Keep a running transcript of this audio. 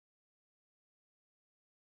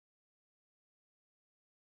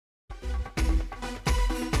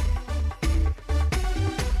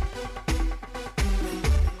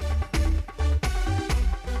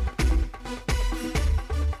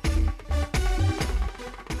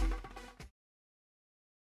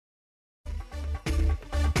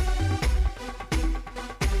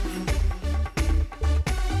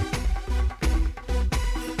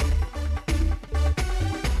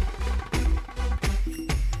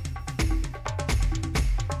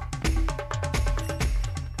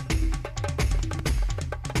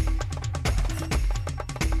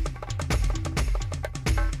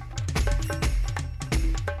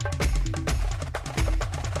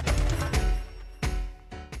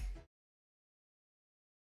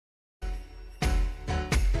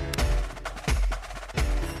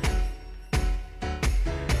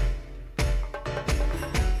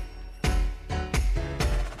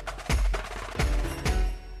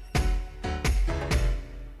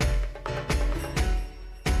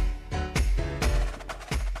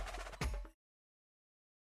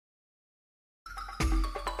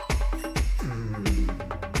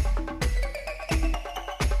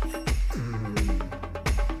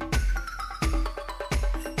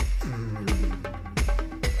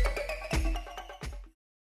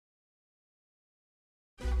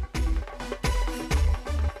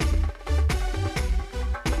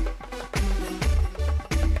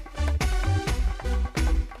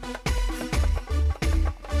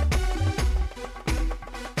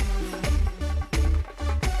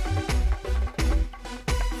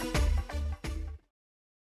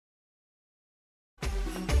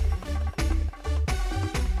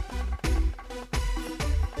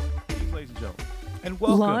And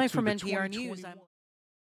welcome Live to from the NPR News, I'm 2021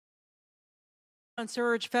 on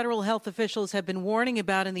surge. Federal health officials have been warning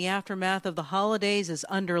about in the aftermath of the holidays, as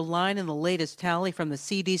underlined in the latest tally from the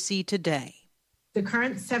CDC today. The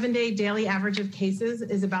current 7-day daily average of cases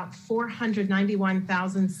is about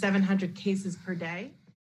 491,700 cases per day.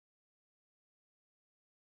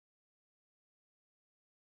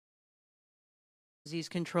 Disease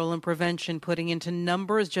control and prevention, putting into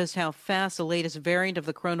numbers just how fast the latest variant of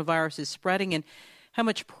the coronavirus is spreading and how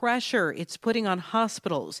much pressure it's putting on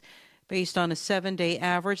hospitals. Based on a 7-day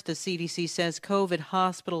average, the CDC says COVID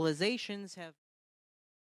hospitalizations have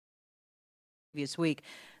previous week.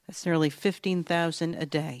 That's nearly 15,000 a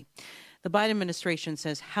day. The Biden administration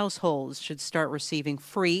says households should start receiving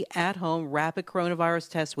free at-home rapid coronavirus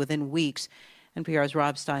tests within weeks. NPR's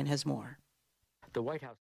Rob Stein has more. The White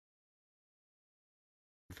House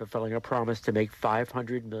fulfilling a promise to make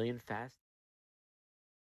 500 million fast.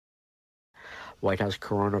 White House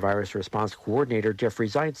Coronavirus Response Coordinator Jeffrey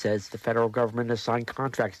Zients says the federal government has signed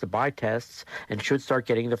contracts to buy tests and should start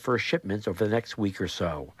getting the first shipments over the next week or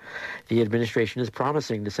so. The administration is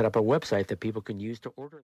promising to set up a website that people can use to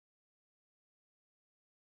order.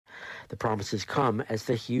 The promises come as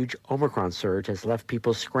the huge Omicron surge has left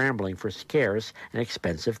people scrambling for scarce and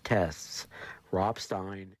expensive tests. Rob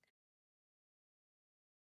Stein.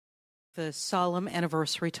 The solemn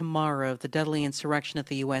anniversary tomorrow of the deadly insurrection at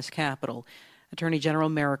the U.S. Capitol. Attorney General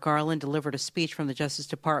Merrick Garland delivered a speech from the Justice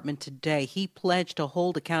Department today. He pledged to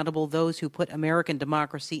hold accountable those who put American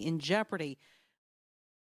democracy in jeopardy.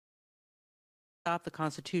 Stop the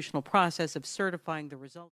constitutional process of certifying the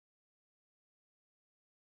results of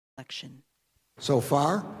the election. So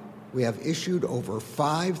far, we have issued over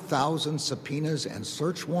 5,000 subpoenas and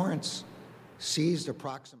search warrants, seized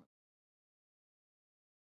approximately,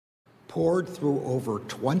 poured through over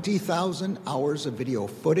 20,000 hours of video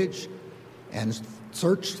footage, and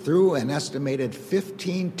searched through an estimated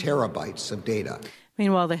 15 terabytes of data.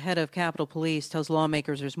 Meanwhile, the head of Capitol Police tells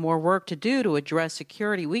lawmakers there's more work to do to address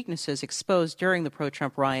security weaknesses exposed during the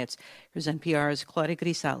pro-Trump riots. Here's NPR's Claudia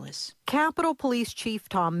Grisales. Capitol Police Chief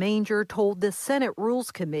Tom Manger told the Senate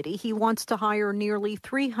Rules Committee he wants to hire nearly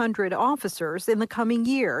 300 officers in the coming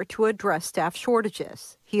year to address staff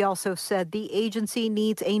shortages. He also said the agency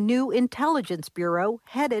needs a new intelligence bureau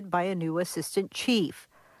headed by a new assistant chief.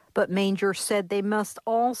 But Manger said they must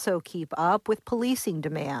also keep up with policing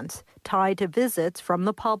demands tied to visits from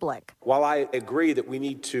the public. While I agree that we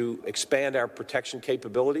need to expand our protection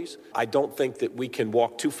capabilities, I don't think that we can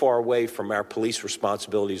walk too far away from our police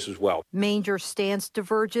responsibilities as well. Manger's stance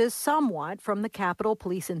diverges somewhat from the Capitol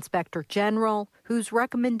Police Inspector General, whose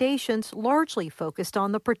recommendations largely focused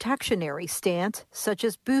on the protectionary stance, such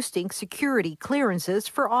as boosting security clearances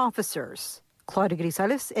for officers. Claudia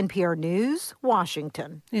Grisales, NPR News,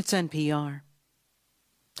 Washington. It's NPR.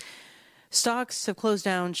 Stocks have closed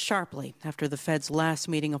down sharply after the Fed's last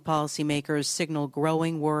meeting of policymakers signaled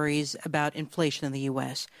growing worries about inflation in the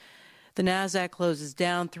U.S. The Nasdaq closes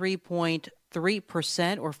down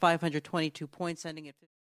 3.3% or 522 points, ending at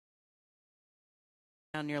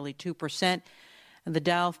down nearly 2%, and the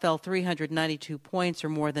Dow fell 392 points or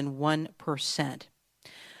more than 1%.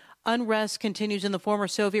 Unrest continues in the former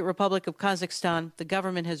Soviet Republic of Kazakhstan. The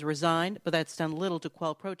government has resigned, but that's done little to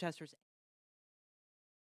quell protesters.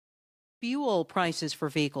 Fuel prices for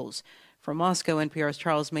vehicles. From Moscow, NPR's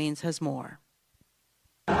Charles Maynes has more.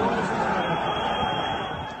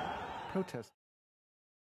 Protest.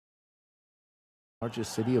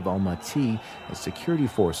 Largest city of Almaty as security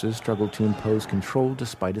forces struggle to impose control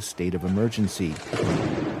despite a state of emergency.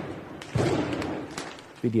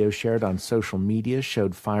 Video shared on social media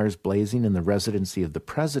showed fires blazing in the residency of the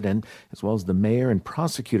president, as well as the mayor and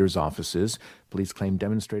prosecutor's offices. Police claim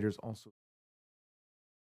demonstrators also.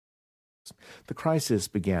 The crisis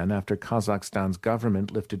began after Kazakhstan's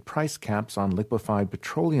government lifted price caps on liquefied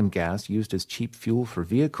petroleum gas used as cheap fuel for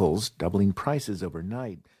vehicles, doubling prices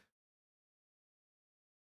overnight.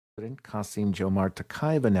 President Kassym-Jomart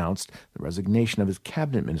Tokayev announced the resignation of his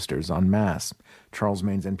cabinet ministers en masse. Charles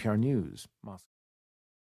Maynes, NPR News, Moscow.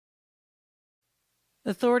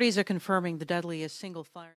 Authorities are confirming the deadliest single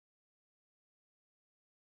fire.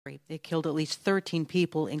 It killed at least 13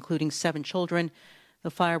 people, including 7 children. The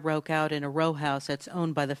fire broke out in a row house that's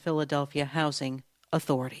owned by the Philadelphia Housing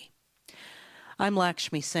Authority. I'm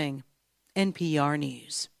Lakshmi Singh, NPR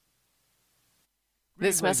News.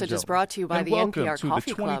 This message is brought to you by the NPR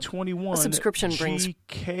Coffee Club. Welcome to the 2021 subscription brings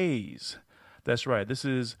GKs. That's right. This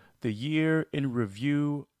is the Year in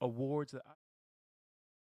Review Awards.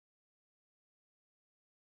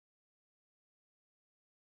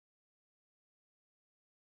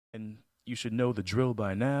 And you should know the drill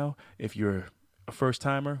by now. If you're a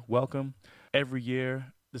first-timer, welcome. Every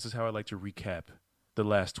year, this is how I like to recap the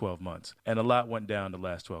last 12 months. And a lot went down the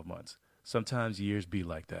last 12 months. Sometimes years be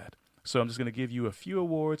like that. So I'm just going to give you a few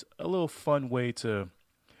awards, a little fun way to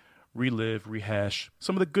relive, rehash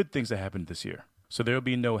some of the good things that happened this year. So there will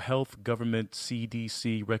be no health, government,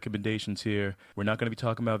 CDC recommendations here. We're not going to be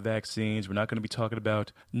talking about vaccines. We're not going to be talking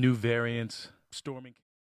about new variants, storming.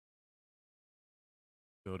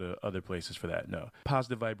 Go to other places for that. No.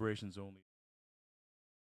 Positive vibrations only.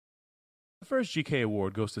 The first GK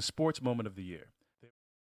award goes to Sports Moment of the Year.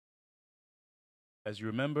 As you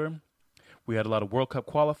remember, we had a lot of World Cup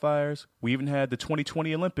qualifiers. We even had the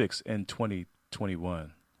 2020 Olympics in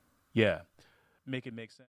 2021. Yeah, make it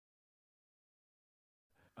make sense.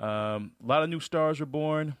 A lot of new stars were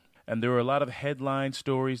born, and there were a lot of headline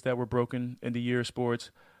stories that were broken in the year of sports.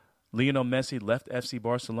 Lionel Messi left FC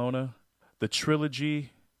Barcelona. The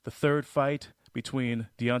trilogy, the third fight between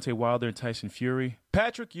Deontay Wilder and Tyson Fury.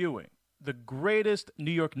 Patrick Ewing, the greatest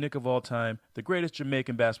New York Knick of all time, the greatest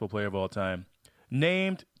Jamaican basketball player of all time,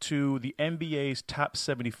 named to the NBA's top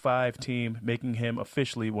 75 team, making him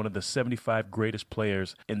officially one of the 75 greatest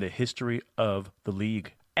players in the history of the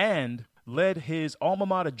league. And led his alma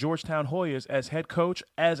mater, Georgetown Hoyas, as head coach,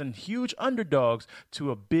 as in huge underdogs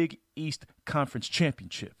to a Big East Conference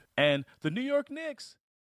championship. And the New York Knicks,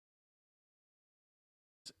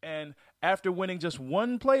 and after winning just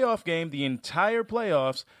one playoff game, the entire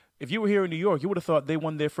playoffs, if you were here in New York, you would have thought they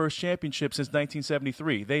won their first championship since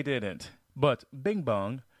 1973. They didn't. But bing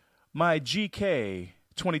bong, my GK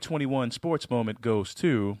 2021 sports moment goes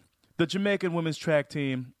to the Jamaican women's track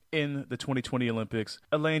team in the 2020 Olympics.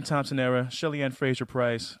 Elaine Thompson-Era, Shelly-Ann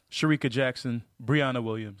Fraser-Price, Sharika Jackson, Brianna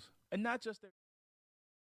Williams. And not just their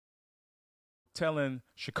telling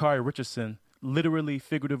Sha'Carri Richardson, literally,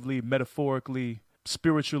 figuratively, metaphorically,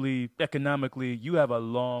 spiritually, economically, you have a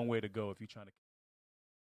long way to go if you're trying to.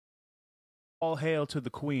 All hail to the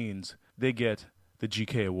queens. They get the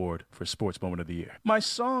GK Award for Sports Moment of the Year. My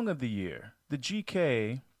song of the year, the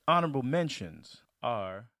GK honorable mentions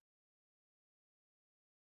are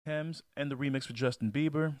Hems and the remix with Justin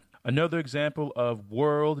Bieber. Another example of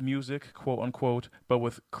world music, quote unquote, but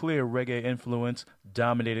with clear reggae influence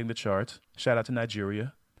dominating the charts. Shout out to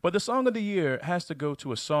Nigeria. But the song of the year has to go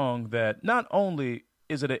to a song that not only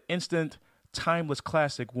is it an instant, timeless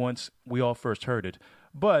classic once we all first heard it,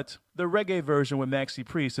 but the reggae version with Maxi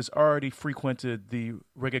Priest has already frequented the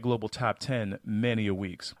Reggae Global Top 10 many a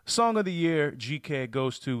weeks. Song of the year, GK,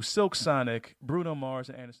 goes to Silk Sonic, Bruno Mars,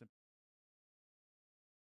 and Anderson.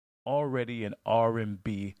 Already an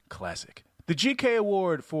R&B classic. The GK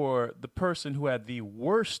Award for the person who had the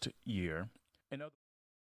worst year, and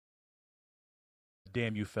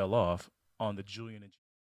Damn You Fell Off on the Julian and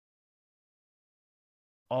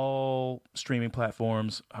all streaming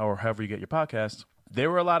platforms, or however you get your podcasts. There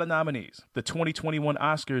were a lot of nominees. The 2021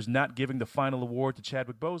 Oscars not giving the final award to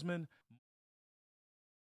Chadwick Boseman.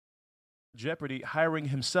 Jeopardy hiring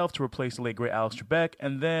himself to replace the late great Alex Trebek,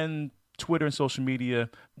 and then Twitter and social media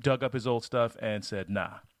dug up his old stuff and said,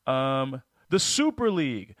 nah. The Super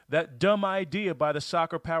League, that dumb idea by the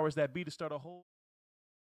soccer powers that be to start a whole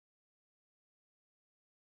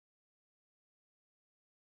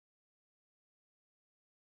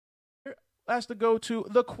has to go to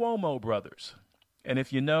the Cuomo brothers. And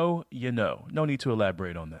if you know, you know. No need to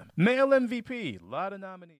elaborate on them. Male MVP, a lot of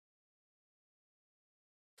nominees.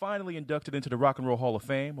 Finally inducted into the Rock and Roll Hall of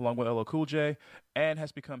Fame, along with LL Cool J, and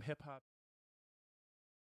has become hip-hop.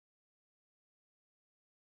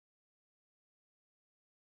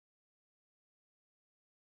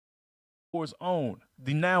 His own,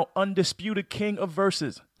 the now undisputed king of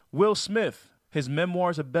verses, Will Smith. His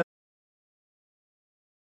memoirs are best.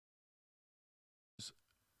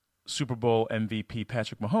 Super Bowl MVP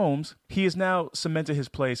Patrick Mahomes, he has now cemented his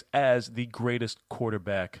place as the greatest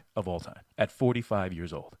quarterback of all time at 45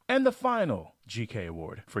 years old. And the final GK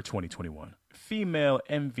Award for 2021, Female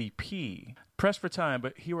MVP. Pressed for time,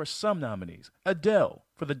 but here are some nominees. Adele,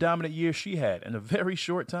 for the dominant year she had in a very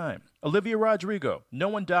short time. Olivia Rodrigo, no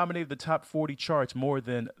one dominated the top 40 charts more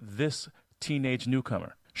than this teenage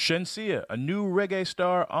newcomer. Shenseea, a new reggae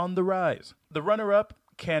star on the rise. The runner-up,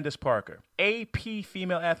 Candace Parker, AP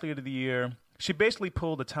Female Athlete of the Year. She basically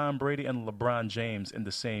pulled a Tom Brady and LeBron James in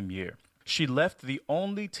the same year. She left the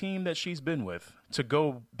only team that she's been with to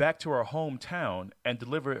go back to her hometown and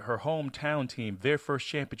deliver her hometown team their first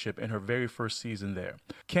championship in her very first season there.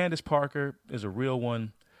 Candace Parker is a real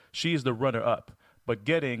one. She is the runner-up, but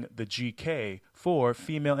getting the GK for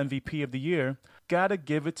Female MVP of the Year, gotta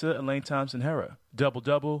give it to Elaine Thompson-Herah.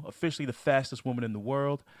 Double-double, officially the fastest woman in the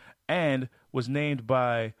world, and was named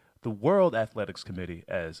by the World Athletics Committee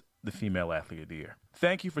as the Female Athlete of the Year.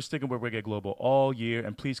 Thank you for sticking with Reggae Global all year,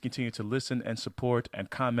 and please continue to listen and support and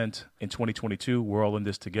comment in 2022. We're all in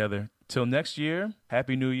this together. Till next year,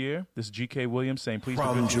 Happy New Year. This is G.K. Williams saying please.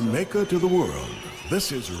 From Jamaica to the world,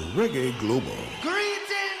 this is Reggae Global.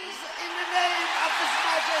 Greetings in the name of His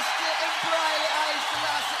Majesty Emperor Haile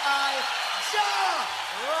Selassie Jah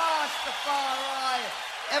Rastafari,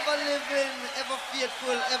 ever living, ever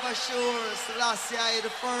faithful, ever sure, Selassie I the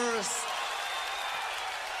first.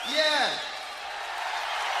 Yeah.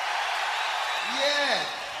 Yeah.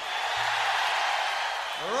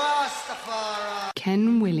 Rastafari.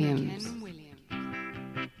 Ken Williams.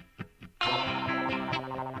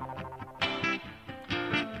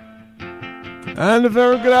 And a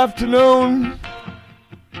very good afternoon.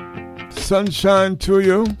 Sunshine to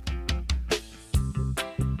you.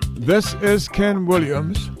 This is Ken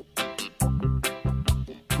Williams.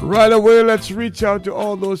 Right away, let's reach out to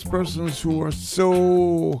all those persons who are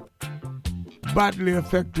so badly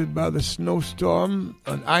affected by the snowstorm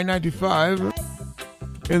on I-95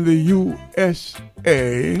 in the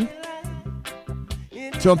USA.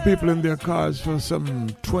 Some people in their cars for some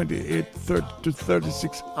 28, 30 to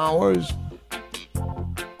 36 hours,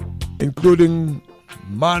 including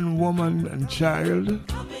man, woman, and child.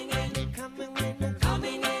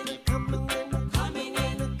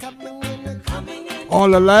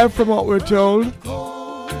 All alive from what we're told.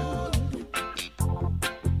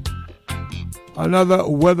 Another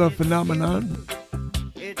weather phenomenon.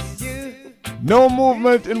 No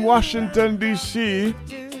movement in Washington, D.C.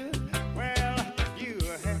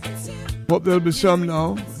 Hope there'll be some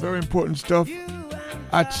now. Very important stuff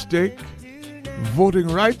at stake. Voting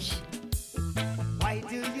rights.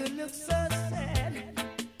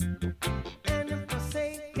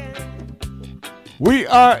 We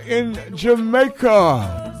are in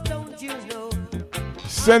Jamaica,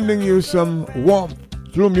 sending you some warmth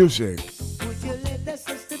through music.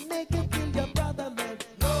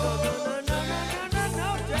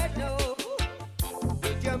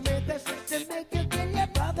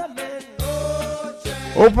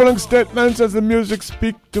 Opening statements as the music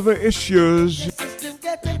speak to the issues.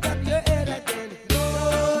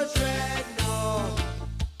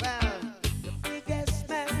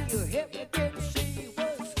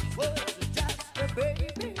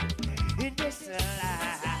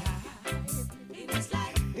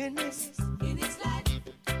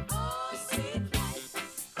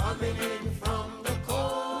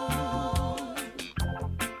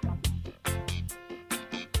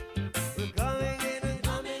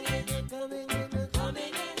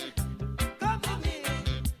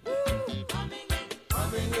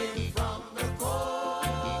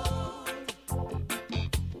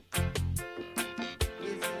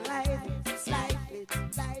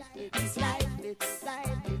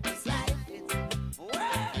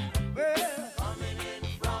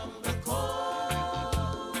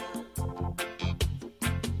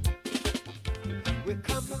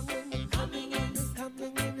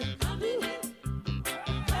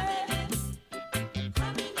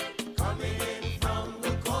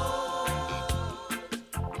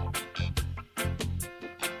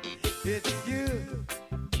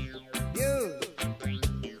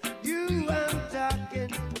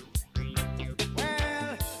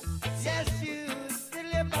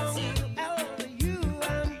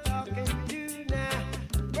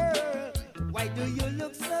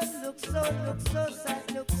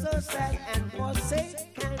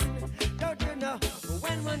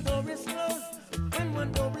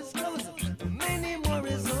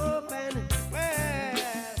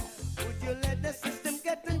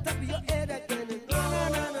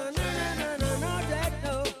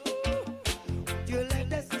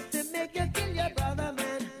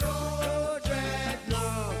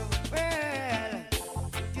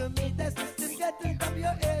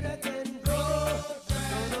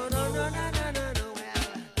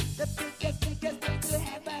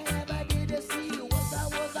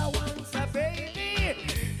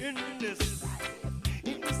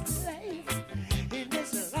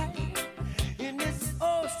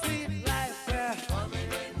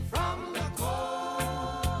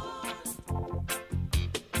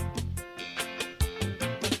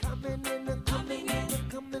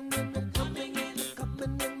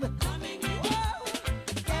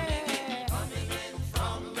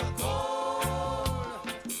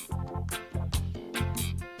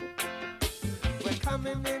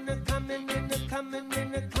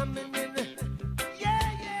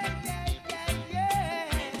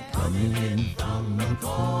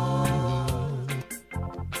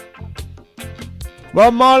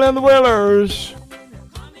 Bob Marley and the Wailers.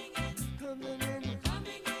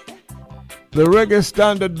 the reggae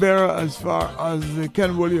standard bearer as far as the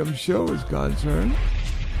Ken Williams show is concerned.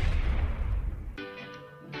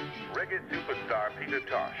 Reggae superstar Peter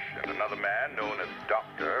Tosh and another man known as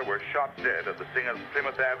Doctor were shot dead at the singer's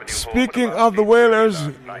Plymouth Avenue. Speaking of the Wailers,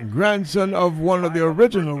 grandson of one of the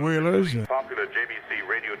original Wailers, popular JVC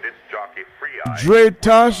radio disc jockey Free Eye, Dre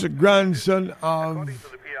Tosh, grandson of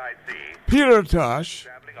Peter Tosh,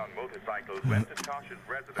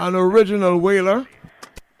 an original Wailer.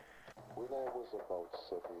 When I was about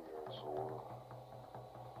 7 years old,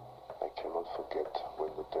 I cannot forget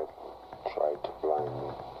when the devil tried to blind me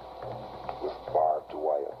with barbed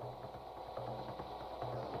wire.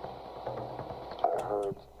 I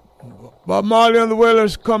heard Bob Marley and the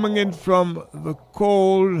Wailers coming in from the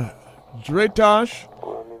cold. Dre Tosh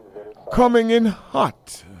coming in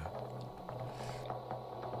hot.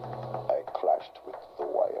 I clashed with the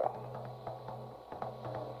wire.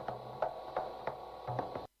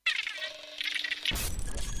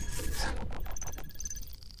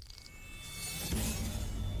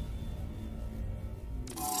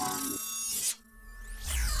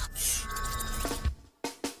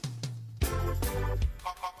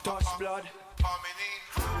 Blood.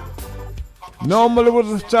 Normally would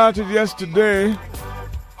have started yesterday.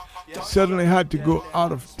 Suddenly had to go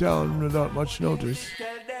out of town without much notice.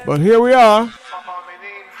 But here we are.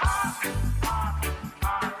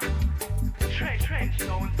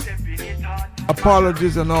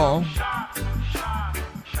 Apologies and all.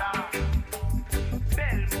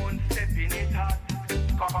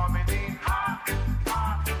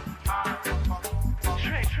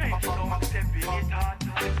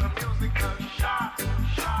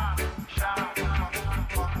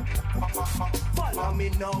 Follow me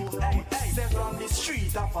now, hey, say from the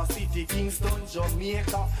street of a city, Kingston,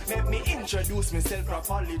 Jamaica. Let me introduce myself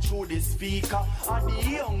properly through the speaker. I'm the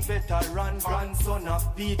young veteran, grandson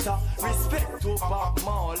of Peter. Respect to Bob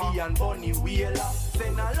Marley and Bunny Wailer.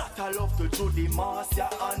 Send a lot of love to Judy Marcia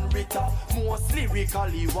and Rita. Most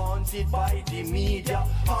lyrically wanted by the media.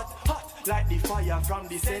 Hot, hot. Like the fire from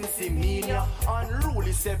the Sensimania.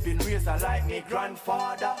 Unruly stepping razor like me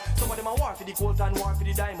grandfather. Some of them are war for the colt and war for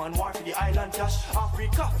the diamond, war for the island cash.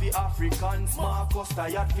 Africa for Africans, Marcus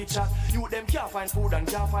tired for chat. You them can't find food and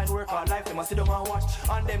can't find work or life. Them a sit down and watch.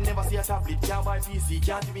 And them never see a tablet, can't buy PC,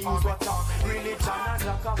 can't even use WhatsApp. Religion and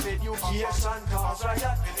lack of education cause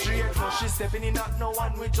riot. Straight now she stepping in at no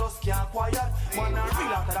one, we just can't quiet. Man a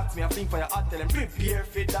real after that, me a think for your heart, tell them prepare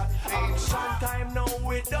for that. Action time now,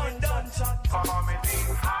 we done.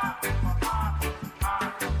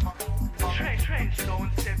 Trench,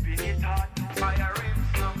 don't step in it hard. Fire in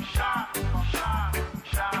some shot.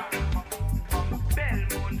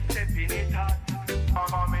 Belmont step in it hard.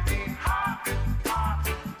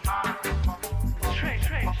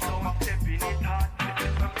 Trench, don't step in it hard.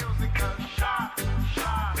 It's a musical shot.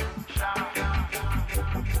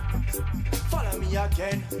 Follow me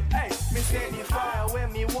again. Hey, me say the fire when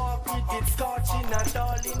me walk with it scorching. And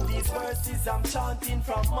all in these verses I'm chanting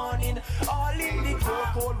from morning. All in the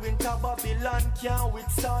cold winter Babylon can't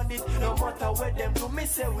withstand it. No matter what them do, me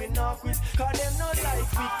say we not quit. Cause them not like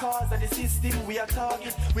because of the system we are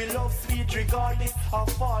target. We love sweet regardless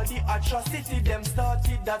of all the atrocity them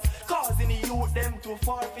started. That's causing the youth them to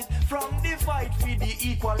forfeit from the fight for the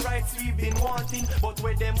equal rights we've been wanting. But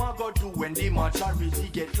what them a go do when the majority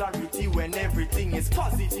get clarity, when everything is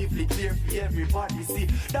positively clear for everybody see.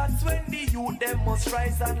 That's when the youth them must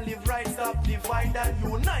rise and live right, stop divide and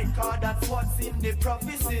unite. Cause that's what's in the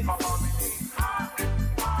prophecy.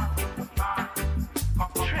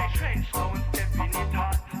 Trench, don't step in it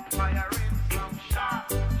hard. Fire in some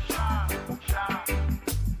shot.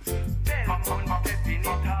 Belmont step in it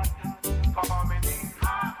hard.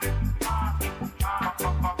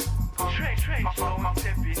 Trench, don't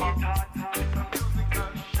step in it hard.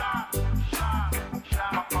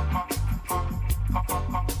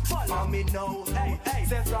 Follow me now, hey,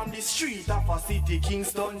 say from the street of a city,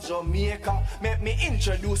 Kingston, Jamaica. Make me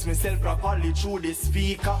introduce myself properly through the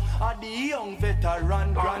speaker. I'm the young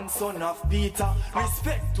veteran, grandson of Peter.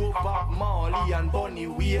 Respect to Bob Marley and Bunny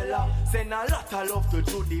Wailer. Send a lot of love to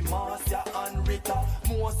Judy Marcia and Rita.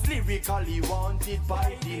 Most lyrically wanted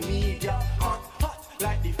by the media. Hot,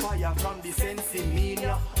 like the fire from the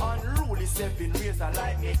Sensimania. Unruly stepping razor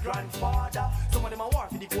like me grandfather. Some of them are war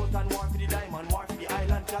for the colt and war for the diamond, war for the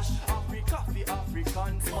island cash. Africa for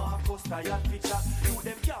Africans, Marcus tired for chat. You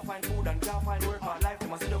them can't find food and can't find work or life.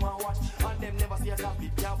 Them a sit down and watch. And them never see a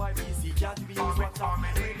tablet, can't buy PC, can't even use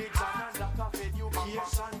WhatsApp. Religion and lack of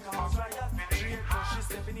education cause riot. Straight now she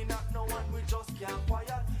stepping in at no one, we just can't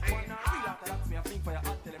quiet. Man a real after that, me a think for your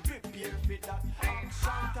heart, tell them prepare for that.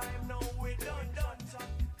 Action time now, we done.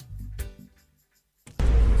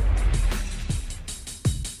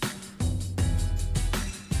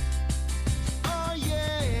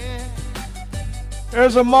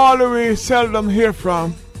 There's a Marley we seldom hear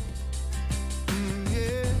from.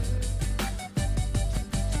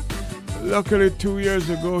 Luckily 2 years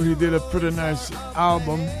ago he did a pretty nice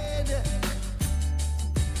album,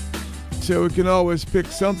 so we can always pick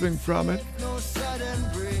something from it.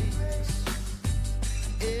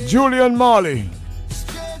 Julian Marley.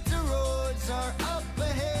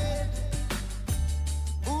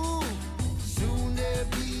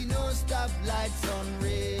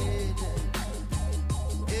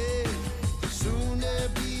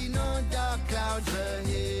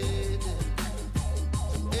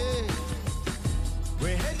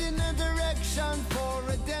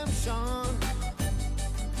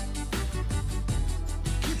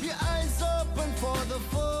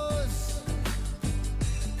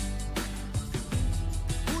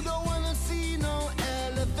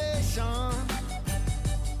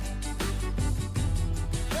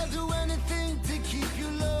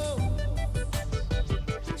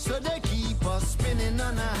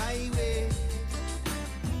 On a highway,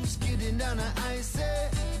 skidding down an icy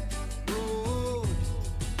road.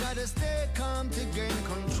 Gotta stay calm to gain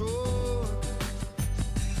control.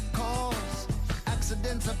 Cause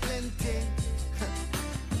accidents are plenty,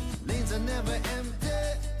 lanes are never empty.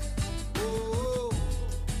 Oh,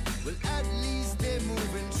 well at least they're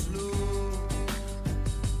moving slow.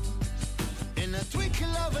 In a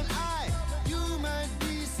twinkle of an eye, you might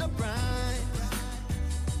be surprised.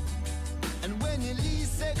 And when you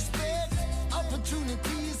least expect,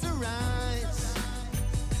 opportunities arise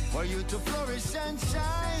for you to flourish and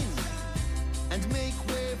shine and make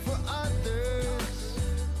way for others.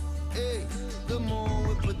 Hey, the more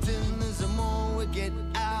we put in is the more we get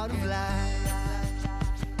out of line.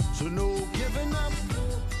 So no giving up,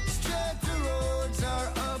 straighter roads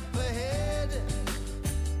are up ahead.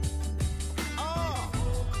 Oh,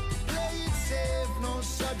 play it safe, no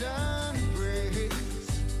sudden breaks.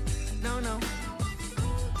 No, no.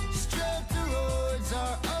 Straight the roads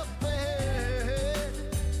are up ahead.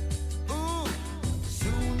 Ooh,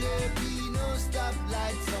 soon there be no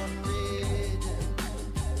stoplights on red.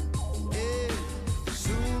 Hey,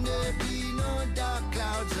 soon there be no dark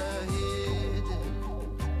clouds ahead.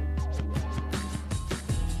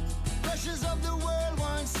 Pressures of the world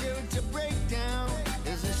wants you to break down.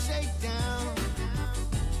 There's a shakedown.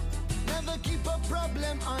 Never keep a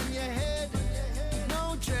problem on your head.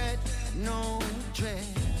 No dread.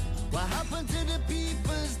 What happened to the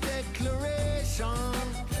People's Declaration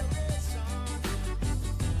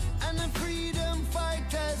and the freedom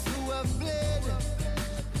fighters who have bled?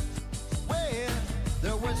 Well,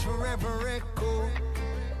 their words forever echo,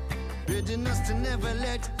 bidding us to never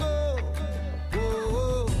let go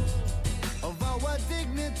of our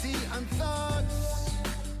dignity and thoughts,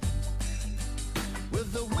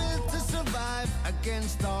 with the will to survive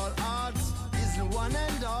against all odds. One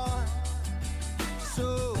and all,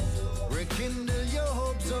 so rekindle your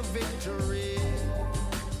hopes of victory.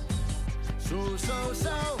 So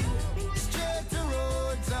straight the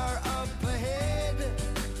roads are up ahead.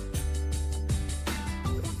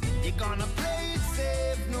 You're gonna play it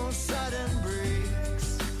safe, no sudden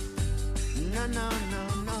breaks. No, no, no,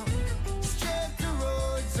 no. Straight the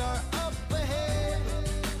roads are up ahead.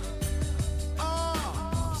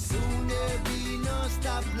 Oh, soon there'll be no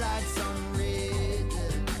stoplights on red.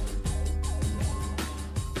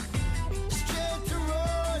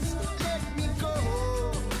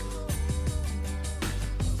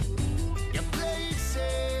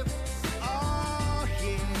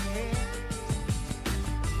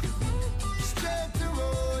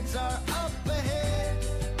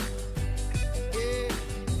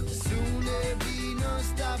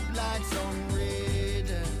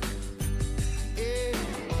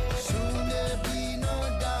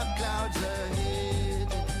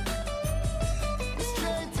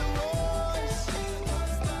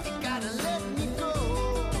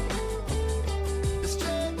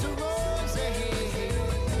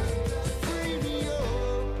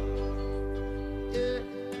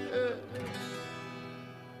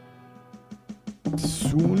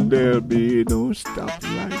 Soon there'll be no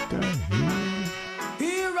stoplight ahead.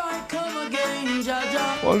 Here I come again,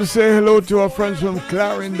 Jaja. I want to say hello to our friends from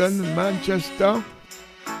Clarendon, Manchester,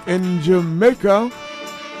 in Jamaica,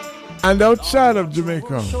 and outside of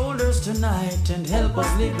Jamaica. Shoulders tonight and help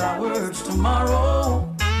us live our words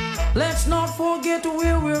tomorrow. Let's not forget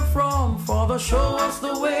where we're from, Father, show us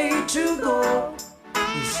the way to go.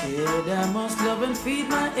 He said I must love and feed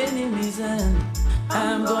my enemies, and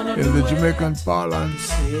I'm gonna in the Jamaican parlance.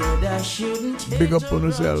 Said I shouldn't big up on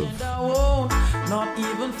yourself. Not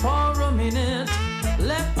even for a minute.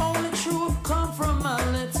 Let only truth come from my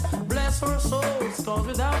lips. Bless our souls, cause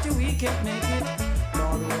without you we can't make it.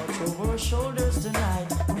 Lord, watch over our shoulders tonight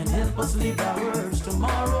and help us live our words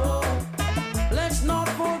tomorrow. Let's not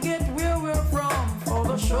forget where we're from, for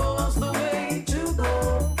the show us the way to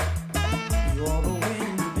go. You're the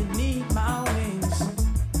wind beneath my wings,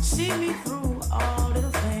 see me through all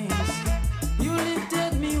little things. You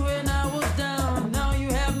lifted me when I was down, now you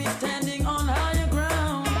have me standing on higher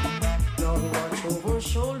ground. Lord, watch over our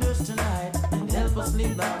shoulders tonight and help us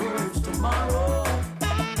live our words tomorrow.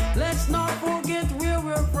 Let's not forget where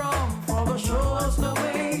we're from, for the show us the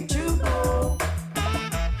way to go.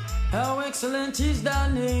 How excellent is thy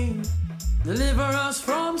name, deliver us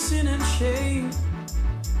from sin and shame.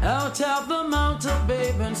 Out of the mountain,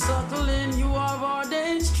 babe, and subtle in you have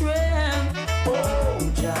ordained strength.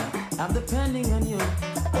 Oh, Jah, I'm depending on you.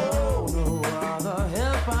 Oh, no other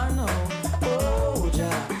help I know. Oh,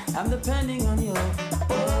 Jah, I'm depending on you.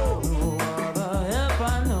 Oh, no other help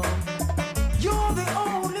I know. You're the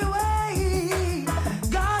only way.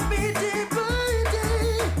 God be deep by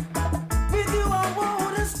day. With you I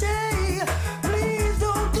wanna stay. Please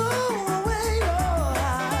don't go away, Lord.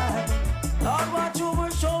 Lord, watch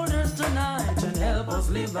over shoulders tonight and help us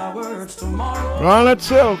live our words tomorrow. Well, let's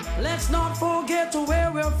go. Let's not forget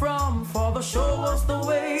where we're from, for the show us the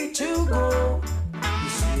way to go. You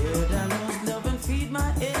said I must love and feed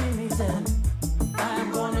my enemies, and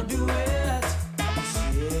I'm gonna do it.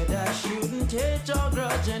 You said I shouldn't take your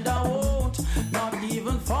grudge, and I won't, not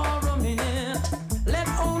even for a minute. Let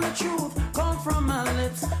only truth come from my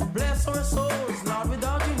lips. Bless our souls, Lord,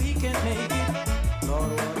 without you we can't make it.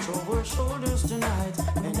 Lord, watch over our shoulders tonight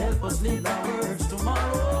and help us live our words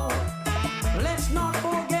tomorrow. Let's not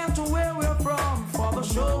forget where we're from, for the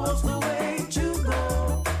show us the way to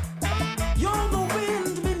go. You're the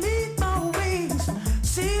wind beneath my wings,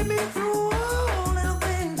 see me through all little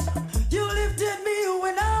things. You lifted me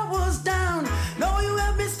when I was down, now you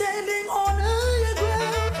have me standing on higher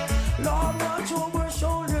ground. Lord, watch over our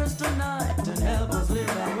shoulders tonight and help us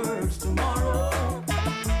live our words tomorrow.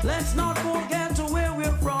 Let's not forget where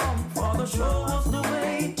we're from, for the show us the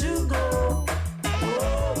way to go.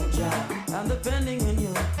 Oh, Jah, I'm depending on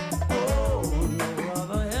you. Oh, no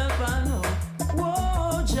other help I know.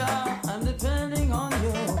 Oh, Jah, I'm depending on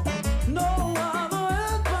you. No other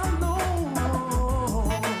help I know.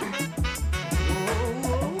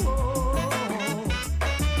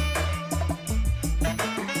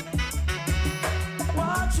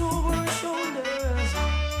 Watch over our shoulders,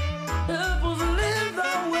 help us live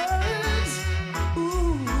our words.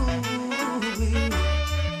 Ooh,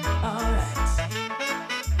 all right.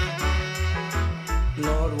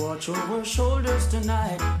 Lord, watch over our shoulders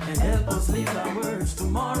tonight and help us live our words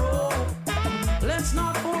tomorrow. Let's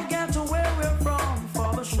not forget where we're from,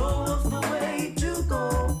 for the show us the way to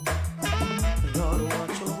go. Lord,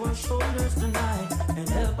 watch over our shoulders tonight and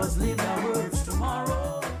help us live our words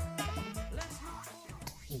tomorrow.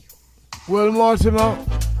 Well, Mortimer.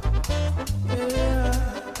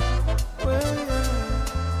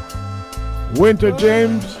 Winter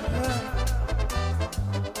James.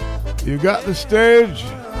 You got the stage.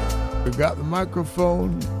 You got the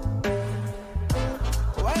microphone.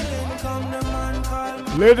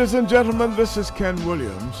 Ladies and gentlemen, this is Ken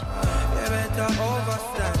Williams.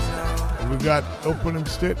 We got opening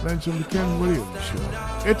statements on the Ken Williams Show.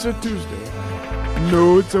 It's a Tuesday.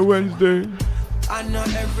 No, it's a Wednesday. I know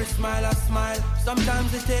every smile I smile.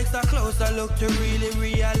 Sometimes it takes a closer look to really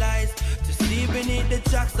realize. To see beneath the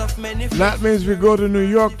jacks of many. That means we go to New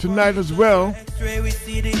York tonight as well.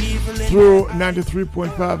 Through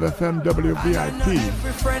 93.5 FM WBIP.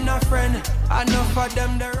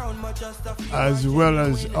 As well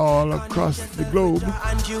as all across the globe.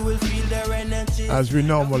 As we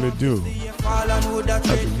normally do. At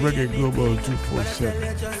Reggae Global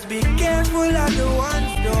 247. Just be careful of the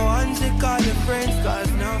ones they call your friends.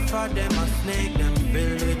 Cause none for them a snake, them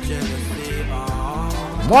filled with jealousy.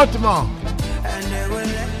 Mortimer. And they will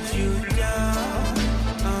let you down.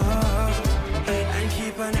 And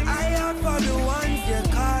keep an eye out for the ones you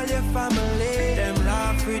call your family. Them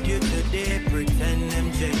laugh with you today, pretend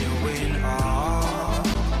them genuine.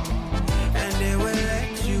 And they will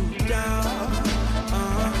let you down.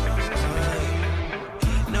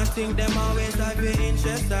 Nothing them always have your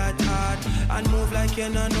interest at heart. And move like you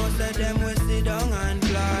know that them will sit down and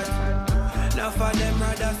plot. Now for them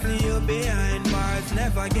rather see you behind bars.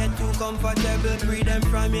 Never get too comfortable, free them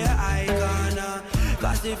from your icon.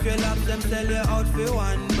 Cause if you love them, sell you out for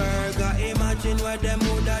one burger. Imagine what them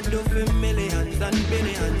would have do for millions and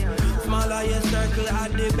billions. Smaller your circle,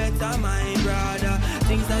 at the better, my brother.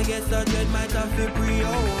 Things I get so dread might have to pre your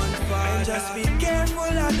own father. Just be careful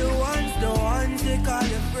of the ones they call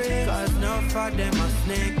you free. Cause none for them a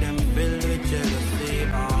snake, them filled with with jealousy,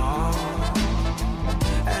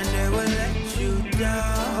 and they will let you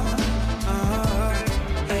down,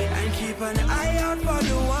 and keep an eye out for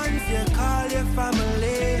the ones you call your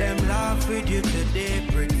family. Them laugh with you today,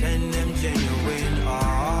 pretend them genuine,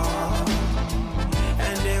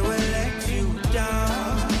 and they will let you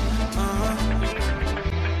down,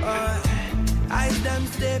 eyes them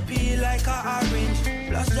stay peel like a orange.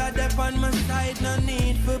 Plus your dep on my side, no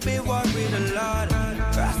need for be worried a lot.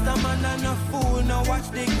 Rasta man and a fool, now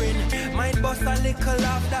watch the grin. Might bust a little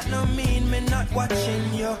laugh, that no mean me not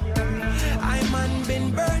watching you. I man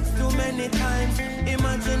been burned too many times.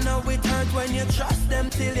 Imagine how it hurt when you trust them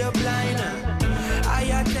till you're blind.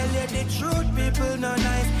 I tell you the truth, people no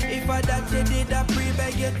nice. If I that you did a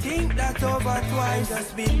pre-beg, you think that over twice.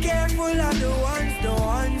 Just be careful of the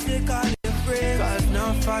ones you call your friends. Cause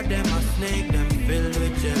none for them a snake, them filled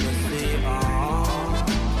with jealousy,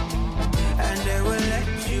 and they will let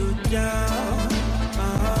you down,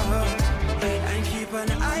 and keep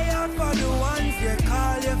an eye out for the ones you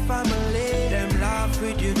call your family. Them laugh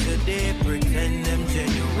with you today, pretend them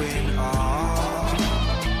genuine,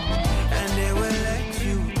 and they will let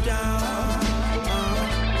you down.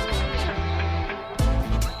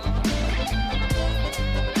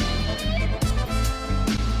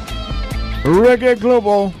 Reggae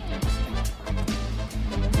Global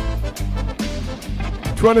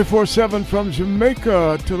 24/7 from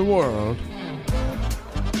Jamaica to the world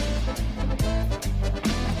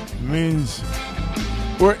means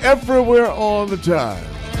we're everywhere all the time.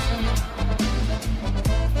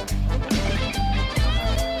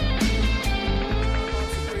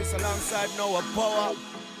 Alongside Noah Power.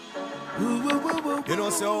 You know,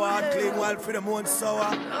 so hard, clean while for the moon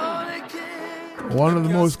sour. One of the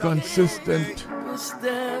most consistent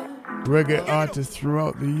reggae artists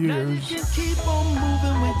throughout the years. Keep on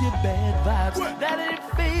moving with your bad vibes. That ain't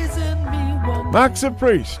phasing me one. Maxa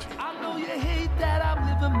Priest. I know you hate that I'm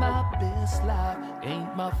living my best life.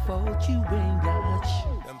 Ain't my fault you ain't got shit.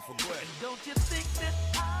 And don't you think that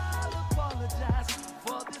I'll apologize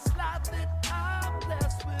for this life that I'm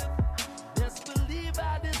blessed with? Just believe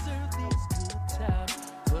I deserve these good times,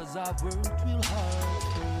 cause I worked real hard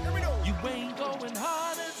for it. You ain't going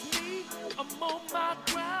hard as me. I'm on my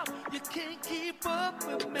ground. You can't keep up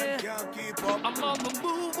with me. I'm on the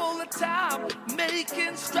move all the time,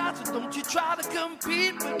 making strides. So don't you try to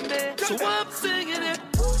compete with me. So I'm singing it.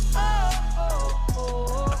 Oh, oh,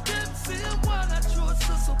 oh. I didn't see one I trust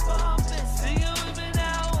us above me. Sing it with me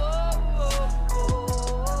now. Oh, oh,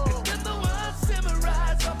 oh. And then the words see me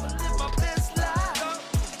rise up and live my best life.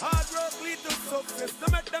 Hard work lead to success.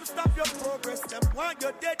 Don't make them stop your progress. Them want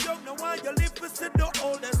you dead young, no want you live to see the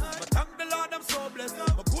oldest. But thank the Lord I'm so blessed.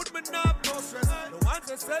 But good me not have no stress. The ones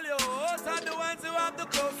that sell your house and the ones who have the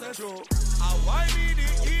closest. True. And why me the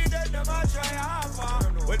eater, them I try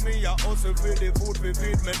harder. When me a hustle for the food, we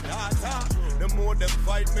feed me data. The more them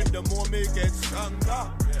fight me, the more me get stronger.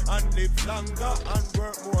 And live longer and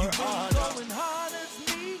work more harder. You ain't going hard as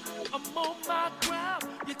me. I'm on my ground.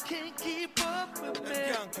 You can't keep up with me.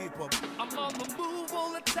 You can't keep up. I'm on the move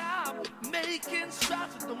all the time, making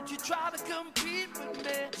strides. So don't you try to compete with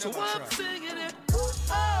me. So I'm singing it. Oh,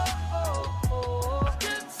 oh, oh. I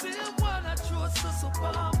didn't see one I trust us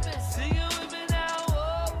above me. Sing it with me now. Oh,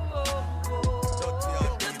 oh,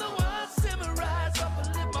 oh. Then the words see me rise up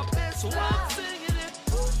and live my best. So I'm singing it.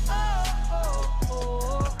 Oh, oh,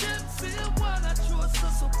 oh. I didn't see one I trust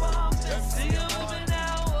us above me. Sing it with me now.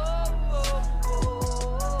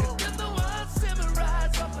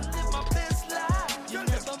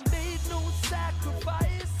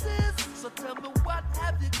 Tell me, what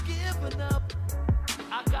have you given up?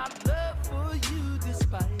 I got love for you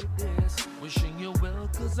despite this. Wishing you well,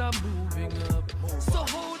 cause I'm moving up. So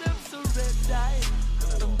hold them so red eye.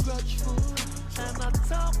 I'm grudgeful and I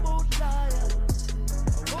talk about loyalty.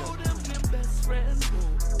 Hold them your best friend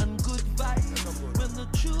and good vibes when the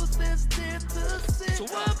truth is there to see. So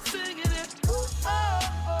I'm singing it. Oh, oh,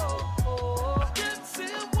 oh. I can't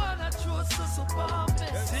see one I trust us above me.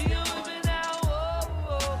 Sing it with me now.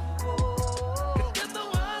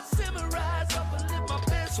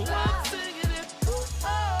 So I'm singing it. Oh, oh,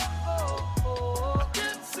 oh. I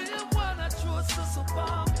can't see one I trust us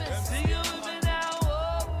above me. Sing it with me now. Oh,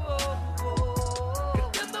 oh, oh.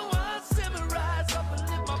 And then the words see me rise up and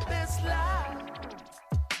live my best life.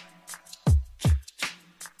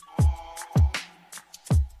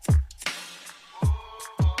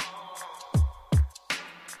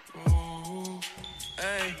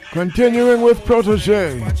 Continuing with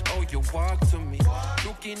Protege.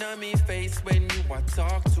 Looking at me face when you a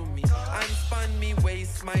talk to me. And span me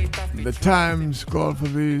waist, my taffy. The times call for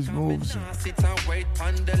these moves. Sit and wait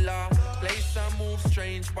on the law. Place and move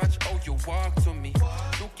strange, watch how you walk to me.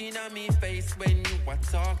 Looking at me face when you a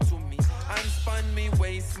talk to me. And span me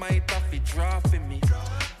waist, my taffy draw for me.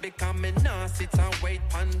 Because me nah sit and wait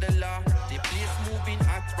on the law. The place moving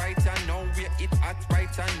hot right, I know where it hot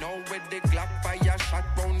right, I know where the Glock fire shot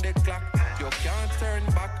round the clock. You can't turn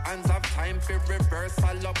back, hands have time for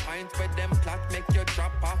reversal of pint where them plot make you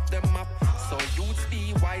drop off the map. So youths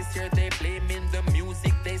be wise here, they blaming the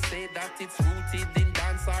music. They say that it's rooted in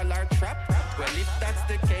dancehall or trap. Well, if that's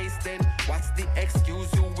the case, then what's the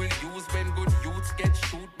excuse you will use when good youths get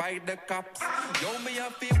shoot by the cops? Yo, me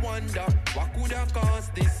have to wonder, what could have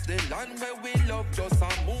caused this? The land where we love just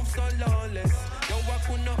a move so lawless. Yo, I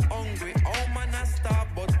could not hungry, oh man I starve,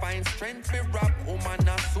 but find strength for rap, oh man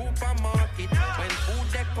a supermarket. When food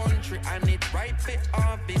the country and it ripe for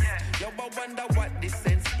harvest. Yo, I wonder what the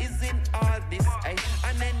sense is in all this, eh?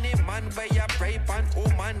 And any man where you pray pan, oh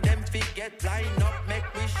man them forget line up, make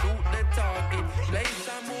we shoot the target. Place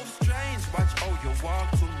and move strange, watch how you walk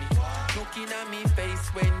to me. Looking at me face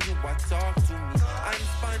when you a talk to me. And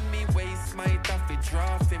span me waist, my taffy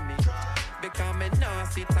draw for me. Because me nah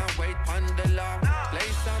sit and wait on the law.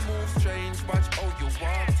 Place and move strange, watch how you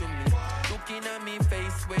walk to me. Looking at me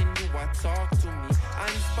face when you a talk to me.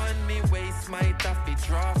 And span me waist, my taffy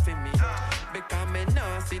draw for me. Because me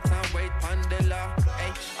nah sit and wait on the law.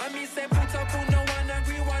 Hey, and me say put up on no one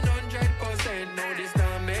agree 100%. No, this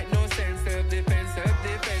don't make no sense. Self-defense.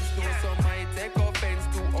 No, some might take offense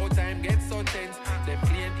to how time gets so tense. Them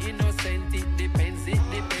plain innocent, it depends.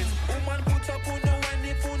 Woman put up on no one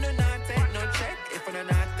if you no not take no check. If you no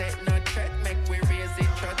not take no check, make we raise it,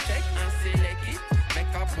 check and select it.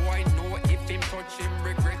 Make a boy know if him touch him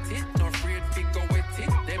regret it. No afraid to go with it,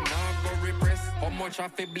 them now go repress. How much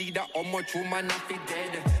have to bleed, how much woman have to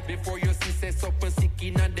dead. Before you see say something sick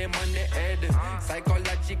in them on the head.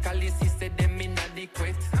 Psychologically see say them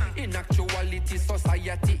inadequate. In actuality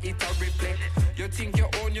society it a reflect. You think you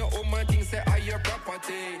own your own man, things say are your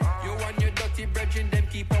property. You want your dirty brethren, them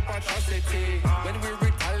keep up atrocity. When we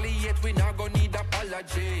retaliate, we not gonna need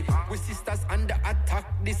apology. We sisters under attack,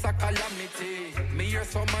 this a calamity. Me hear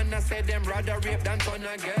some man a say them rather rape than turn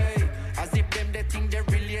a gay. As if them they think they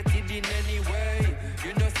related in any way.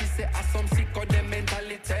 You know she say as some sick of them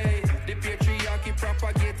mentality. The patriarchy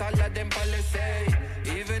propagate all of them policy.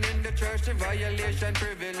 Even in the church the violation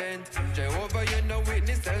prevalent. Jehovah you know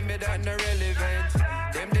witness tell me that no relevant.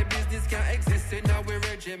 Them the business can't exist in our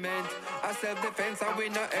regiment. A self-defense and we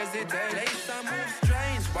not hesitate. Place and move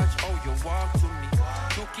strange, watch how you walk to me.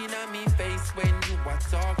 Looking at me face when you a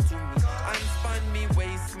talk to me. And span me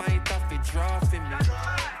waist, my taffy draw for me.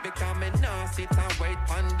 Because me nah sit and wait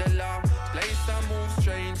on the law. Place and move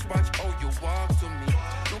strange, watch how you walk to me.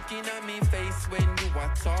 Looking at me face when you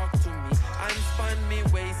a talk to me. And span me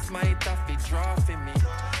waist, my taffy draw for me.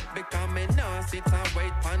 Because me nah sit and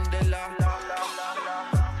wait on the law.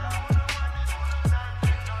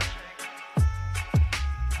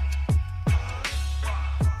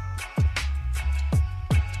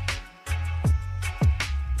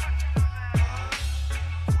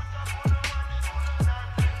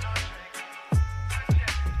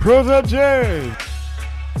 Protege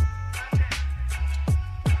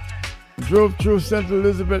drove through St.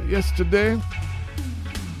 Elizabeth yesterday.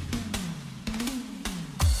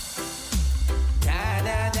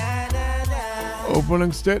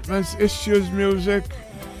 Opening statements, issues, music.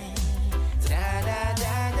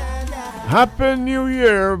 Happy New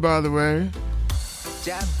Year, by the way.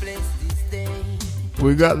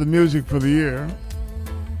 We got the music for the year.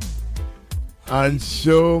 And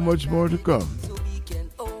so much more to come.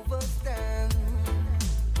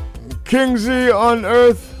 Kingsley on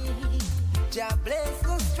Earth.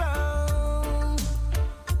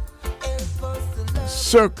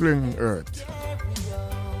 Circling Earth.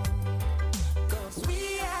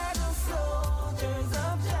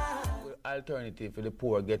 Alternative for the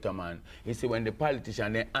poor ghetto man. You see, when the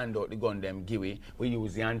politician they hand out the gun them give it, we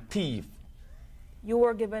use it and thief. You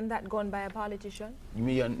were given that gun by a politician?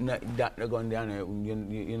 Me that the gun there,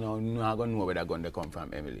 you know, I'm not gonna know where that gun they come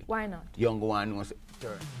from, Emily. Why not? Young one was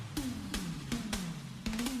turn.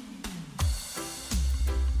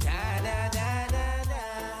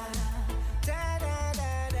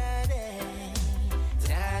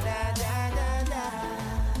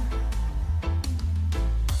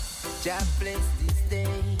 Jah bless this day,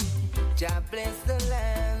 Jah bless the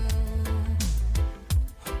land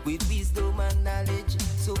with wisdom and knowledge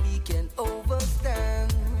so we can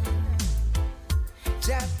overstand.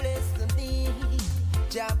 Jah bless the meek,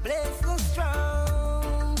 Jah bless the strong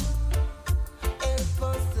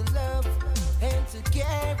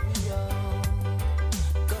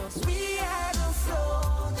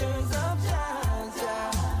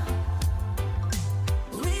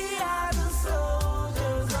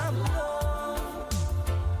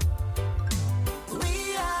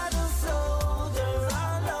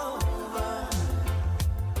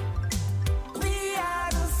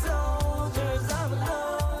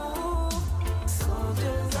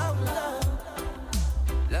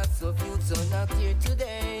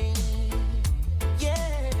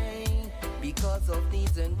of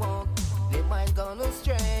knees and walk, their mind gone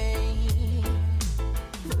astray.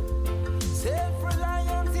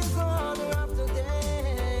 Self-reliance is the order of the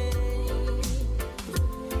day.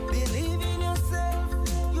 Believe in yourself,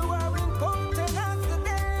 you are important as the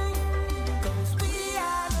day. 'Cause we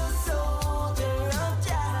are the soldier of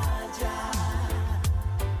Jaja.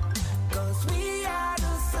 'Cause we are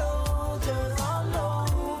the soldiers all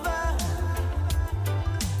over.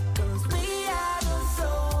 'Cause we are the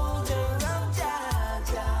soldier of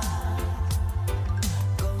Jaja.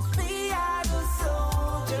 'Cause we are the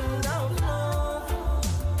soldier of love.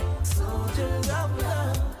 Soldier of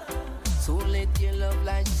love. So let your love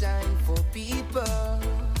light shine for people.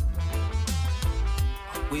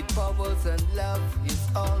 With powers and love is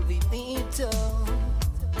all we need to.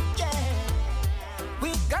 Yeah.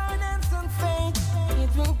 With guidance and faith,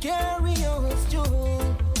 it will carry us through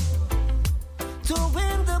to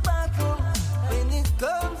win the battle when it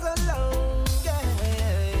comes along. Yeah.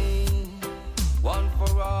 One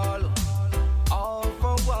for all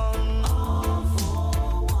for one.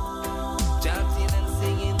 Chanting and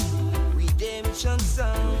singing redemption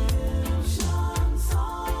song.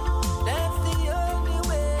 That's the only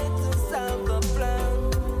way to solve the plan.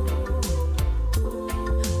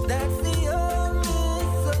 That's the only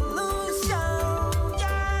solution.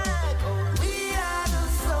 Yeah. We are the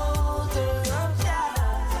soldiers of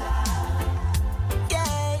Jaja.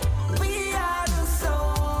 Yeah. We are the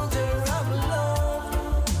soldiers of love.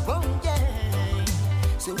 Oh yeah.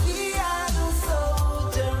 So we are the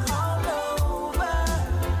soldiers all over.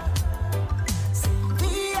 So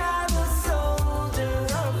we are the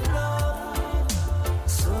soldiers of love.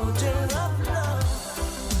 Soldier of love.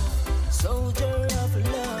 Soldier of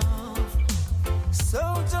love.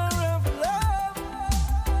 Soldier of love.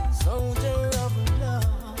 Soldier of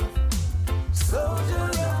love. Soldier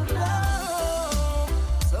of love.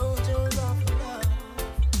 Soldier of love.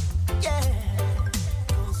 Yeah.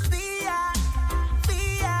 'Cause we are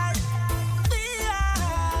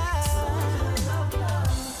soldiers of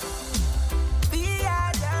love. We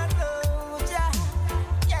are the soldier.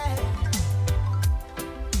 Yeah.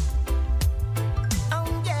 Oh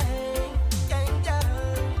yeah. Yeah, yeah.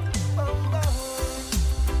 Oh, oh.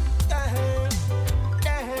 Yeah.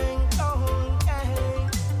 Yeah. Oh, yeah.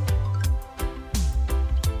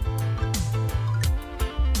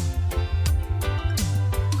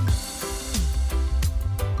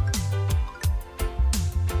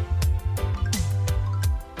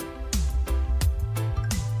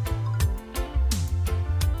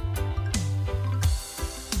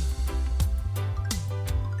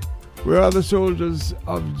 We are the soldiers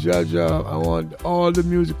of Jaja. I want all the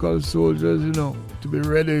musical soldiers, to be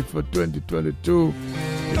ready for 2022.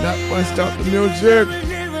 You're not going to stop the music.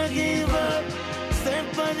 Never give up.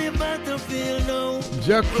 Step on the battlefield now.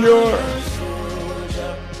 Jack Cure.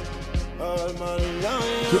 All my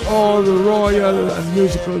life. To all the royal and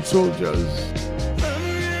musical soldiers. I'm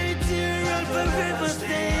right here, I'll forever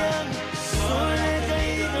stay young. So like I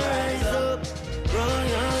eagle rise up.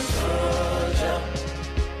 Royal soldier.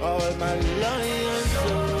 All my lion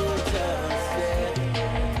soldiers,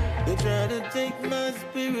 yeah. They try to take my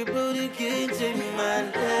spirit, but they can't take my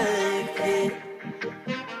life, yeah.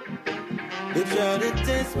 They try to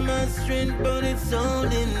test my strength, but it's all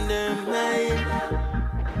in their mind.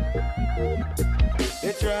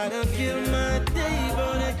 They try to kill my day,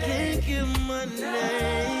 but they can't kill my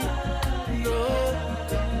name. No,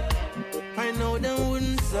 I know they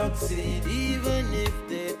wouldn't succeed even if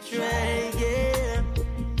they try, yeah.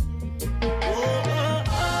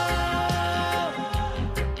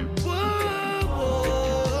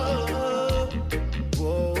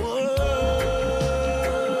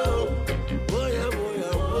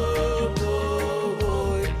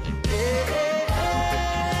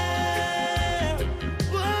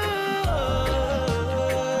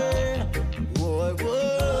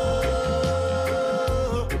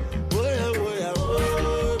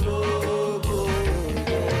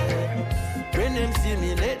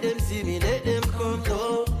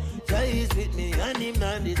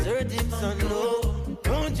 Desert him, son, no.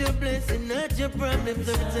 Count your blessing, not your problems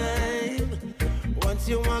of time. Once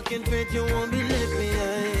you walk in faith, you won't be left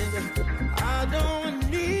behind. I don't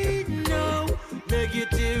need no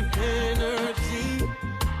negative energy.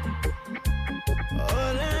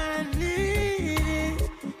 All I need is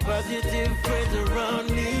positive friends around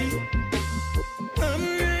me. I'm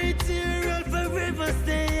right here, I'll forever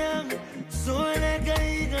stay young. So like I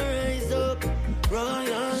eagle rise up,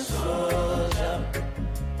 royal soldier.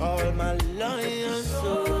 All my lion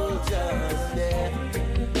soldiers, yeah.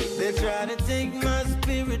 They try to take my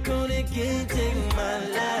spirit, but they can't take my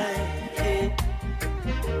life, yeah.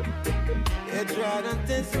 They try to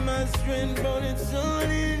test my strength, but it's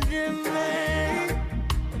only them mind.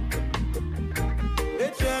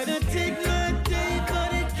 They try to take my day, but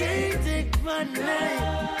they can't take my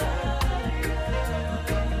night.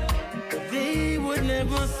 They would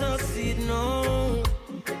never succeed, no.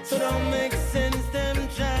 So don't make sense, them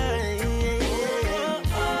try.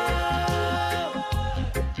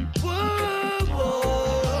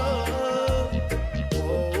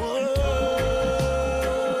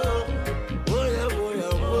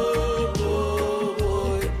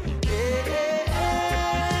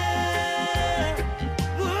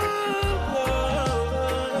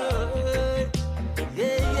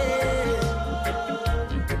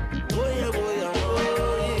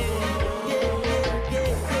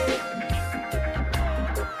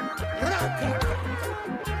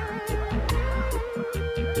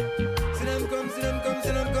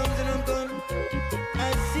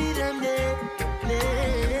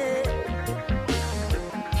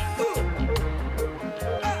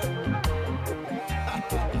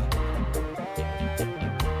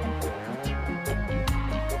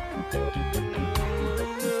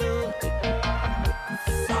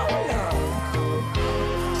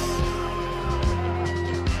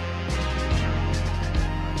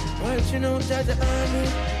 You know that the army,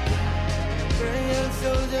 royal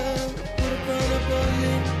soldier, put a crown upon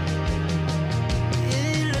me.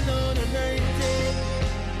 Healing on the 90,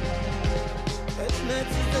 that's not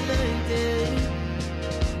the 90.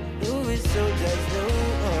 Who is soldiers no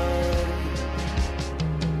harm?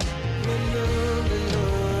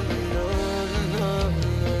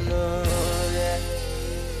 No, yeah.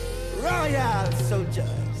 Royal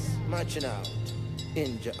soldiers marching out in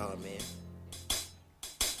the army.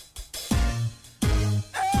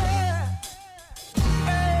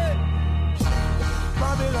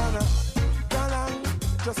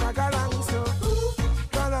 Just a galang, so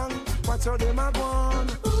galang, watch how them a gone.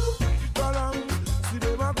 Galang, see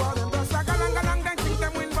them a gone. Them just a galang, galang, then think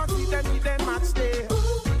them win, but see them need them match day.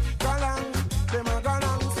 Galang, them a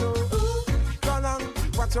galang, so galang,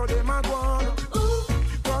 watch how them a gone.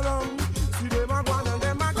 Galang, see them a gone, and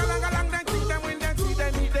them a galang, galang, then think them win, then see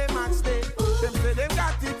them need them match day. Them say them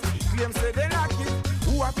got it, them say they like it.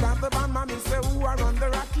 Who a plant the bomb, and me say who a run the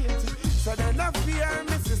rocket. So they no fear,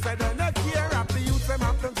 me sister, they no care. Them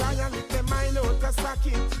up them try and lick them mind out the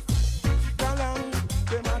socket. Galang,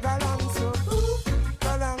 them a galang so.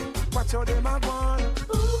 Galang, watch how them a gone.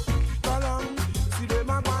 Galang, see them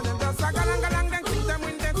a gone. Them just a galang, galang, then think them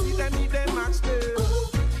win, then see them need them match them.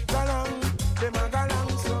 Galang, them a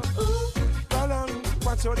galang so. Galang,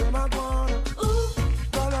 watch how them a gone.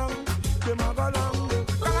 Galang, them a galang.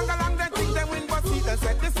 Galang, galang, then think them win, but see them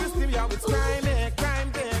set the system, yeah, it's crime,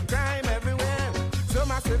 crime, crime everywhere. So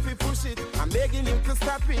myself we push it. I'm begging you to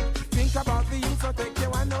stop it. Think about the youth, so take your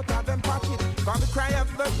one out of them pocket. Cause the cry of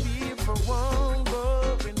the people won't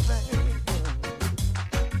go in vain.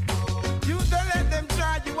 You don't let them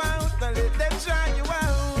try you out. Don't let them try you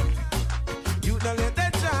out. You don't let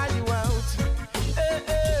them try you out.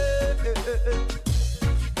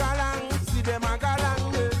 Galang, see them a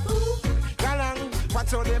galang. Galang,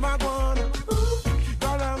 watch how them a gone.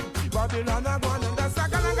 Galang, Babylon a gone. And that's a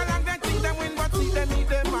galang, galang. They think them win, but see them need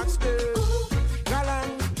them match them.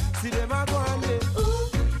 See them a go on there.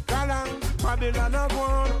 Galang, Babylon a go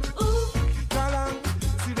on. Galang,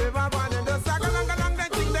 see them a go on there. Just a galang, galang, they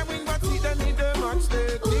think them win, but see them need them match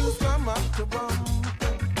there. Things come up to bomb.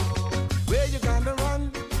 Where you gonna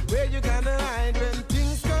run? Where you gonna hide when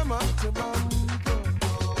things come up to bomb?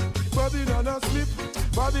 Babylon a slip,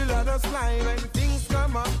 Babylon a slide when things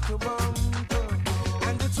come up to bomb.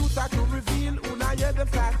 And the truth I to reveal, who now hear them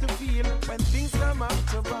start to feel when things come up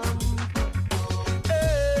to bomb.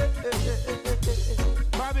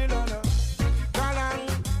 Babylon, galang,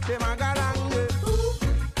 them a galang,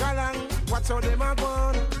 galang, watch how them a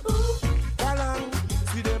gone. Galang,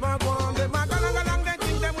 see them a gone. Them a galang, galang, they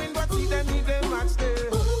think them win, but see them need them match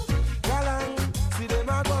there. Galang, see them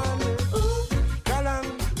a gone. Galang,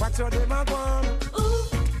 watch how them a gone.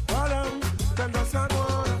 Galang, them just a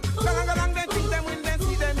gone. Galang, galang, they think them win, then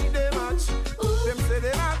see them need them match. Them say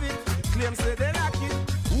they have it, claim say they like it.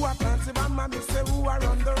 Who a fancy mama, me say who a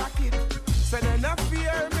run the rocket. Say they no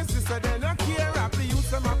fear, me sister, they no care. Have to use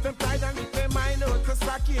them up them pride and make them mind out to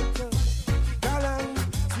suck it. Galang,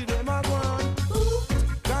 see them a gone.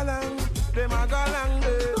 Galang, them a galang.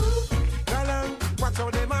 Galang, watch how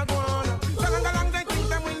them a gone. Galang, galang, they think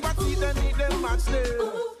them win, but see them need them match them.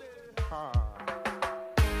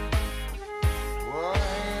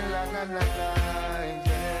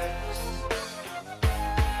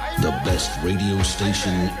 The best radio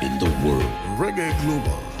station in the world. Reggae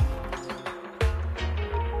Global.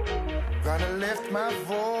 lift my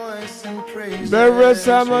voice and praise. Beverly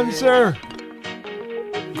Salmon, sir.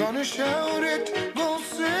 Gonna shout it, gonna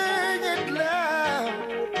sing it loud.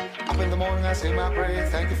 Up in the morning I say my prayer.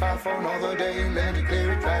 Thank you, Father, for another day. Let me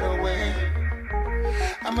declare it right away.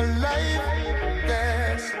 I'm alive,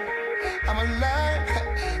 yes. I'm alive.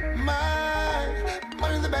 My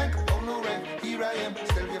money in the bank, oh no rent. Here I am,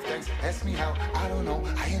 still give thanks. Ask me how, I don't know.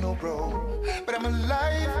 I ain't no bro, but I'm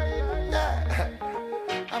alive, yeah.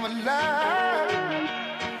 I'm alive.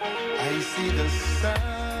 I see the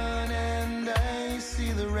sun and I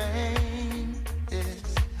see the rain.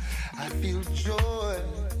 Yes, I feel joy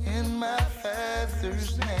in my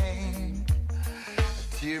Father's name.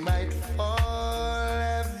 A tear might fall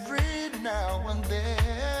every now and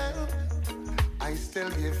then. I still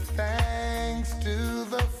give thanks to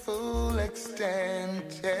the full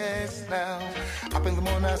extent. Yes, now up in the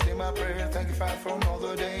morning I say my prayer. Thank you, Father, for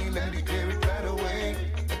another day. Let me declare it right away.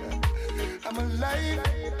 I'm alive,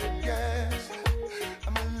 yes.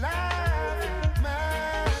 I'm alive.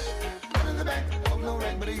 Man in the bank, oh no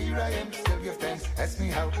rank, but here I am. Still give thanks. Ask me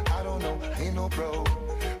how, I don't know. I ain't no pro,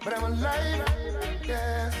 but I'm alive,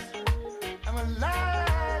 yes. I'm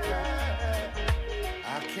alive.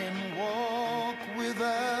 I can walk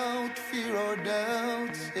without fear or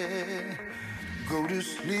doubt. Yeah. Go to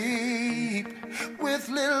sleep with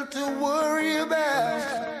little to worry about.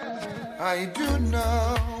 I do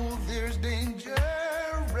know there's danger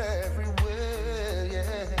everywhere,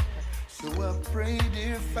 yeah. So I pray,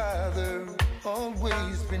 dear Father,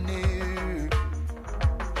 always be near.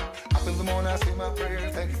 Up in the morning I say my prayer.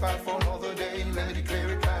 Thank you, Father, for another day. Let me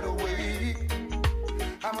declare it right away.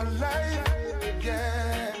 I'm alive,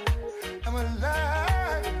 yeah. I'm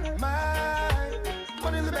alive. My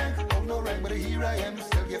money in the bank, oh no rank, but here I am.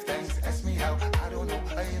 Still give thanks. Ask me how, I don't know.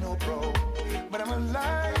 I ain't no pro, but I'm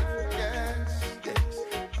alive. Yes,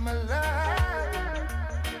 I'm alive.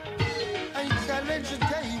 I challenge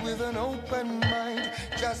today with an open mind.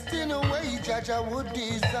 Just in a way, Judge, I would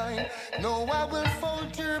design. No, I will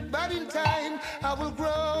falter, but in time I will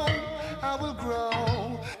grow, I will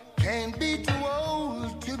grow. Can't be too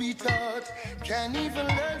old to be taught. Can even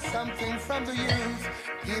learn something from the youth.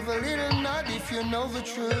 Give a little nod if you know the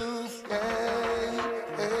truth. Hey,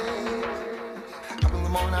 hey. Up in the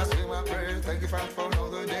morning I say my prayer. Thank you, Father, for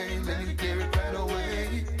another day. Let me clear it right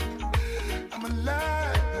away. I'm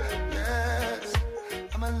alive, yes.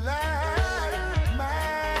 I'm alive.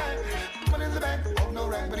 My money in the bank, oh no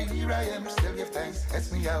rank, but here I am. Still give thanks.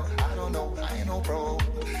 Ask me out, I don't know. I ain't no pro,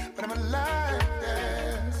 but I'm alive,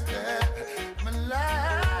 yes, yeah. I'm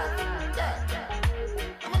alive, yeah.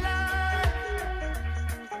 I'm alive,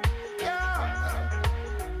 yeah.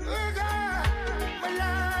 Oh God, I'm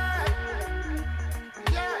alive,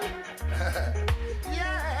 yeah.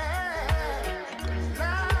 Yeah,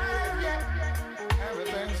 alive, yeah.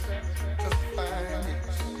 Everything's just fine,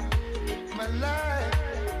 yes. My life,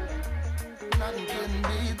 nothing can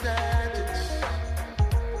beat that, yes.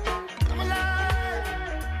 I'm alive,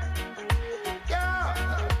 yeah.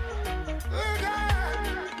 Oh God,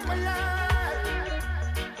 I'm alive,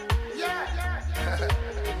 yeah.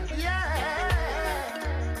 Yeah,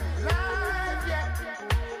 alive, yeah.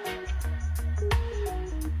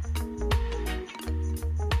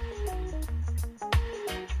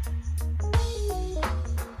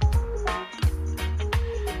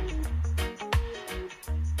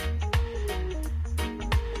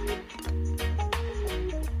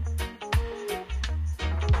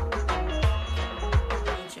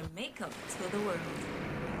 Jamaica to the world.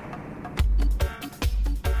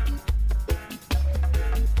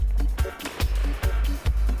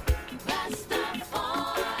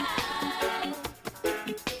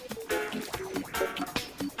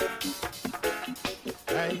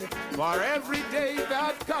 Hey, for every day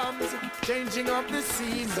that comes, changing of the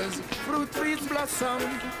seasons, fruit trees blossom,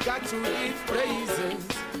 got to give praises.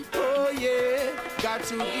 Oh yeah, got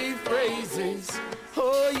to give praises.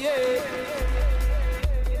 Oh yeah.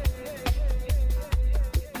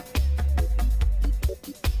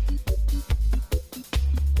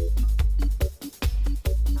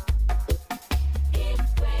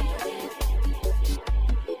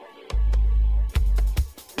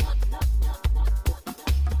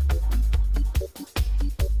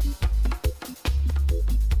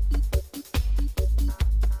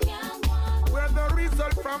 Where the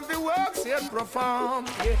result from the works yet performed.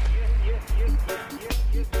 Yeah.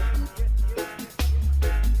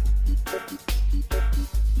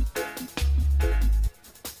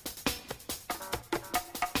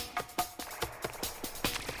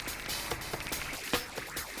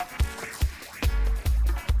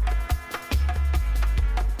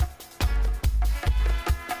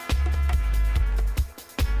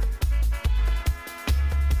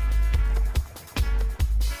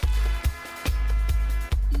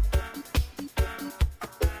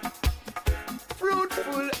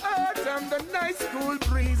 from the nice cool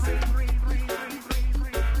breeze.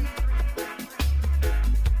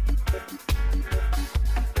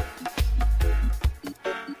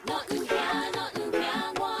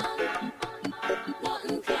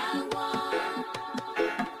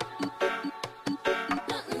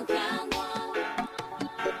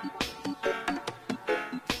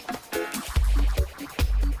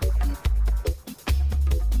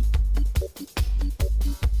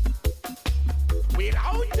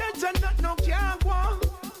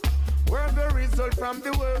 From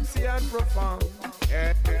the works and profound.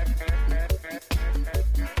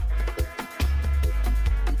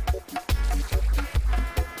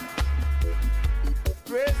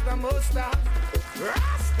 Praise the Most High,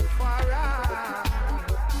 Rastafari.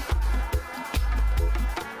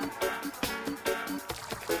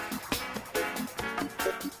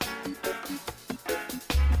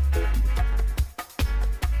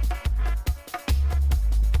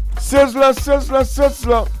 Sizzler, sizzler,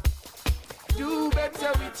 sizzler.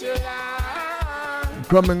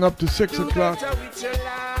 Coming up to 6 o'clock.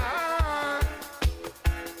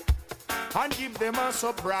 And give them a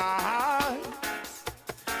surprise.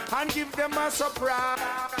 And give them a surprise.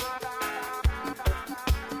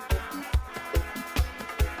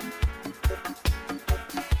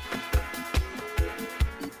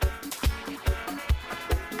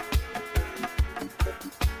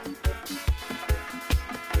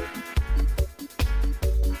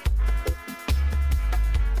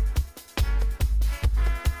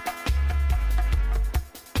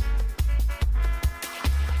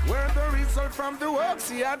 From the works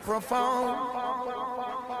he had profound.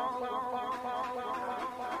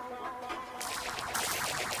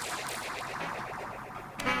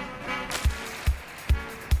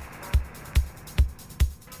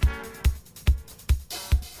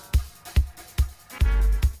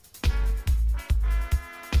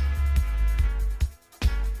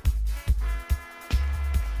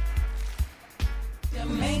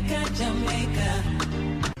 Jamaica, Jamaica.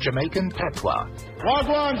 Jamaican patois.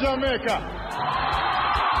 Wagwan, Jamaica.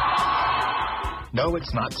 No,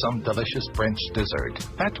 it's not some delicious French dessert.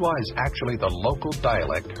 Patois is actually the local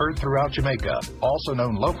dialect heard throughout Jamaica, also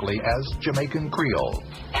known locally as Jamaican Creole.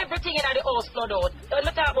 Everything in the house flood out. Don't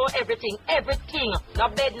talk about everything. No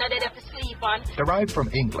bed, no dead to sleep on. Derived from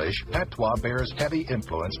English, patois bears heavy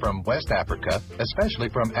influence from West Africa, especially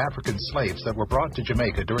from African slaves that were brought to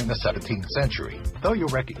Jamaica during the 17th century. Though you'll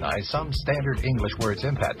recognize some standard English words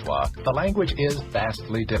in patois, the language is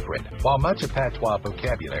vastly different. While much of patois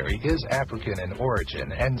vocabulary is African in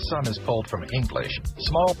origin and some is pulled from English,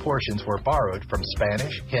 small portions were borrowed from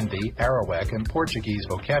Spanish, Hindi, Arawak, and Portuguese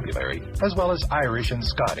vocabulary, as well as Irish and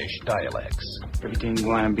Scottish dialects. Everything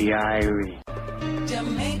gonna be Irish.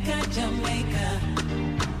 Jamaica, Jamaica.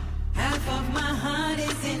 Half of my heart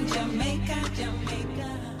is in Jamaica,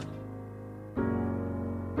 Jamaica.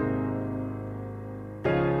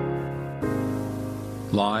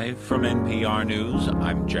 Live from NPR News,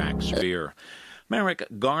 I'm Jack Spear. Merrick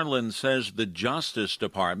Garland says the Justice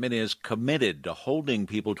Department is committed to holding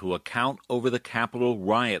people to account over the Capitol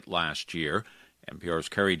riot last year. NPR's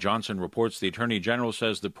Carrie Johnson reports the Attorney General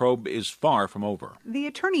says the probe is far from over. The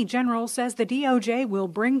Attorney General says the DOJ will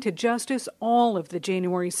bring to justice all of the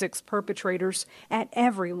January 6th perpetrators at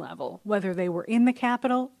every level, whether they were in the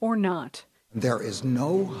Capitol or not. There is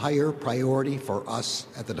no higher priority for us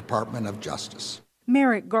at the Department of Justice.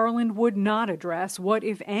 Merrick Garland would not address what,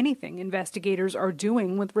 if anything, investigators are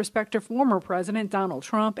doing with respect to former President Donald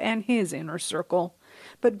Trump and his inner circle.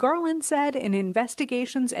 But Garland said in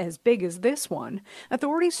investigations as big as this one,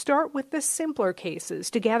 authorities start with the simpler cases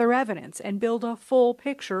to gather evidence and build a full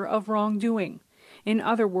picture of wrongdoing. In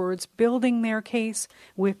other words, building their case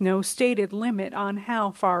with no stated limit on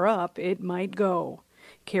how far up it might go.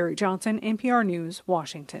 Carrie Johnson, NPR News,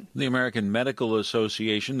 Washington. The American Medical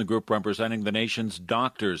Association, the group representing the nation's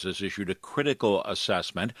doctors, has issued a critical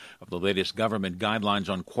assessment of the latest government guidelines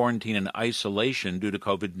on quarantine and isolation due to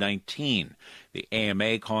COVID-19. The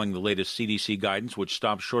AMA calling the latest CDC guidance, which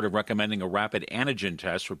stops short of recommending a rapid antigen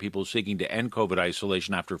test for people seeking to end COVID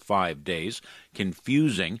isolation after 5 days,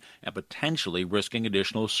 confusing and potentially risking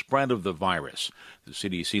additional spread of the virus. The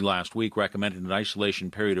CDC last week recommended an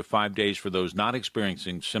isolation period of 5 days for those not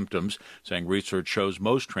experiencing symptoms, saying research shows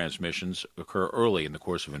most transmissions occur early in the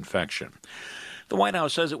course of infection. The White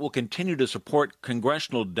House says it will continue to support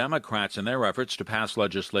congressional Democrats in their efforts to pass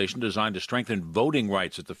legislation designed to strengthen voting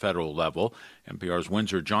rights at the federal level. NPR's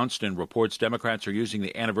Windsor Johnston reports Democrats are using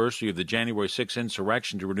the anniversary of the January 6th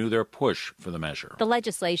insurrection to renew their push for the measure. The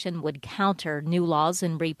legislation would counter new laws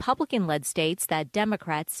in Republican-led states that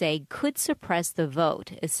Democrats say could suppress the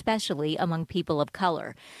vote, especially among people of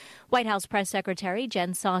color. White House Press Secretary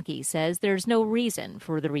Jen Psaki says there's no reason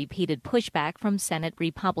for the repeated pushback from Senate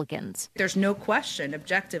Republicans. There's no question,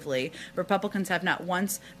 objectively, Republicans have not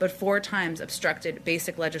once but 4 times obstructed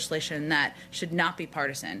basic legislation that should not be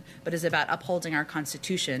partisan, but is about upholding our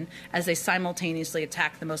Constitution as they simultaneously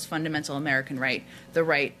attack the most fundamental American right, the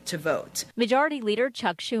right to vote. Majority Leader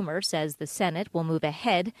Chuck Schumer says the Senate will move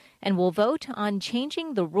ahead and will vote on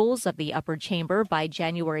changing the rules of the upper chamber by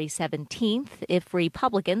January 17th if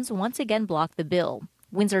Republicans once again block the bill.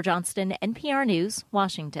 Windsor Johnston, NPR News,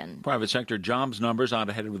 Washington. Private sector jobs numbers out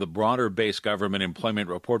ahead of the broader base government employment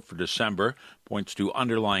report for December points to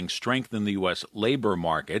underlying strength in the U.S. labor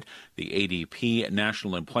market. The ADP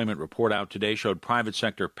National Employment Report out today showed private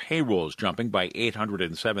sector payrolls jumping by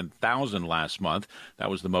 807,000 last month. That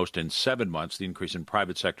was the most in 7 months. The increase in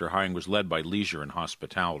private sector hiring was led by leisure and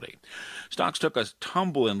hospitality. Stocks took a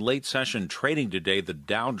tumble in late session trading today. The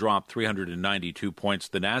Dow dropped 392 points.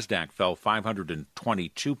 The Nasdaq fell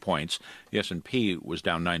 522 points. The S&P was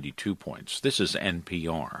down 92 points. This is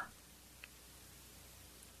NPR.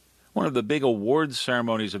 One of the big awards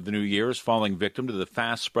ceremonies of the new year is falling victim to the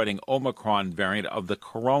fast-spreading Omicron variant of the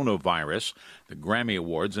coronavirus. The Grammy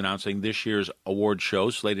Awards announcing this year's award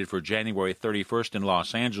show slated for January 31st in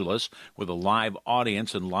Los Angeles with a live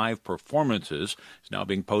audience and live performances is now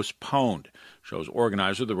being postponed. Show's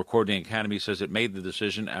organizer, the Recording Academy, says it made the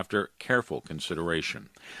decision after careful consideration.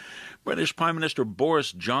 British Prime Minister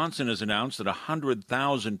Boris Johnson has announced that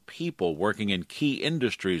 100,000 people working in key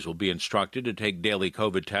industries will be instructed to take daily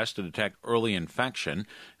COVID tests to detect early infection.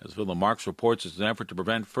 As Philip Marks reports, it's an effort to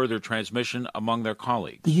prevent further transmission among their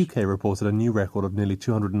colleagues. The UK reported a new record of nearly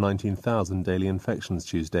 219,000 daily infections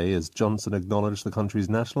Tuesday as Johnson acknowledged the country's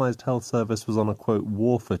nationalised health service was on a, quote,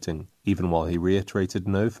 war footing, even while he reiterated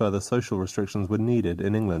no further social restrictions were needed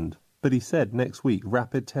in England. But he said next week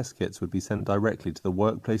rapid test kits would be sent directly to the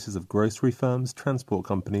workplaces of grocery firms, transport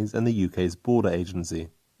companies and the UK's border agency.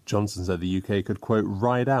 Johnson said the UK could, quote,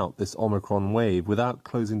 ride out this Omicron wave without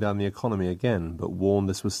closing down the economy again, but warned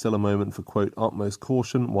this was still a moment for, quote, utmost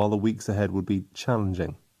caution while the weeks ahead would be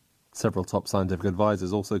challenging. Several top scientific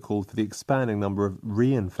advisors also called for the expanding number of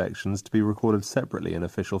reinfections to be recorded separately in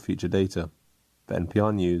official future data. For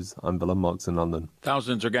NPR News, I'm Willem Marks in London.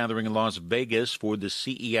 Thousands are gathering in Las Vegas for the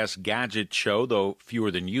CES Gadget Show, though fewer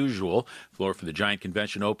than usual. Floor for the giant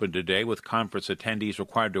convention opened today with conference attendees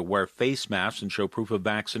required to wear face masks and show proof of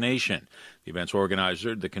vaccination. The event's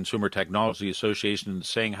organizer, the Consumer Technology Association, is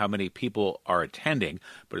saying how many people are attending,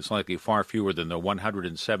 but it's likely far fewer than the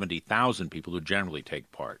 170,000 people who generally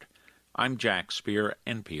take part. I'm Jack Spear,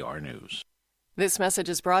 NPR News. This message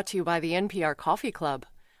is brought to you by the NPR Coffee Club.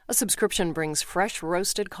 A subscription brings fresh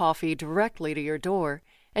roasted coffee directly to your door,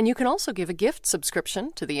 and you can also give a gift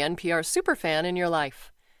subscription to the NPR superfan in your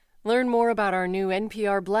life. Learn more about our new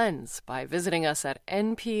NPR blends by visiting us at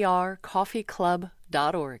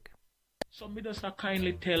nprcoffeeclub.org. So me just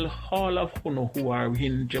kindly tell all of you who are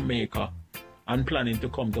in Jamaica and planning to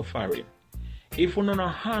come to foreign, if you don't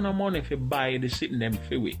have no money to buy the sitting them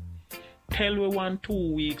for we, tell we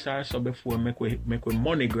 1-2 weeks or so before make we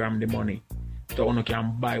MoneyGram the money. So you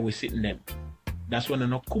can buy we sitting them. That's when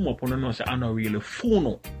you come up and you say I don't really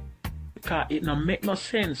fool. Because it don't make no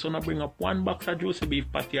sense. You bring up 1 box of juicy beef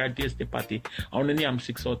patty or tasty patty and you name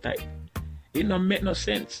 6 out tight. It don't make no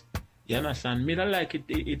sense. You understand? Me don't like it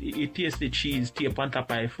taste the cheese tape on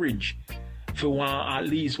top of a fridge for at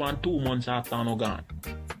least 1-2 months after you gone.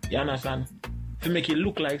 You understand? To make it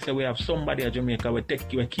look like say we have somebody at Jamaica we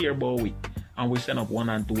care about we and we send up 1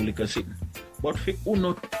 and 2 liquor sitting. But if you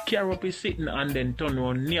not care up his sitting and then turn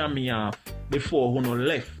around near me off before you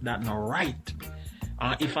left, that not right.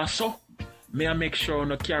 If I saw, me I make sure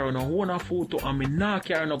you carry no one food to, and me not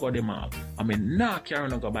carry no go the mall. I mean not carry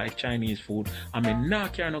no go buy Chinese food. I mean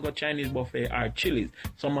not carry no go Chinese buffet or Chili's.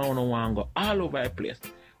 Some of you want to go all over the place.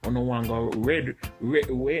 You want to go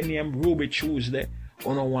red name Ruby Tuesday.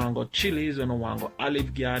 You want to go Chili's. You want to go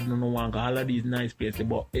Olive Garden. You want to go all of these nice places.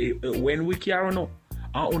 But when we carry no,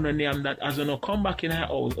 and name that as you come back in her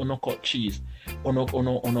house, you cut cheese,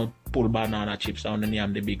 you pull banana chips, and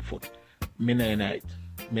name the Bigfoot. Me no night.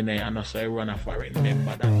 Me no and so I run a foreign.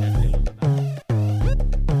 Remember that.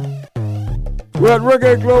 We're at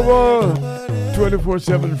Reggae Global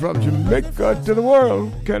 24/7 from Jamaica to the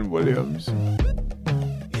world. Ken Williams.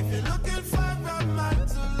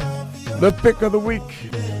 The pick of the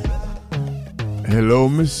week. Hello,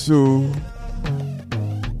 Miss Sue.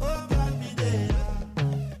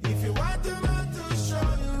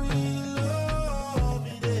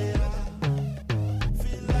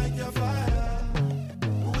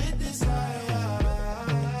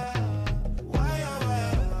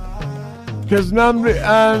 Keznamdi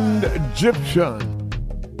and Egyptian.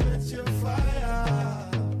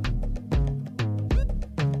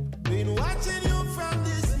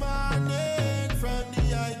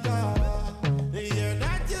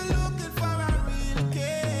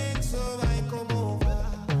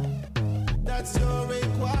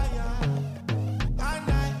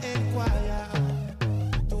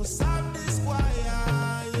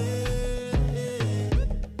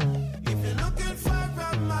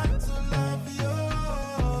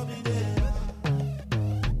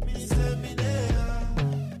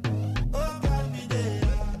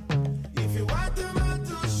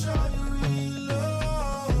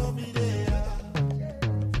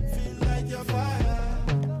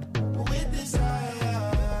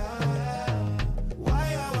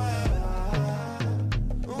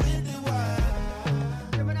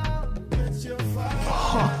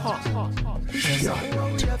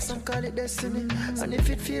 Destiny. And if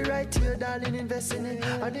it feel right to you, darling, invest in it.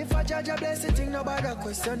 And if I judge a blessing, think nobody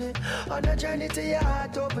question it. On the journey to your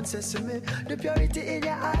heart, open sesame. The purity in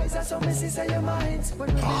your eyes, that's what me see say your minds.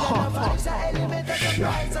 When we feel the vibes, the element of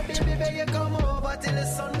surprise. So baby, baby, you come over till the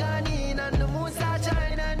sun gone in and the moon start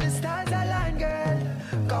shining and the stars align, girl.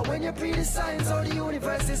 Cause when you predestined, so the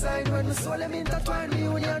universe designed. When we soul them intertwine, the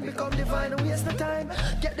union become divine. And waste no time,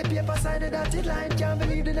 get the paper, sign the dotted line. Can't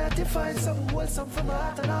believe the natty find something wholesome from my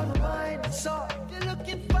heart and all my mind. So if you're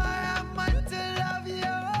looking for a man to love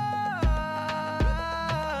you,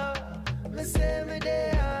 me say me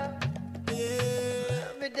there,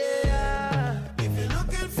 yeah, me there. If you're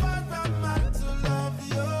looking for a man to love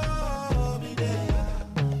you, me there,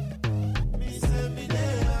 me say me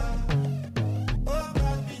there, oh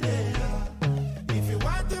God, me there. If you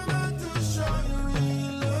want a man to show you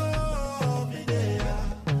real love, me there.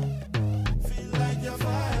 Feel like you're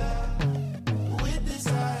fire with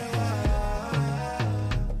desire.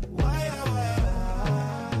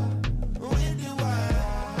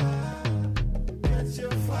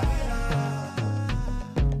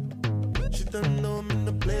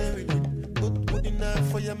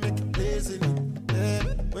 You make it blazing it, yeah.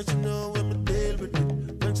 But you know when me deal with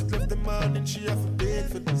it. When she left the morning, she have to pay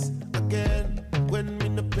for this again. When me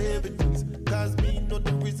no play with things, cause me know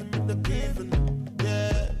the reason me no giving it,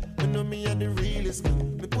 yeah. Me know me are the realest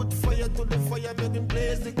king. Me put fire to the fire, make him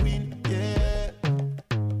blaze the queen, yeah.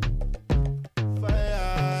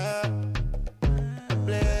 Fire, a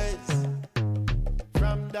blaze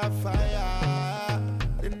from the fire,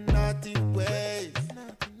 the naughty ways.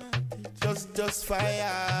 Just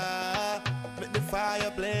fire, make the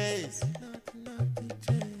fire blaze.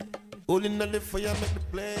 Holding on the fire, make the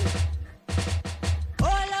blaze.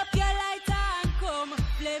 Hold up your lighter and come,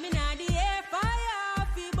 flaming on the air, fire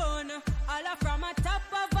fi burn. All up from a top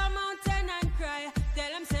of a mountain and cry.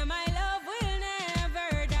 Tell them say my love will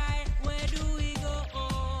never die. Where do we go?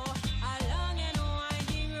 Along and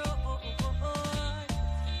winding road.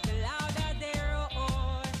 The louder they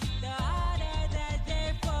roar, the harder that they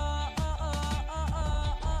fall.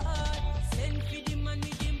 Send for the man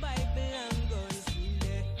with him Bible and guns.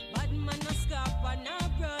 Bad man no scarp and no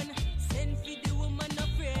run. Send for the woman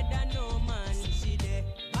afraid of no man. She there.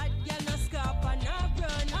 Bad girl no scarp and no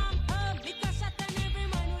run. Lick a shot and every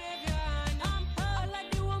man wave your hand. All of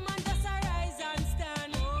the woman just arise and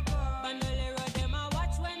stand. Bandolero them a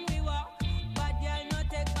watch when we walk. Bad girl no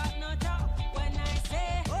take back no talk. When I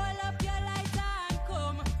say hold up your lighter and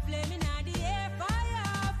come, flaming on the air,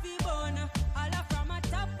 fire fi burn. All up from a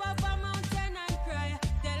top of a mountain and cry.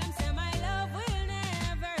 Tell them say my love will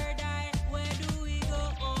never die. Where do we go?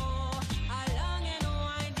 Along and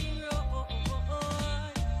winding road.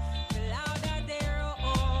 The louder they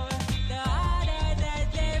roar, the harder that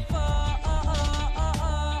they fall.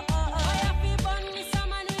 Fire fi burn with some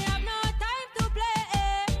man, we have no time to play.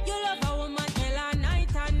 You love a woman till a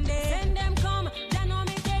night and day. Send them come, then know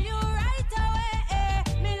me tell you right away.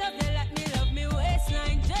 Me love you like me love me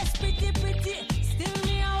waistline, just pretty. Still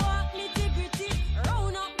me a walk nitty gritty.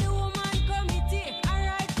 Round up the woman committee,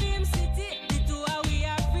 alright film city. The two of we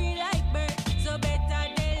are free like birds, so better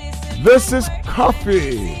they listen. This is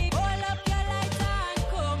Coffee,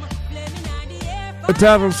 a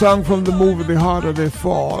title song from the movie The Harder They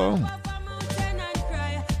Fall,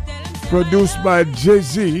 produced by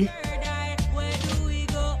Jay-Z.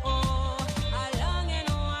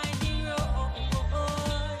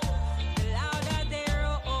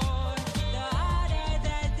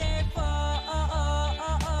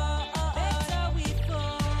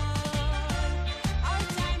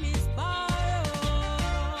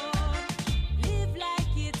 Live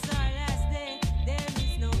like it's our last day. There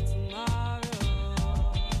is no tomorrow.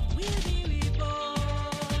 We'll be reborn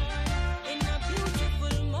in a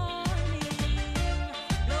beautiful morning.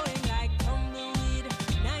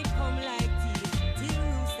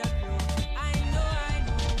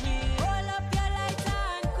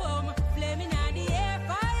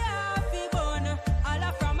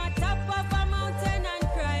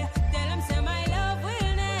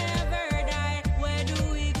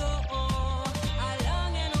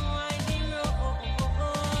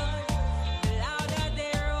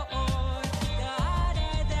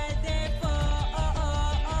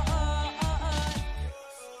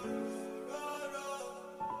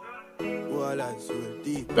 ballers, roll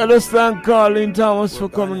deep. Let us thank Carlene Thomas for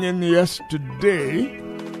coming in yesterday.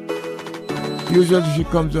 Usually she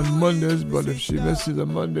comes on Mondays, but if she misses a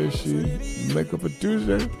Monday, she make up a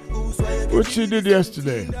Tuesday, which she did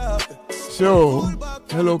yesterday. So,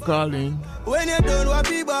 hello, Carlene. When you're done, what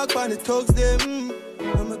be back on the talks them.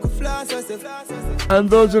 And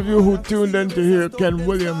those of you who tuned in to hear Ken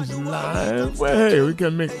Williams live, well, hey, we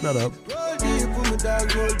can make that up.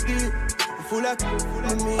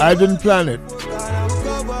 I didn't plan it.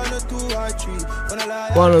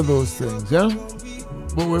 One of those things, yeah?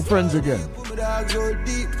 But we're friends again.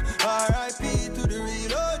 R.I.P. to the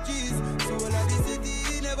real OGs. So when I the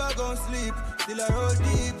city, never gon' sleep. Still I roll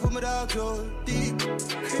deep, put my dogs roll deep.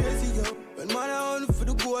 Crazy yo, when man I on for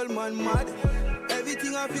the gold, man mad.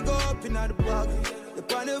 Everything I figure up in the bag. The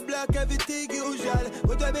pan of black, everything usual.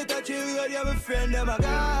 But I better chill, you have a friend, them a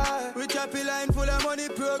guy. Rich happy line full of money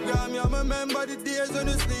program. You remember the days when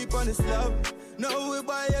you sleep on the slab. Now we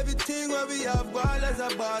buy everything where we have ballers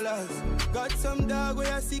are ballers. Got some dog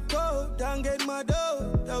where I see cold, don't get my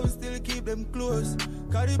dough. That will still keep them close.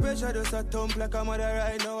 Cause the pressure does a thump like a mother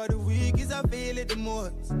right now. The week is I feel it the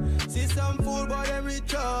most. See some fool but them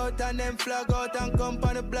reach out and them flag out and come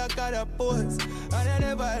on the block at the post. And I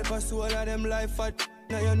never help a soul of them life at.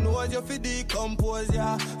 Now you know you feel decompose,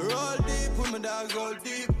 yeah. Roll deep, put my dogs roll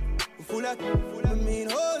deep. Full of, I mean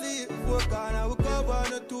holy. Work on and we cover on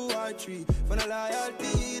the 2 or 3. For the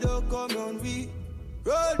loyalty, don't come on we.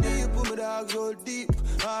 Roll deep, put my dogs roll deep.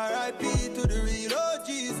 R.I.P. to the real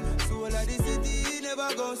OGs. So all of the city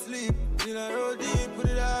never gon' sleep. Still I roll deep, put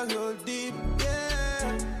the dogs roll deep.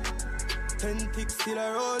 Yeah. 10 ticks, still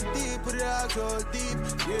I roll deep, put the dogs roll deep.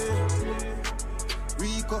 Yeah.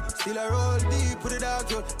 Rico, still I roll deep, put the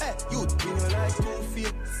dogs roll. Hey, you know like 2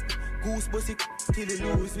 feet. Goose bussy till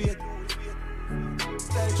you lose weight.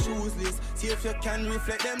 Like shoesless. See if you can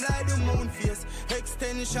reflect them like the moon face.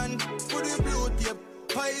 Extension, put the blue tape.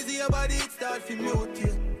 Pies your body, it start to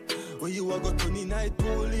mutate. When you are got 20 night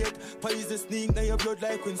too late. Pies the sneak, now your blood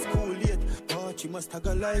like when school late. But you must have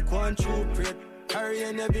a like one true prate. Carry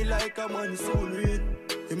and be like a man soon read.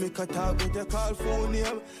 You make a talk with your call phone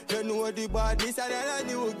name. You know the badness and then a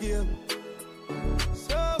new game.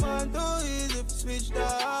 So man, too easy to switch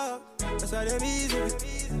off. That's why them easy.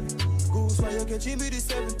 Goose why you catching me the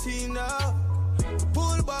 17 now.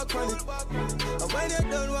 Pull back on it. And when you're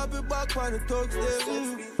done, we'll be back on the talks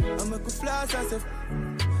them. I make a flash and say,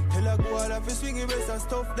 tell a go out of a swinging race and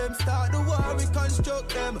stuff them. Start the war, we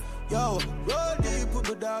construct them. Yo, roll deep, put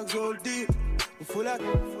the dogs roll deep. We full of,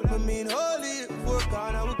 I mean holy. Work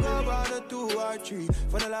on and we cover on the 2 or 3.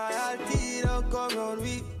 For the loyalty, don't come round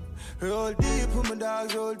we. Roll deep, put my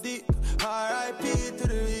dogs roll deep. R.I.P. to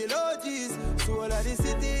the real OGs. So all of the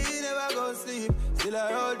city never gon' sleep. Still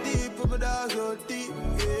I roll deep, put my dogs roll deep.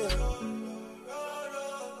 Yeah.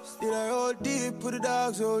 Still I roll deep, put the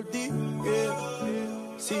dogs roll deep. Yeah.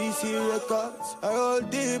 CC Records. I roll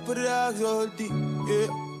deep, put the dogs roll deep. Yeah.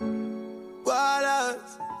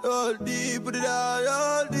 Ballers. Roll deep, put the dogs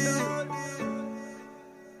roll deep.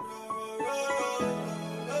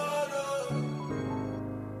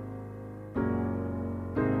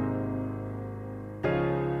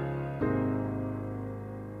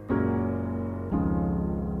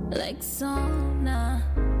 Like sauna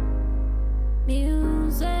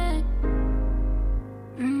music.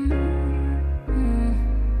 Mm-hmm.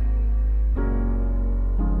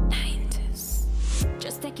 90s.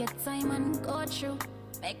 Just take your time and go through.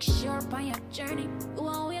 Make sure by your journey you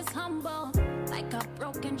always humble. Like a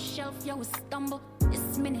broken shelf, you will stumble.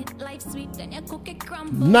 This minute life sweet, then your cookie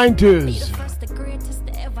crumble. 90s. Be the first, the greatest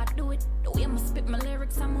to ever do it. The way I spit my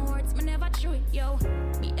lyrics and my words, me never true it, yo.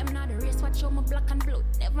 Beat them not the race, watch out my black and blue.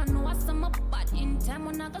 Never know what's some up, but in time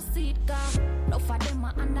when I go see it go. No for them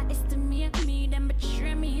I underestimate me, them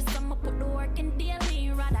betray me. Some I put the work in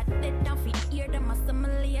daily. Rather dead down for hear them as some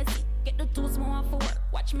lazy. Get the tools more for work,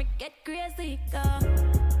 watch me get crazy, go.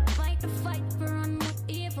 Fight the fight for run with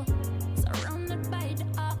evil. Surrounded by the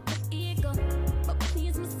arc of ego. But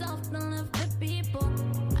please myself, don't love the people.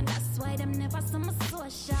 And that's why them never saw my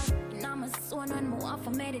social. Now I'm a son when more off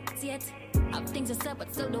I meditate. Have things to say,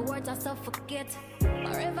 but still the words I suffocate.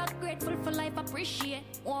 Forever grateful for life,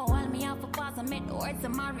 appreciate. Oh, while me have a pause, I make the words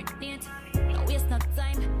and marinate. Don't waste no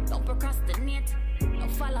time, don't procrastinate.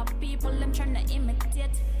 Don't follow people, them trying to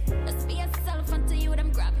imitate. Just be yourself until you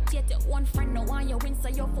them gravitate. Your one friend no want you win, so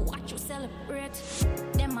you for what you celebrate.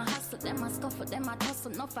 Them a hustle, them a scuffle, them a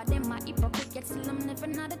tussle. Enough of them a hypocrite, yet still I'm never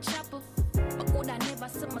not a chapel. But could I never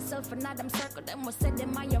see myself in them circle. Them will say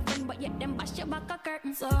them are your friend, but yet them bash your back a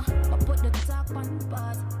curtain. So I put the talk on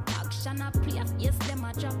pause. Fashion a play, yes, them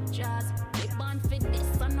a drop jazz. They born for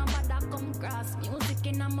this, so nobody come cross. Music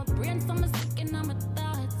in my brain, so I'm sick in my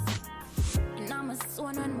thoughts. And I'm a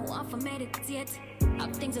son when I want to meditate.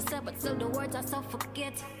 Have things to say, but still the words I so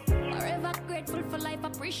forget. Forever grateful for life,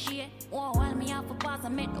 appreciate. Oh, while me have a pause, I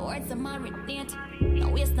make the words I marinate.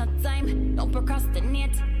 Don't waste no time, don't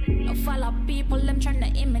procrastinate. Don't follow people, them trying to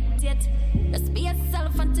imitate. Just be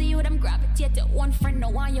yourself until you them gravitate. Your one friend, no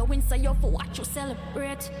one you win, so you for what you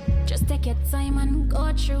celebrate. Just take your time and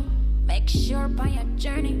go through. Make sure by your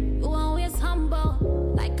journey, you always humble.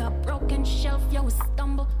 Like a broken shelf, you will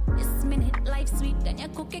stumble. This minute, life sweet, then your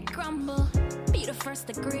cookie crumble. Be the first,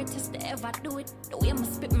 the greatest to ever do it. The way I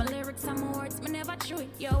spit my lyrics and my words, me never true it,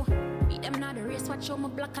 yo. Be them not the race, watch out my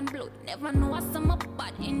black and blue. Never know what's some up,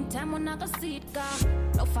 but in time when I go see it, go.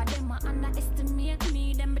 No for them, I underestimate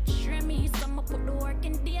me. Them betray me, some I put the work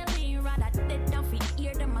in daily. Rather dead down for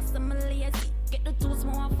ear, them I some lazy. Get the tools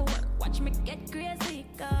more for work, watch me get crazy,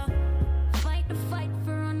 go. Fight the fight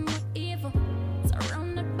for run with evil.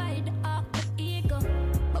 Surrounded by the arc of ego.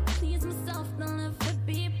 But please myself, don't live for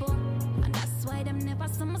people. And that's why them never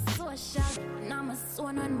saw my social. And I'm a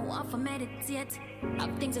son when I want to meditate.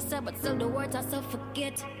 Have things to say, but still the words I so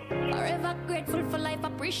forget. Forever grateful for life,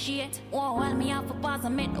 appreciate. Oh, while me have a pause, I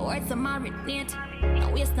make the words I marinate.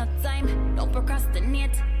 Don't waste no time, don't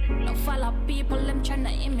procrastinate. Don't follow people, them trying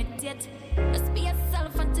to imitate. Just be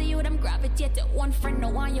yourself until you them gravitate. Your one friend, no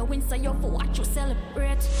one you win, so you for what you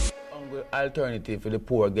celebrate. Alternative for the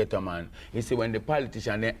poor ghetto man. You see, when the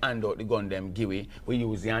politician they hand out the gun them give it, we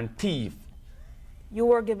use it and thief. You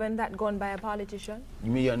were given that gun by a politician?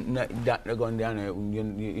 You mean that the gun there,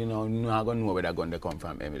 you know, not gonna know where that gun they come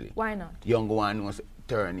from, Emily. Why not? Young one was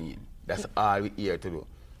turning. That's all we here to do.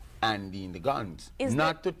 Handing the guns.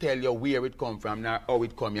 Not to tell you where it come from, nor how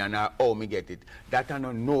it come here, nor how me get it. That are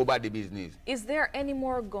not nobody business. Is there any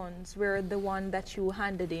more guns where the one that you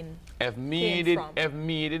handed in If me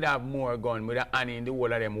did have more gun, with a hand in the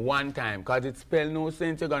whole of them one time, because it spell no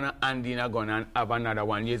sense you're gonna hand in a gun and have another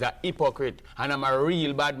one. You're a hypocrite. And I'm a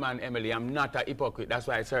real bad man, Emily. I'm not a hypocrite. That's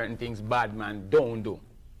why certain things bad man don't do.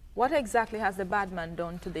 What exactly has the bad man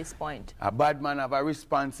done to this point? A bad man have a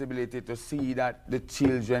responsibility to see that the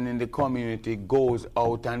children in the community goes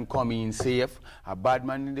out and come in safe. A bad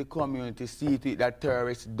man in the community see to it that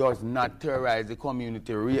terrorists does not terrorize the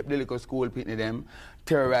community, rape the little school pitney them,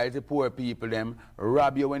 terrorize the poor people them,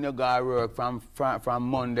 rob you when you go to work from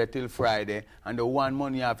Monday till Friday, and the one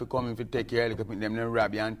money you have to come in to take your little pitney them, then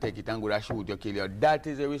rob you and take it and go to shoot you, kill you. That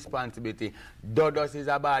is a responsibility. Dodos is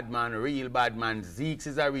a bad man, real bad man. Zeeks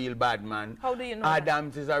is a real bad man. How do you know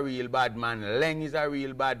Adams is a real bad man. Leng is a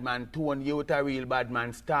real bad man. Tone Youth a real bad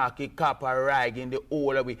man. Starkey, Copper, Rag, the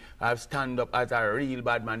whole of we have stand up as a real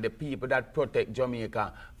bad man. The people that protect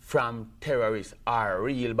Jamaica from terrorists are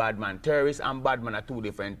real bad man. Terrorists and bad man are two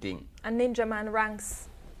different things. And Ninja Man ranks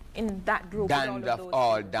in that group. Dan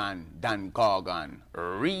Corgan,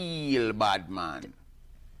 real bad man.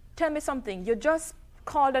 Tell me something. You just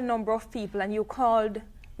called a number of people and you called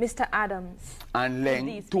Mr. Adams. And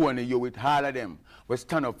Leng, Tony, you with all of them. We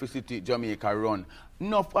stand up for city Jamaica run.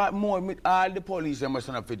 Enough more with all the police they must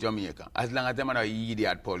stand up for Jamaica. As long as them are not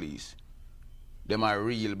idiot police. Them are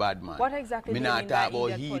real bad man. What exactly do you mean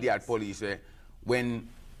by idiot police? When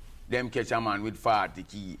them catch a man with 40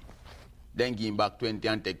 key, then give him back 20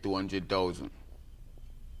 and take 200,000.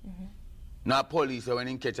 Now police, when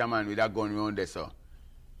he catch a man with a gun around there, so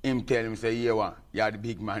him tell him, say, yeah, you're the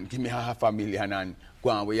big man, give me $500,000 and go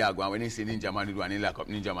on where you go. When he see Ninja Man, he lock up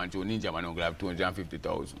Ninja Man too. Ninja Man will have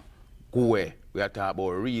 250,000. Go away. We are talking about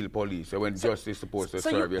real police. So when justice is supposed to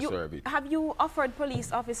serve your service. Have you offered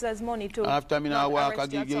police officers money to after me now walk, I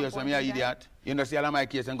give you some idiot. You know, see all of my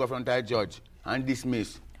case and go front of the judge and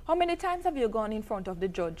dismiss. How many times have you gone in front of the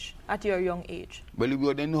judge at your young age? Well,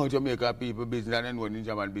 if they know Jamaica people business and then know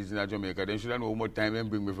Ninja Man business in Jamaica, then should I know how much time they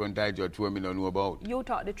bring me front of the judge where me don't know about. You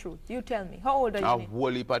talk the truth. You tell me. How old are you? A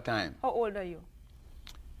whole heap of time. How old are you?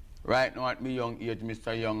 Right now at my young age,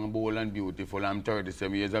 Mr. Young, bold and beautiful, I'm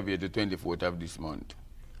 37 years of age, the 24th of this month.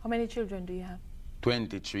 How many children do you have?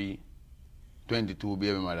 23, 22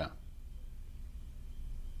 baby mother.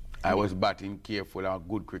 I was batting careful, a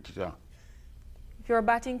good cricketer. If you're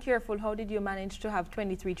batting careful, how did you manage to have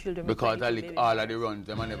 23 children? Because I lick all of the runs,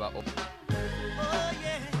 them I never up.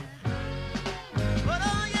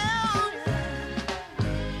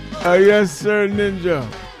 Yes, sir, Ninja.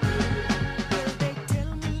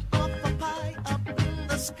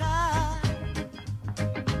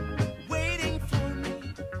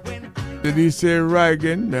 Did he say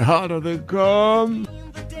Reagan? The harder they come.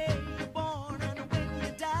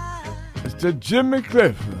 Mr. Jimmy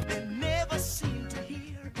Cliff.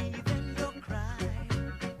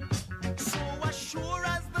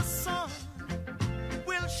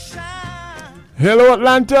 Hello,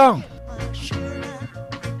 Atlanta.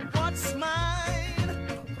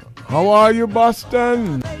 How are you,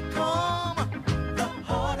 Boston?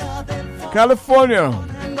 California.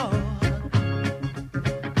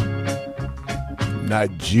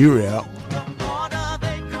 Nigeria.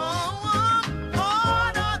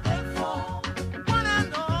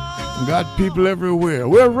 Got people everywhere.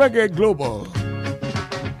 We're Reggae Global.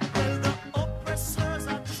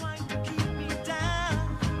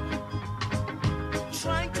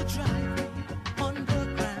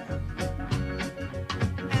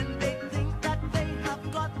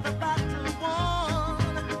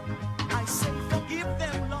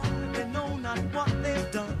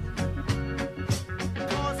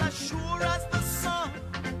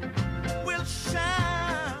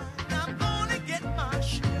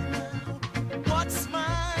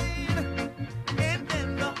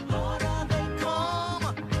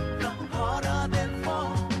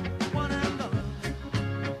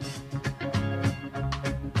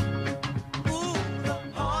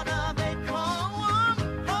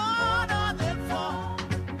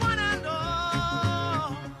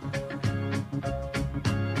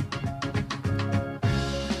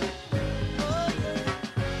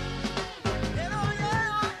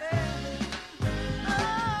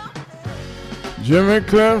 Jimmy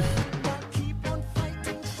Cliff.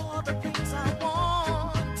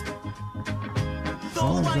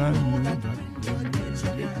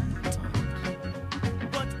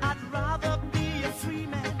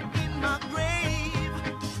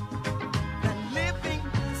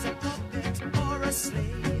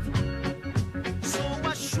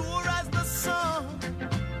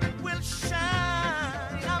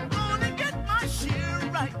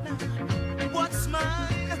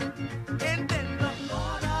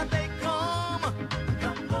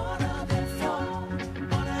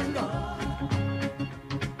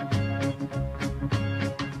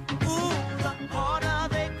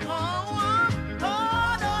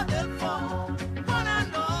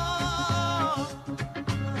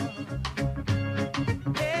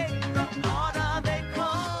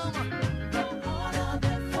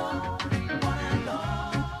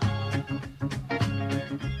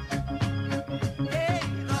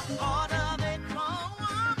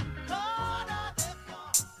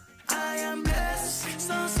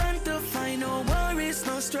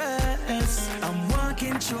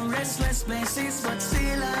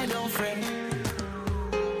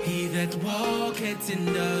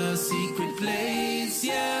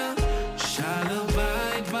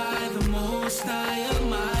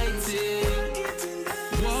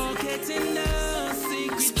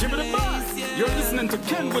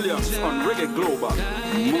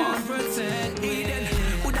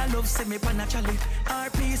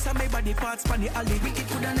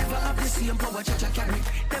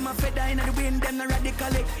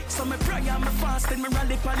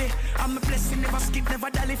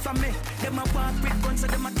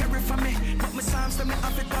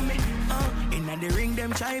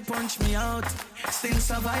 Punch me out. Still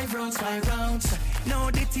survive rounds by rounds. Now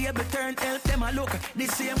the table turn, help them a look. The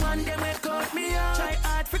same one them will cut me out. Try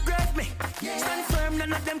hard to grab me. Stand firm,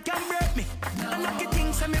 none of them can break me. Unlucky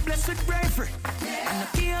things I'm blessed with bravery. And I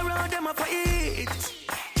care around them up for it.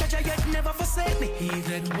 Judge I yet never forsake me. He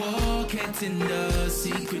that walketh in the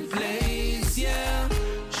secret place, yeah,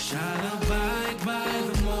 shall abide by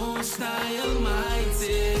the Most High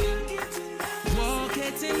Almighty.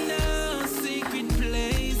 Walketh in the secret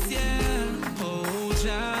place, yeah. Oh,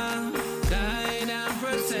 Jah, guide and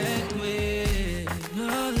protect me.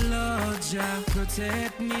 Oh, Lord, Jah,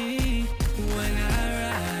 protect me when I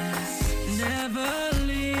rise. Never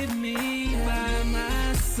leave me by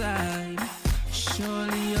my side.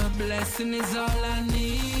 Surely your blessing is all I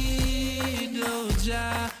need. Oh,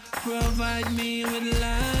 Jah, provide me with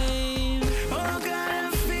life. Oh, God,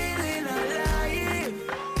 I'm feeling alive.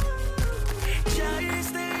 Jah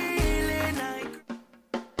is the healing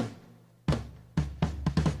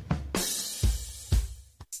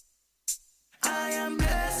I am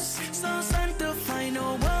blessed, so sanctified,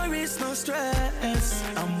 no worries, no stress.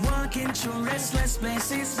 I'm walking through restless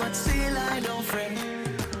places, but still I don't fret.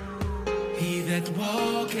 He that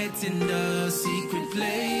walketh in the secret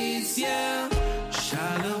place, yeah,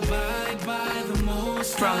 shall abide by the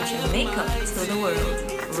Most High. From Jamaica to the world,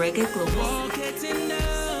 Reggae Global. Walketh in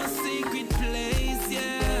the secret place,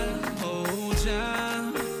 yeah. Oh,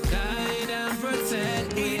 Jah, guide and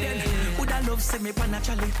protect me. Would I love see me pan a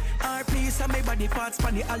chali? RP piece of me body parts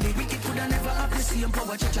from the alley. Wicked coulda never have the same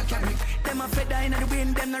power Chacha carry. Them a feather in the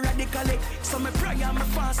wind, them not radically. So me pray and me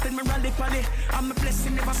fast and me rally pally. And me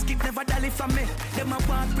blessing never skip, never dally from me. Them a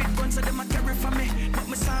walk with guns so them a carry from me. But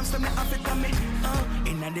me psalms them me have it on me.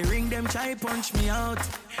 Inna the ring them try punch me out.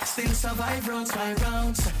 Still survive rounds by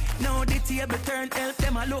rounds. Now the table turn, help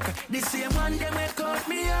them a look. The same one them will cut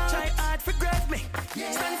me out. Try hard for grab me.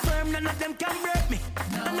 Stand firm, none of them can break me.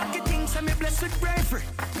 Unlucky things and me blessed with bravery.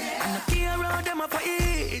 And I care around them up for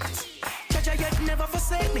it. Judge yet never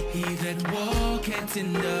forsake me. He that walketh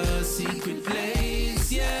in the secret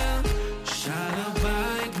place, yeah, shall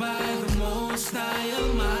abide by the Most High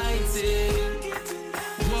Almighty.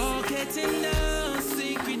 Walketh in the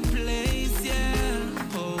secret place, yeah.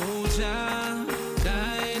 Oh, Jah,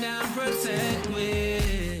 guide and protect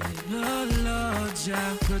me. Oh, Lord,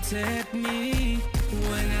 Jah, protect me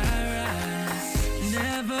when I rise.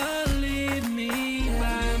 Never leave me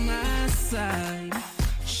by my side.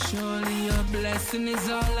 Surely your blessing is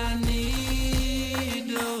all I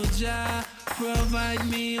need. Oh, Jah, provide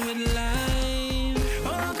me with life.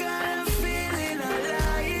 Oh, God, I'm feeling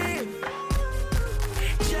alive.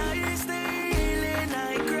 Jah is the healing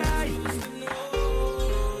I cry.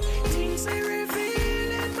 Things I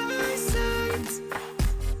reveal in my sight.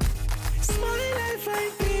 Smile, I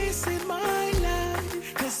find peace in my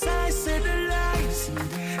life. 'Cause I said the lies.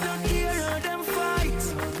 Don't hear how them fight.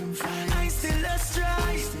 I still a strive.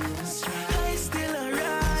 I still a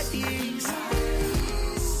rise.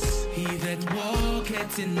 He that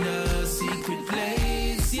walketh in the secret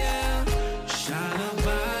place, yeah, shall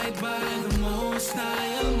abide by the Most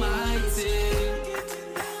High Almighty.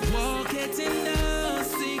 Walketh in the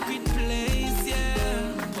secret place,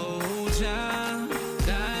 yeah. Oh, Jah,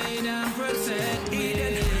 guide and protect me.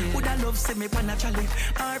 Woulda love see me pan a chally.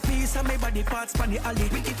 Our piece of me body parts pan the alley.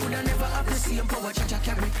 Wicked coulda never have the same power Chacha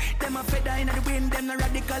carry. Them a feather in the wind, them not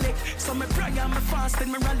radically. So me pray and me fast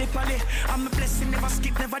and me rally pally. And me blessing never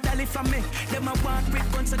skip, never dally from me. Them a walk with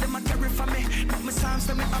guns so them a carry from me. But me psalms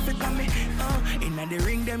them me have it on me. Inna the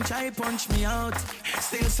ring them try punch me out.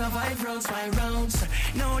 Still survive rounds by rounds.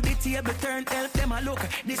 Now the table turn, help them a look.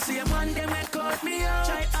 The same one them will cut me out.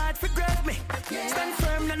 Try hard for grab me. Stand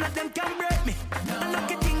firm, none of them can break me.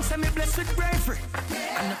 Unlucky things and me blessed with bravery.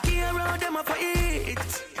 And I care around them up for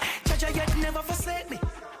it. Judge yet never forsake me.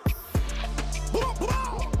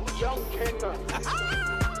 Young king.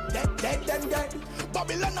 Dead.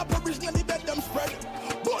 Babylon up originally dead them spread.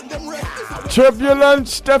 Burn them red. Turbulent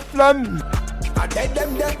Stefan. I dead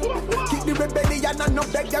them dead. Keep the rebellion and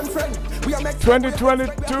not beg them friend.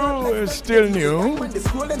 2022 is still new. When the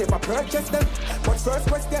school they never purchase them. But first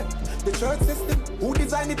question, the church system. Who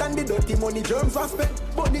designed it and the dirty money germs are spent?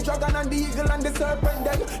 But the dragon and the eagle and the serpent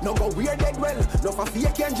then. No go weird dead well. No for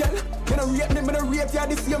fake angel. You know rape them, you know rape you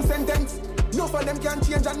the same sentence. No for them can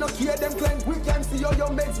change and no care them cleanse. We can see all your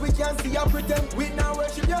meds, we can see your pretend. We now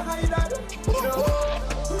worship your highlight. No.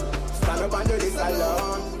 Stand up under this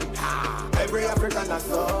alone. Every African a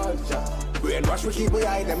soldier. Brainwash we keep we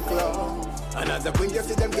hide them close. And as the wind you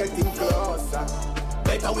see them getting closer.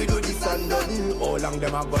 Better we do this and done. All long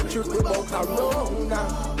them a gun shoot we bout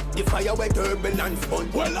corona. The fire where turbulence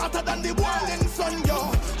burn. Well hotter than the boiling sun,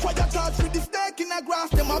 yo. Fire touch with the snake in the grass.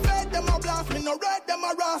 Them a bed, them a blast. Me no red, them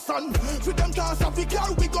a ration. With them toss off we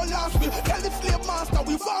car, we go last. We tell the slave master,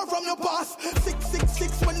 we far from your past.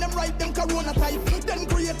 666 when them write them corona type. Then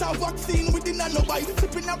create a vaccine with the nanobite.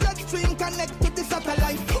 Sipping a bloodstream connect to the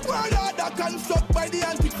satellite. World order construct by the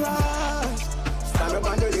Antichrist. Stand up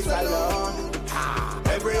under this alone.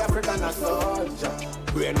 Every African a soldier.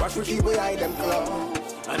 Brainwash we keep we hide them close.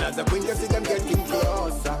 And as the wind you see them getting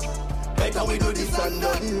closer. Better we do this and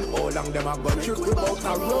done. All long them a gun shoot we bout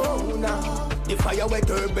corona. The fire where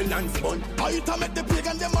turbulence burn. I to make the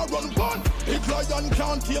pagan them a run gun. Big lion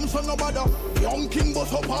can't tame so no bother. Young king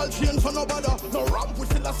bust up all chains so no bother. No ramp we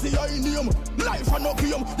still a see I name. Life and no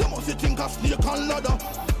game. You must think a snake and ladder.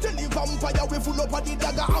 Tell the vampire we full up of the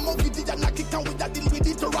dagger. I'm a giddy and a kick and we a deal with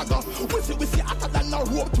it to ragga. We see hotter than a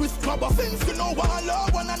rope twist grabber. Since you know one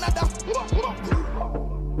love one another.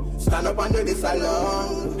 Stand up under this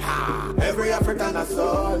alone. Every African a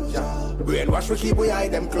soldier. Brainwash we keep we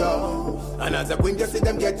hide them close. And as the wind you see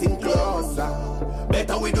them getting closer.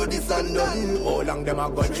 Better we do this and done. All long them a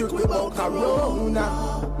gun shoot we bout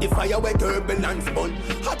corona. The fire where turbulence burn.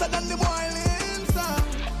 Hotter than the boiling sun.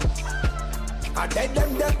 I dead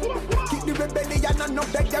them dead. Keep the rebellion and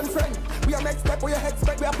not beg them friend. We are next step, we are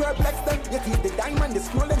expect, we are perplex them. You keep the diamond, the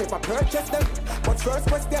scroll, and never purchase them. But first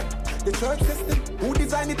question, The church system, who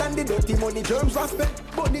designed it and the dirty money germs was spent.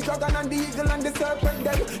 But the dragon and the eagle and the serpent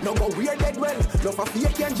them. No go weird dead well, no for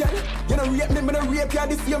fake angel. You know rape me, me no rape you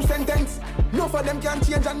the same sentence. No for them can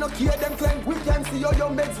change and no care them claim. We can see your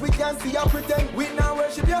young beds, we can see your pretend. We now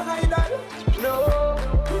worship your idol. No,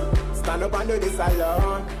 stand up and do this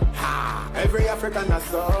alone. Ha, every African a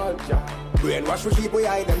soldier. Brainwash we keep we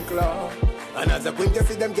hide them claw. And as a queen, you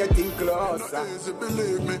see them getting closer. Not easy,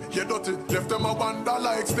 believe me, you dirty. Left them a wonder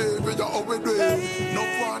like Stevie, you how we do it. No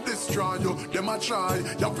one destroy you, them a try.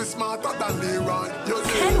 You feel smarter than Leroy.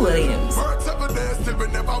 Ken Williams. Work 7 days till we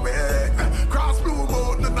never wake. Cross blue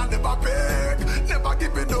mountain and never pick. Never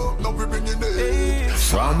give it up, no we bring it in.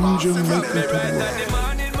 From Jamaica to the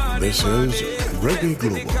world, this is Reggae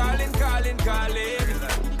Global.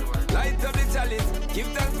 Light up the chalice, give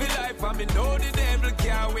thanks for life, and me know the devil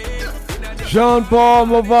can't wait. Jean Paul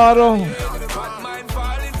Movado,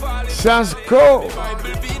 Sasko,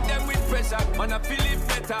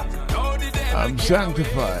 I'm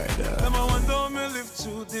sanctified.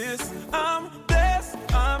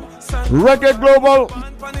 Reggae Global.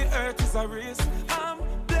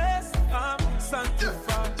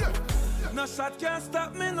 No shot can't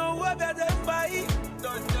stop me, no way better than by.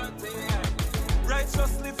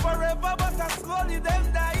 Righteously forever, but I slowly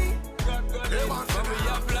them die. When we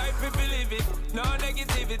have life, we believe it. No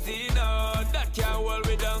negativity, no. That can't hold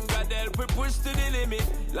we down. God help, we push to the limit.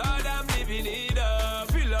 Lord, I'm living it up.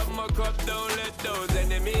 Fill up my cup, don't let those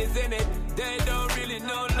enemies in it. They don't really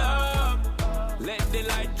know love. Let the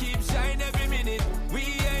light keep shine every minute. We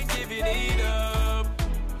ain't giving it up.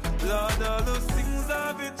 Lord, all those things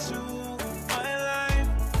I've been through my life.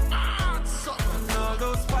 And all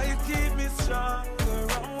those fights keep me stronger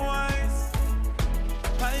and wise.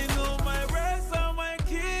 I know my words are my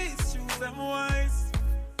keys, choose them wise.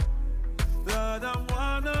 Lord, I'm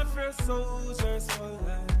one of your soldiers for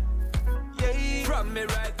life. Yeah. From me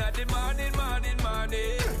right now, the morning.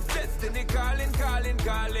 Destiny calling.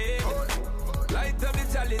 Light up the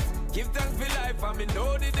chalice, give thanks for life, and me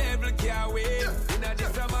know the devil can't wait. In a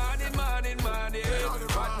this morning.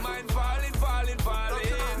 Bad mind falling.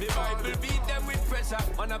 Me Bible beat them with pressure,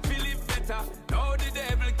 and I feel it better. Now the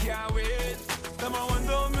devil can't wait. Them I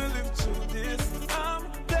wonder how me live through this. I'm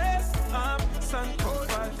blessed, I'm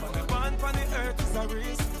sanctified. For the bond on the earth is a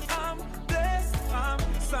risk. I'm blessed, I'm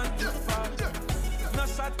sanctified. No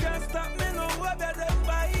shot can't stop me, no way better than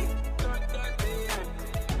by.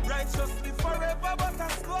 Righteously forever, but I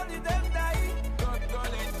slowly them die.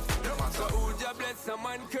 So who just bless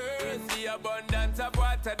someone curse? In the abundance of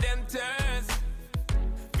water them thirst.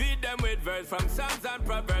 Feed them with verse from Psalms and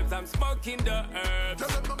Proverbs. I'm smoking the herbs.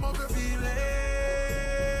 Feel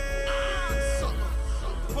it.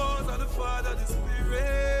 Pause of the Father, the Spirit.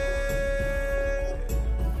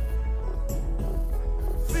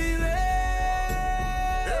 Feel it.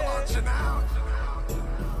 Hey, watch it now.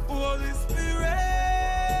 Holy Spirit.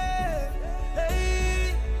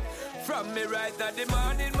 Hey. From me right at the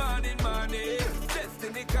morning.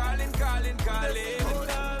 Destiny calling.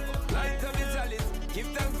 Light up the chalice, give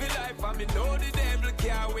thanks for life, and me know the devil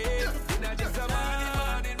can't wait. In a this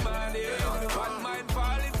morning. Bad mind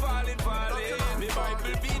falling. Me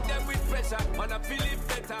Bible beat them with pressure, and I feel it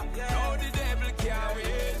better. Know the devil can't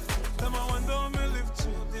wait. Them I wonder how me live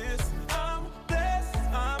through this. I'm blessed,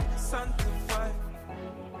 I'm sanctified.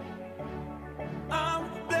 I'm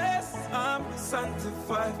blessed, I'm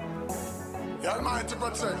sanctified. The Almighty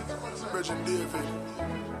protect, Virgin David.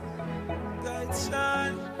 Guide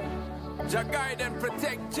shine. Jah guide and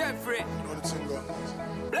protect Jeffrey.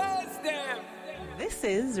 Bless them. This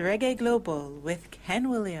is Reggae Global with Ken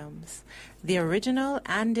Williams, the original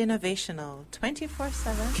and innovational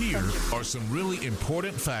 24/7. Here are some really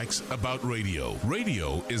important facts about radio.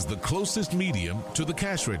 Radio is the closest medium to the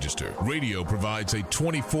cash register. Radio provides a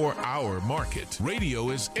 24-hour market.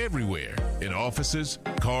 Radio is everywhere, in offices,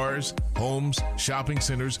 cars, homes, shopping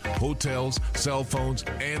centers, hotels, cell phones,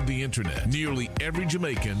 and the internet. Nearly every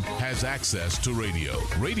Jamaican has access to radio.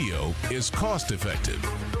 Radio is cost effective.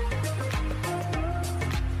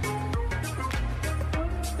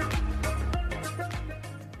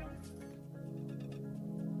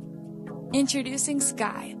 Introducing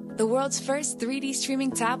Sky, the world's first 3D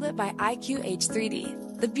streaming tablet by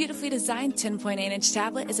IQH3D. The beautifully designed 10.8-inch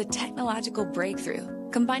tablet is a technological breakthrough,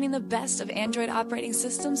 combining the best of Android operating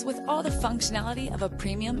systems with all the functionality of a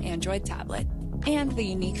premium Android tablet, and the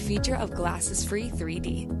unique feature of glasses-free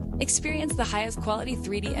 3D. Experience the highest quality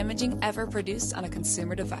 3D imaging ever produced on a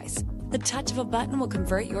consumer device. The touch of a button will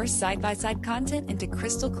convert your side-by-side content into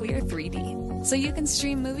crystal clear 3D, so you can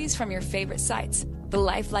stream movies from your favorite sites, The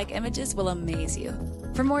lifelike images will amaze you.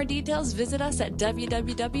 For more details, visit us at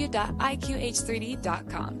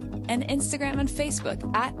www.iqh3d.com and Instagram and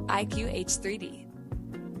Facebook at IQH3D.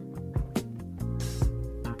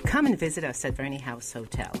 Come and visit us at Verney House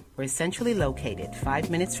Hotel. We're centrally located, 5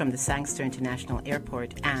 minutes from the Sangster International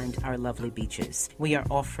Airport and our lovely beaches. We are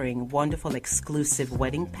offering wonderful exclusive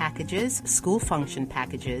wedding packages, school function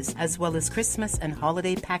packages, as well as Christmas and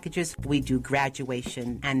holiday packages. We do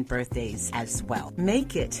graduation and birthdays as well.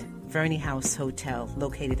 Make it Verney House Hotel,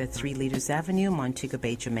 located at 3 Leaders Avenue, Montego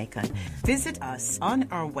Bay, Jamaica. Visit us on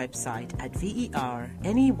our website at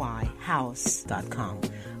verneyhouse.com.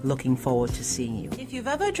 Looking forward to seeing you. If you've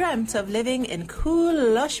ever dreamt of living in cool,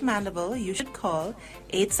 lush Mandeville, you should call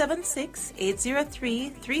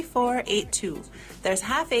 876-803-3482. There's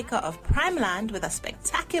half acre of prime land with a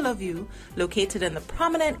spectacular view located in the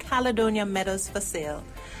prominent Caledonia Meadows for sale.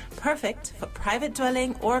 Perfect for private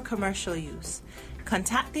dwelling or commercial use.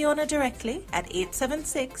 Contact the owner directly at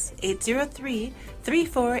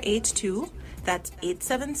 876-803-3482. That's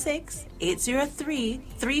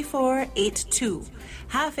 876-803-3482.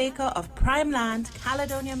 Half acre of prime land,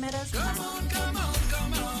 Caledonia Meadows. Come on,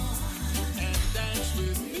 and dance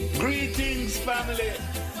with me. Greetings, family.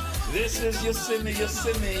 This is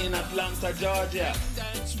Yosemite in Atlanta, Georgia.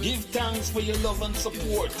 Give thanks for your love and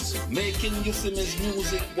support, making Yosemite's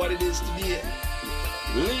music what it is today.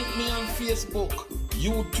 Link me on Facebook,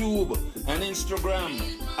 YouTube, and Instagram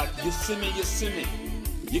at Yosemite.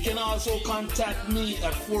 You can also contact me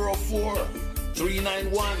at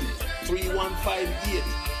 404-391-3158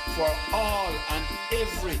 for all and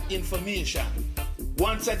every information.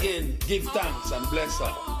 Once again, give thanks and bless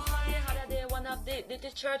her. One of the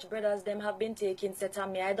church brothers them have been taking set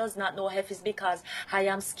on me. I does not know if it's because I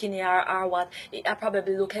am skinny or what. I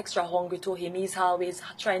probably look extra hungry to him. He's always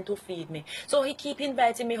trying to feed me. So he keep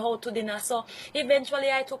inviting me out to dinner. So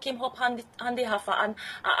eventually I took him up on the offer and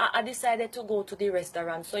I decided to go to the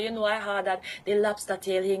restaurant. So you know I ordered the lobster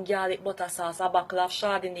tail in garlic butter sauce, a bottle of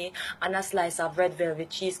Chardonnay and a slice of red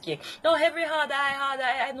velvet cheesecake. Now every order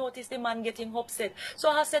I noticed the man getting upset.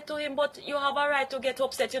 So I said to him, but you have a right to get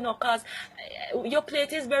upset, you know, because your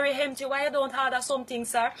plate is very empty. Why you don't order something,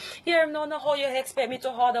 sir? Here, no, how you expect me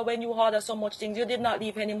to order when you order so much things? You did not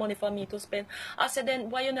leave any money for me to spend. I said, then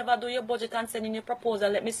why you never do your budget and send in your proposal?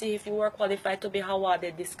 Let me see if you were qualified to be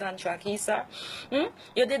awarded this contract, sir.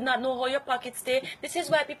 You did not know how your pockets stay. This is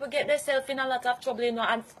why people get themselves in a lot of trouble, you know.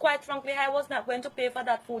 And quite frankly, I was not going to pay for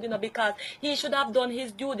that food, you know, because he should have done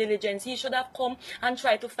his due diligence. He should have come and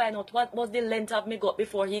tried to find out what was the length of me gut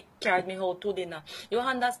before he carried me out to dinner. You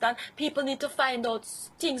understand? People need to find out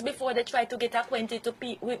things before they try to get acquainted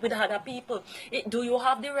with other people. Do you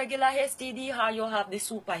have the regular STD or you have the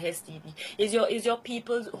super STD? Is your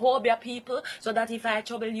people Hobia people, so that if I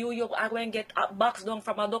trouble you, you are going to get boxed down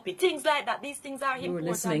from a dopey? Things like that. These things are important.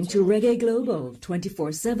 You're listening to Reggae Global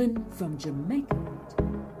 24/7 from Jamaica.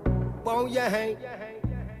 Oh yeah.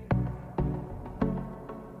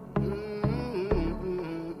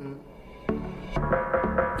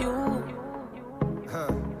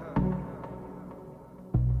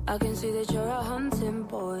 I can see that you're a hunting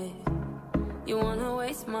boy. You wanna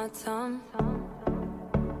waste my time.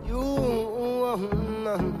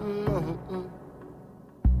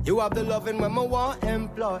 You have the loving when I want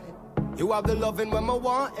employ. You have the loving when I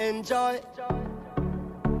want enjoy.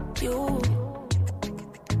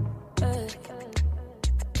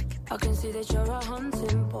 I can see that you're a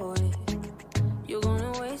hunting boy. You're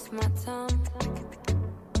gonna waste my time.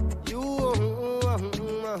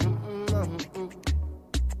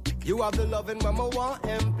 You have the loving when I want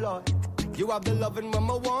employ. You have the loving when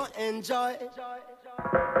I want enjoy.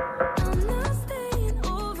 I'm not staying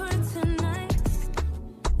over tonight.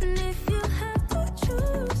 And if you have to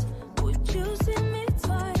choose, would you see me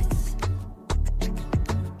twice?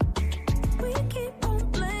 We keep on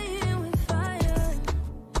playing with fire.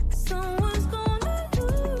 Someone's gonna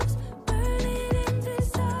lose, burning in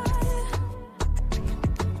desire.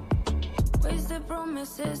 Wasted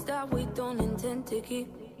promises that we don't intend to keep.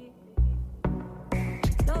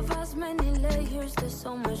 Love has many layers, there's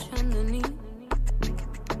so much underneath.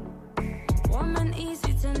 Warm and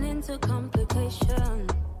easy turn into complication.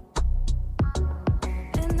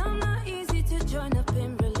 And I'm not easy to join up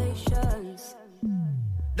in relations.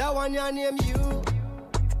 That one your name you.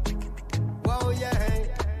 Wow, yeah.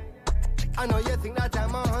 I know you think that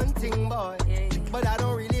I'm a hunting boy, but I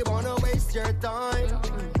don't really wanna waste your time.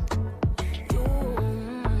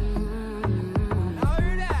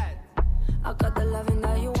 I got the loving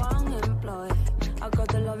that you want employ. I got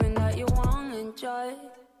the loving that you want enjoy.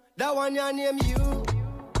 That one your name you.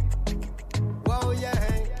 Wow,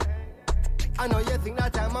 yeah. I know you think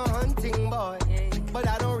that I'm a hunting boy, but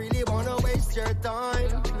I don't really wanna waste your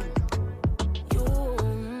time.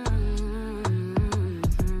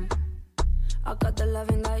 I got the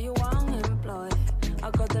loving that you want to employ.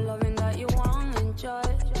 I got the loving that you want to enjoy.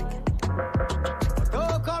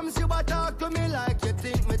 How comes you a talk to me like you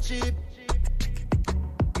think me cheap?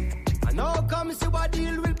 And how comes you a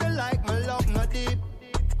deal with me like my love not deep?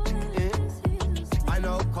 And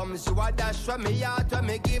how comes you a dash from me heart when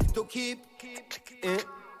me give to keep?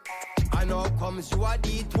 And how comes you a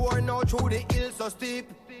detour now through the hills so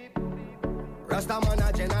steep? Rasta man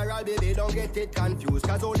a general, baby, don't get it confused.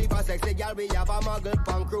 Cause only for sexy girl we have a muggle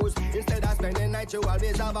punk cruise. Instead of spending night, you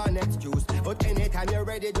always have an excuse. But anytime you're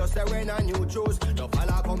ready, just say when a new choose. Don't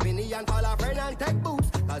follow company and follow friend and take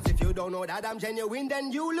boots. Cause if you don't know that I'm genuine,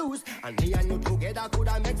 then you lose. And me and you together could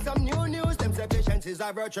I make some new news. Them say patience is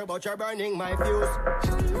a virtue, but you're burning my fuse.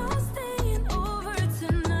 I'm not staying over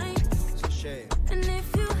tonight. It's a shame. And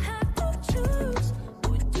if you have to choose,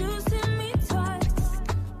 would you see me twice?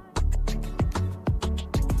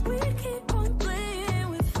 We keep on playing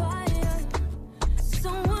with fire.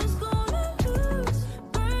 Someone's gonna lose,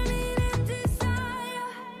 burning in desire.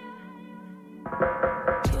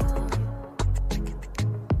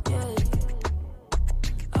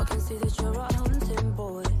 I can see that you're a hunting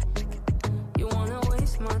boy. You wanna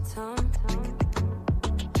waste my time.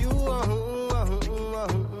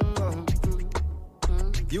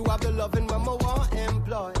 You have the loving mama want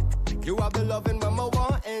employ. You have the loving mama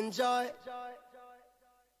want enjoy.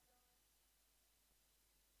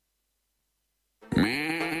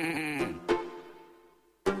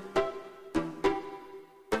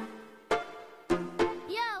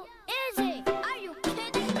 Yo, Izzy, are you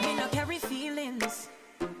kidding me? Me no carry feelings.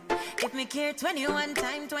 If me care 21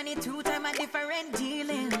 time, 22 time, a different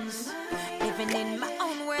dealings. Living in my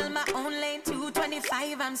own world, my own lane,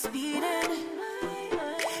 225, I'm speeding.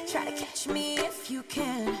 Try to catch me if you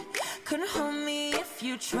can. Couldn't hold me if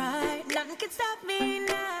you try. Nothing can stop me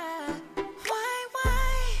now. Why?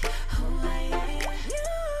 You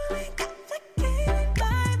ain't complicated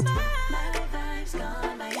by my vibes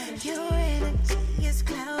gone, my energy. Your energy is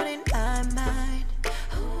clouding my mind.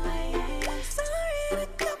 Sorry to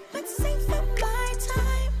compensate for my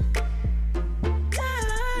time.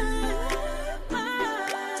 I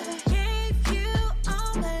gave you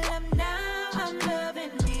all my love, now I'm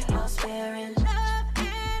loving me all sparing. Love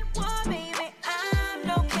and war, baby, I'm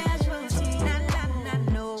no casualty.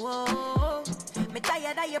 No. Me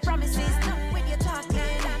tired of your promises, not when you're talking.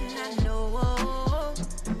 No.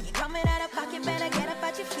 You coming out of pocket, better get up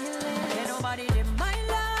out your feelings. Ain't nobody in my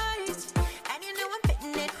light, and you know I'm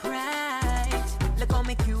fitting it right. Look on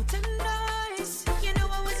me cute and nice, you know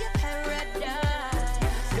I was your paradise.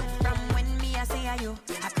 Look from when me I say you,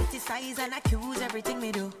 I criticize and accuse everything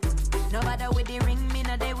me do. No matter with the ring, me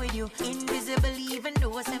not there with you. Invisible even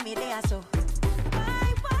though I send me there so.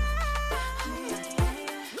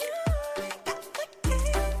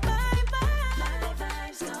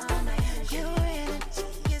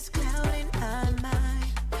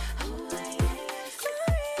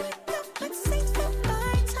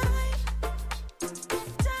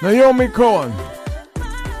 Naomi Cohen.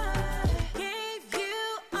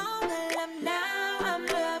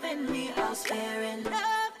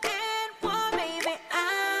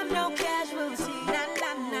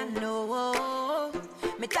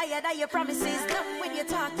 Your promises, not when you're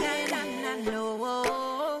talking.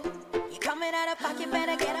 No. You coming out of pocket,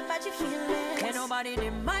 better get up out your feelings. Ain't nobody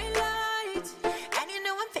in my light, and you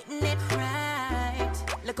know I'm fitting it right.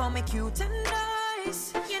 Look on me cute and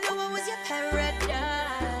nice, you know I was your paradise.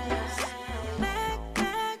 Back,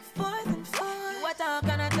 forth and forth. You a talk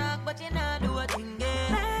and a talk, but you not do a thing.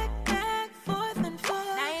 Back, forth and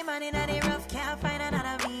forth. Now you're money that the rough can't find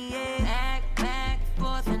another me. Back,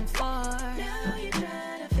 forth and forth. Now you're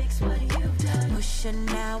trying to fix what you've done. Pushing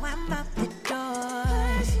now, I'm out the door.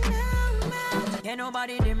 Ain't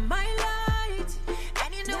nobody in my light,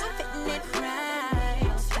 and you know I'm fitting it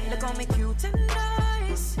right. Look on me cute and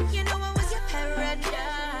nice, you know I was your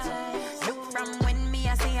paradise. Look from when me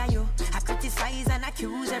I say you, I criticize and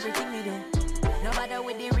accuse everything you do. No matter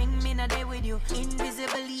with the ring, me not there with you.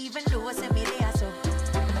 Invisible even though I send me there so.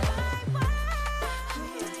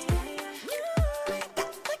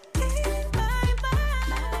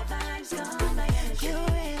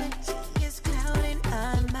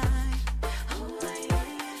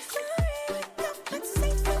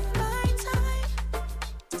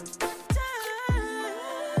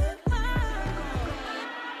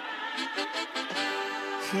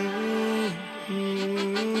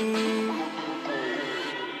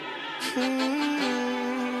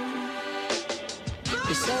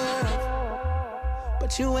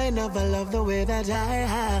 But you ain't never loved the way that I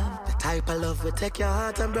have. The type of love will take your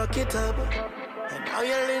heart and break it up. And now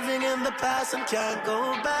you're living in the past and can't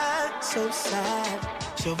go back. So sad.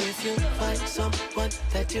 So if you find someone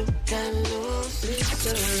that you can lose, please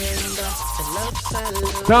surrender. And love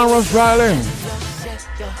salute. Thomas Riley.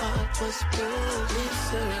 Your heart was bruised. Please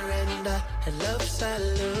surrender. And love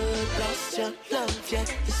salute. Lost your love, yeah,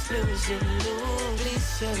 it's losing you. Please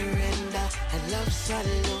surrender. And love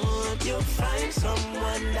salute. You'll find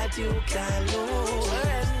someone that you can lose.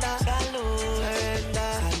 Surrender. Salute.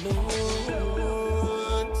 Surrender.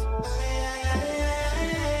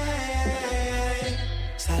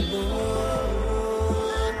 Salute.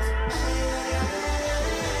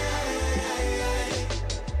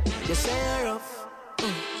 You say you're rough.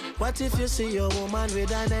 What if you see your woman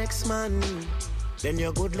with an ex-man? Then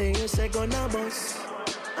your good lady say gonna bust.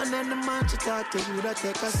 And then the man she talk to you that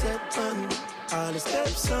take a step on. All the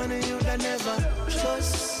steps on you that never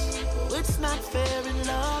trust. It's not fair in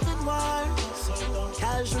love and war.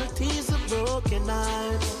 Casualties of broken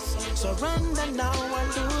hearts. Surrender now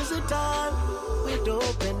and lose it all with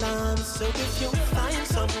open arms. So if you find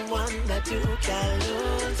someone that you can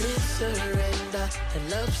lose, please surrender. And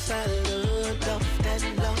love salute, love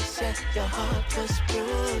and lost, yeah, your heart was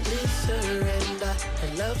bruised. Please surrender.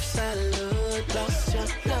 And love salute, lost your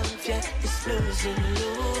love, yeah, it's losing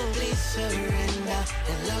you. Please surrender.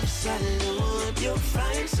 And love salute, you'll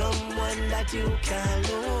find someone that you can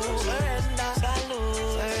lose. Surrender, salute,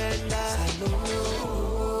 surrender, salute.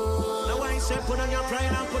 Say put on your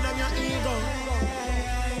pride and put on your ego.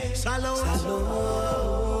 Salute.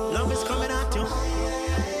 Salute. Love is coming at you.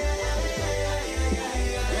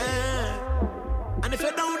 Yeah. And if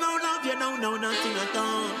you don't know love, you don't know nothing at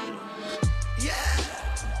all.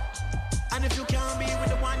 Yeah. And if you can't be with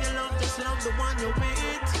the one you love, just love the one you're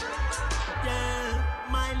with. Yeah.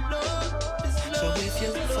 My love is love. So if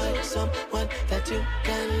you find someone that you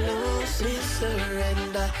can lose, please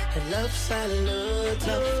surrender. And love salute,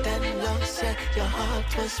 love and lost, yeah, your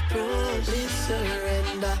heart was bruised. Please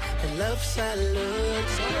surrender. And love salute,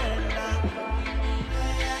 surrender.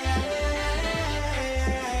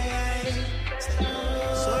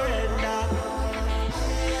 Surrender.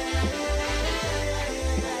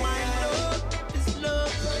 My love is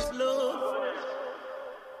love, is love.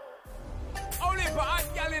 Only for hot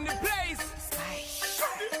gal in the place.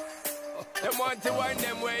 Them want to wind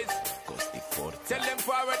them ways. Tell them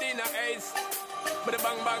forward in a ace. But the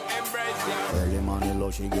bang bang embrace, yeah. Early morning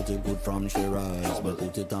low, she get it good from she rise. But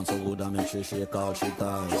put it on so good I make she shake all she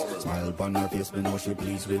ties. Smile upon her face, me know she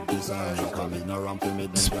pleased with this eye. Come ignorant to me.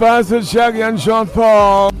 Spicer, Shaggy and Sean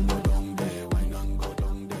Paul.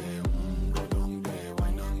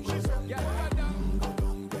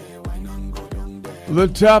 The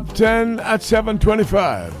top 10 at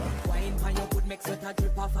 725.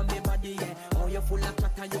 Full of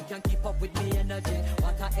chatter, you can keep up with me energy.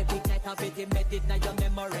 What a epic night of it, embedded in your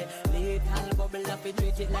memory. Little bubble up, it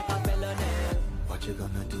treat it like a felony. What you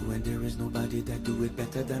gonna do when there is nobody that do it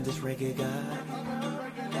better than this reggae guy?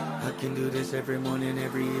 I can do this every morning,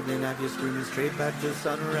 every evening. Have you screaming straight back to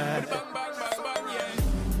sunrise.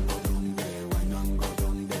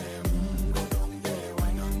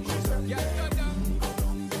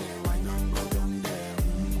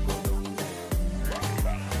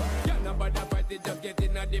 Just get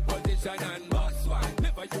in the position and boss one.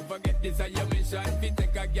 Never you forget this is your mission. If you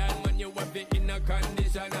take a girl, man, you want be in a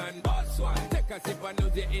condition and boss one. Take a sip and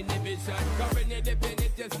lose your inhibition. Cause when you dip in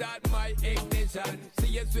it, you start my ignition. See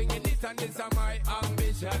you swinging it and this is my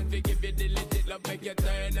ambition. We give you the legit love, make you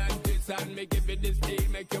turn and twist and me give you the steel,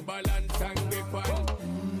 make you balance and grip on.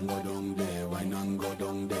 Go down there, why not go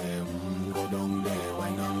down there? Go down there, why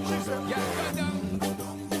not go down there? Go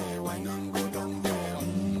down there, why not go down there?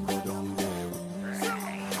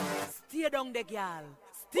 Stay down there, girl.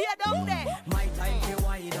 Stay down there. My time to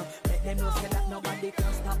wine up. Let them know say that nobody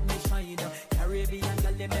can stop me shine. Caribbean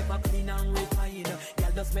girl, they never clean and refine.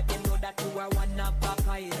 Girl, just make them know that you are one of a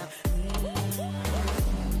kind.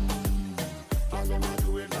 All them a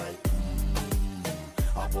do it like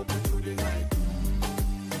I pop it through the night.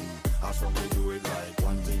 I saw me do it like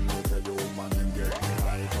one thing I tell you, man, them get me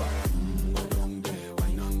hyper. Go down there,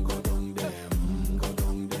 why not go down there? Go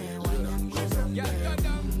down there, why not go down there?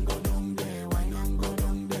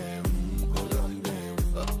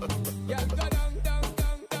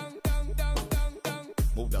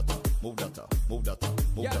 Move that up, move that up, move that up.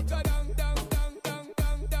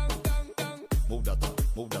 Move that up,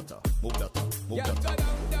 move that up, move that up, move that up.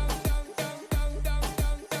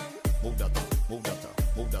 Move that up, move that up,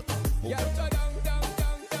 move that up, move that up.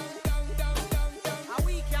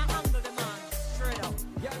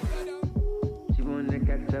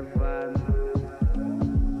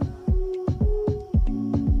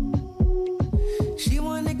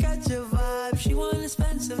 She wanna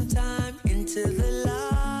spend some time into the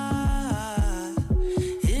light,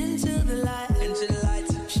 into the light, into the light.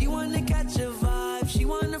 She wanna catch a vibe. She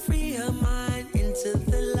wanna free her mind into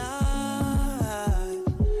the light,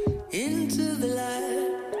 into the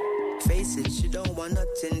light. Face it, she don't want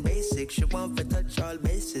nothing basic. She want to touch all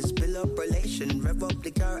bases, build up relation, rev up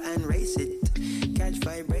the car and race it. Catch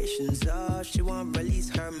vibrations, oh, she want release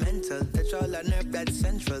her mental. Touch all her nerve blood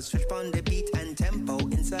central. Switch on the beat and tempo.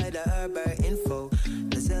 Inside of her bare info.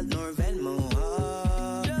 No Zelle nor Venmo,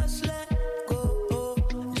 oh. Just let go, oh.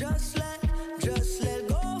 Just let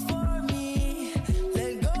go for me.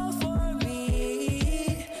 Let go for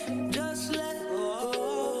me. Just let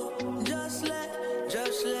go.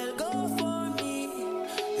 Just let go for me.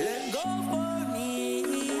 Let go for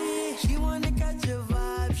me. She wanna catch a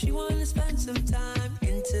vibe. She wanna spend some time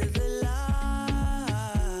into the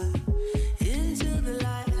light, into the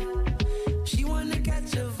light. She wanna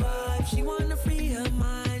catch a vibe. She wanna free her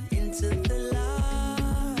mind into the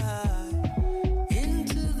light,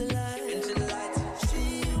 into the light, into the light. She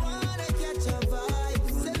wanna catch a vibe,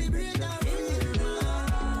 celebrate her into the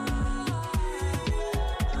light.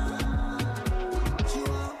 She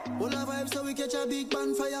want all her vibes so we catch a big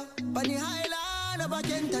bonfire. Bunny Highland of a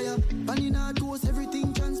Kentire. Bunny not toast,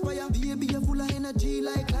 everything transpire. Baby, you're full of energy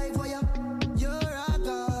like live wire. You're a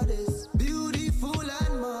goddess, beautiful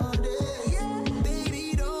and modest. Yeah.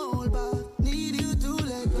 Baby, don't hold back. Need you to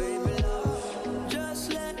let go. Baby, love,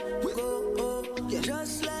 just let go. Oh. Yeah.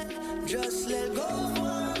 Just let go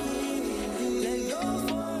for me. Let go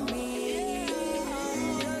for me.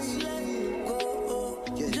 Just let go. Oh.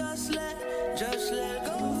 Yeah. Just let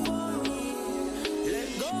go for me. Let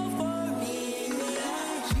go for me.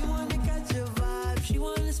 She wanna catch a vibe. She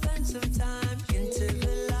wanna spend some time into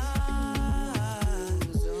the light,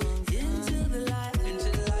 into the light, into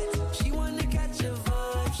the light. She wanna catch a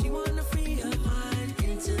vibe. She wanna free her mind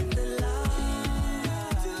into the light,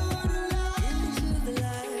 into the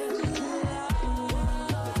light.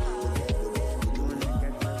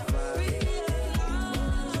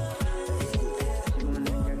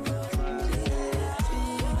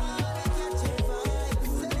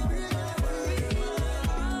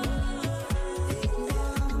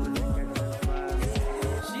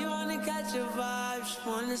 She wanna catch a vibe. She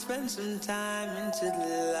wanna spend some time into the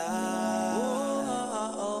light.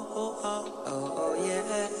 Oh,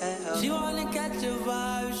 yeah. She wanna catch a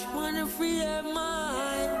vibe. She wanna free her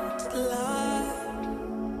mind to the light.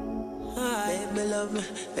 Baby love me,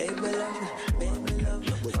 baby love me, baby love me.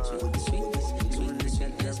 Sweet, sweet, sweet,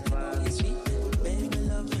 sweetness, sweet. Baby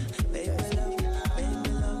love me, baby love me, baby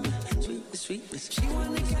love me. Sweet, sweetness. She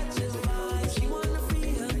wanna catch a vibe. She wanna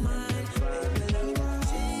free her mind. Baby love me.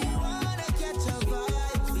 She wanna catch a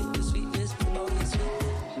vibe. Sweet, sweetness, sweet.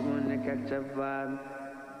 She wanna catch a vibe.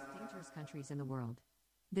 Dangerous countries in the world.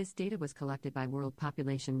 This data was collected by World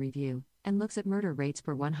Population Review and looks at murder rates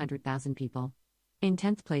per 100,000 people. In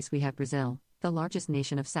 10th place we have Brazil, the largest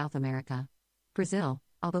nation of South America. Brazil,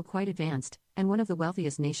 although quite advanced, and one of the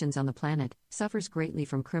wealthiest nations on the planet, suffers greatly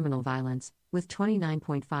from criminal violence, with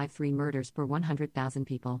 29.53 murders per 100,000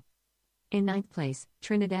 people. In 9th place,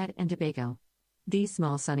 Trinidad and Tobago. These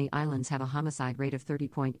small sunny islands have a homicide rate of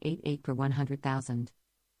 30.88 per 100,000.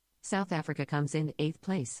 South Africa comes in 8th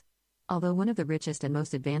place. Although one of the richest and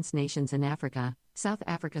most advanced nations in Africa, South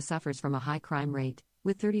Africa suffers from a high crime rate,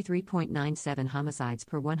 with 33.97 homicides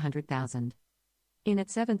per 100,000. In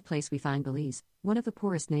its 7th place we find Belize, one of the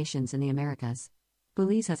poorest nations in the Americas.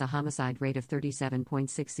 Belize has a homicide rate of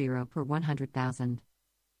 37.60 per 100,000.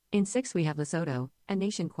 In 6th we have Lesotho, a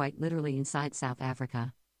nation quite literally inside South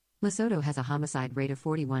Africa. Lesotho has a homicide rate of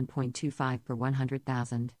 41.25 per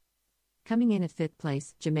 100,000. Coming in at 5th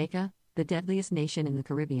place, Jamaica, the deadliest nation in the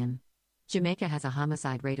Caribbean. Jamaica has a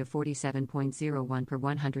homicide rate of 47.01 per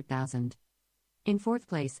 100,000. In 4th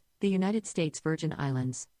place, the United States Virgin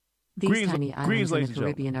Islands. These tiny islands in the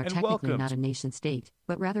Caribbean are technically not a nation-state,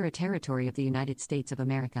 but rather a territory of the United States of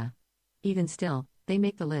America. Even still, they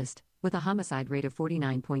make the list, with a homicide rate of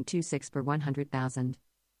 49.26 per 100,000.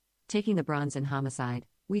 Taking the bronze in homicide,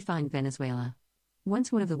 we find Venezuela.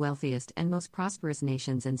 Once one of the wealthiest and most prosperous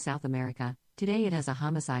nations in South America, today it has a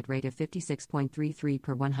homicide rate of 56.33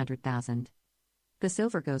 per 100,000. The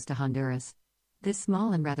silver goes to Honduras. This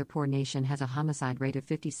small and rather poor nation has a homicide rate of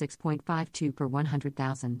 56.52 per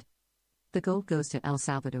 100,000. The gold goes to El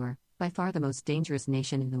Salvador, by far the most dangerous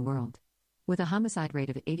nation in the world, with a homicide rate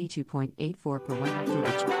of 82.84 per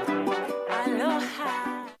 100,000. Aloha.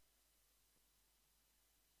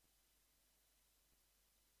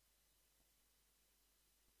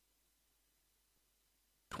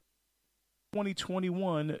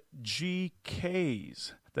 2021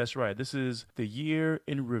 GKs. That's right. This is the Year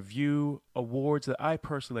in Review awards that I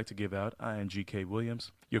personally like to give out. I am G.K.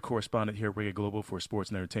 Williams, your correspondent here at Reggae Global for sports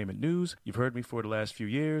and entertainment news. You've heard me for the last few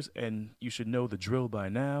years, and you should know the drill by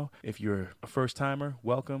now. If you're a first-timer,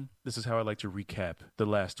 welcome. This is how I like to recap the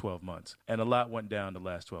last 12 months. And a lot went down the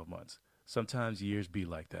last 12 months. Sometimes years be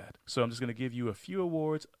like that. So I'm just going to give you a few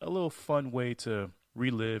awards, a little fun way to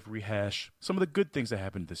relive, rehash some of the good things that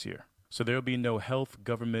happened this year. So there will be no health,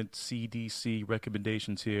 government, CDC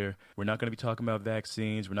recommendations here. We're not going to be talking about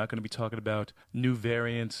vaccines. We're not going to be talking about new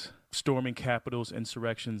variants, storming capitals,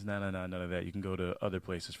 insurrections. No, none of that. You can go to other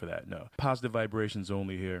places for that. No. Positive vibrations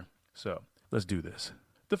only here. So let's do this.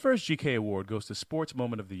 The first GK Award goes to Sports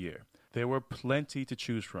Moment of the Year. There were plenty to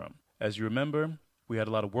choose from. As you remember, we had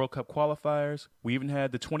a lot of World Cup qualifiers. We even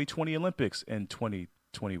had the 2020 Olympics in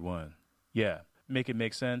 2021. Yeah, make it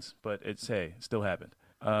make sense, but it still happened.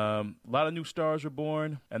 A lot of new stars were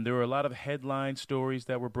born, and there were a lot of headline stories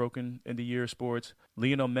that were broken in the year of sports.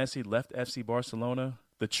 Lionel Messi left FC Barcelona.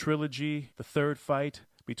 The trilogy, the third fight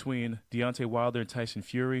between Deontay Wilder and Tyson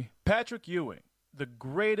Fury. Patrick Ewing, the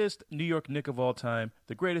greatest New York Knick of all time,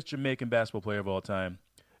 the greatest Jamaican basketball player of all time,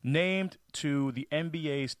 named to the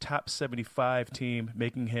NBA's top 75 team,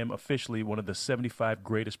 making him officially one of the 75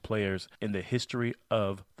 greatest players in the history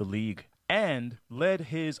of the league. And led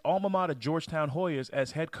his alma mater, Georgetown Hoyas,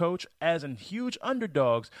 as head coach, as in huge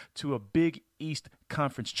underdogs, to a Big East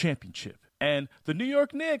Conference championship. And the New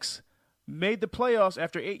York Knicks made the playoffs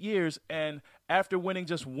after 8 years, and after winning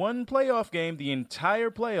just one playoff game, the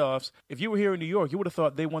entire playoffs, if you were here in New York, you would have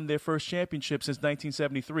thought they won their first championship since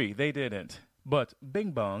 1973. They didn't. But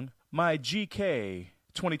bing bong, my GK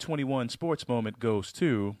 2021 sports moment goes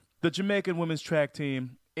to the Jamaican women's track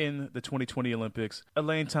team in the 2020 Olympics.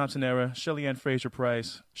 Elaine Thompson-Era, Shelly-Ann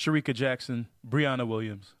Fraser-Price, Sharika Jackson, Brianna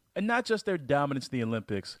Williams. And not just their dominance in the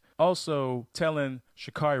Olympics, also telling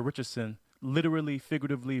Sha'Carri Richardson, literally,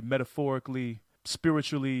 figuratively, metaphorically,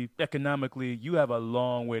 spiritually, economically, you have a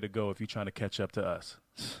long way to go if you're trying to catch up to us.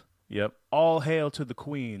 Yep. All hail to the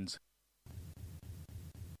queens.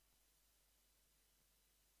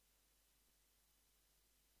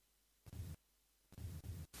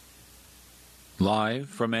 Live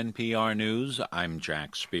from NPR News, I'm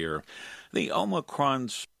Jack Speer. Live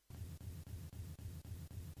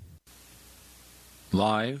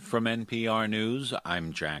from NPR News,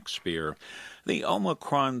 I'm Jack Speer. The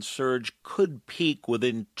Omicron surge could peak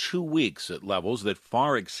within 2 weeks at levels that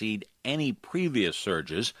far exceed any previous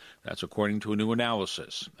surges. That's according to a new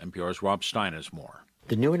analysis. NPR's Rob Stein has more.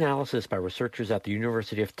 The new analysis by researchers at the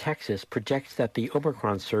University of Texas projects that the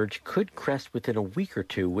Omicron surge could crest within a week or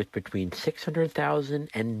two, with between 600,000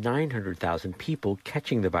 and 900,000 people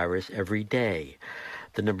catching the virus every day.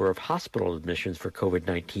 The number of hospital admissions for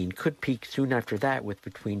COVID-19 could peak soon after that, with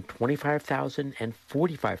between 25,000 and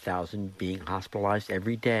 45,000 being hospitalized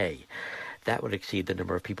every day. That would exceed the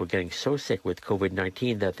number of people getting so sick with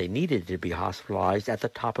COVID-19 that they needed to be hospitalized at the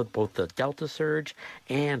top of both the Delta surge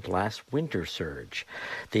and last winter surge.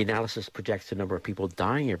 The analysis projects the number of people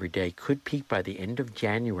dying every day could peak by the end of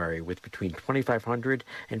January, with between 2,500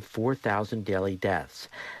 and 4,000 daily deaths.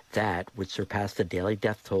 That would surpass the daily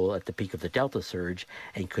death toll at the peak of the Delta surge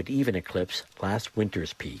and could even eclipse last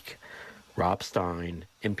winter's peak. Rob Stein,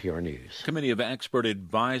 NPR News. Committee of expert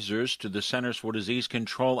advisors to the Centers for Disease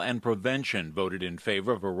Control and Prevention voted in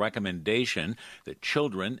favor of a recommendation that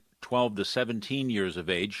children 12 to 17 years of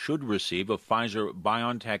age should receive a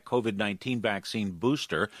Pfizer-BioNTech COVID-19 vaccine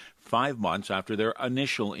booster 5 months after their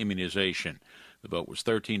initial immunization. The vote was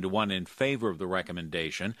 13-1 in favor of the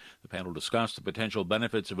recommendation. The panel discussed the potential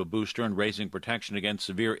benefits of a booster in raising protection against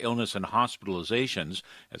severe illness and hospitalizations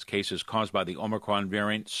as cases caused by the Omicron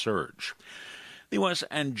variant surge. The U.S.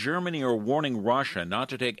 and Germany are warning Russia not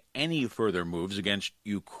to take any further moves against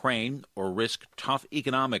Ukraine or risk tough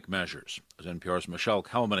economic measures. As NPR's Michelle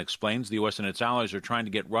Kelman explains, the U.S. and its allies are trying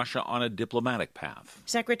to get Russia on a diplomatic path.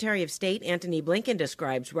 Secretary of State Antony Blinken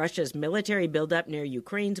describes Russia's military buildup near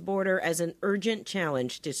Ukraine's border as an urgent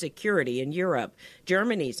challenge to security in Europe.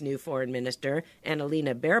 Germany's new foreign minister,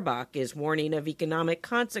 Annalena Baerbock, is warning of economic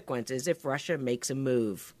consequences if Russia makes a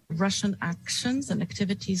move. Russian actions and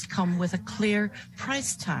activities come with a clear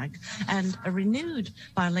price tag, and a renewed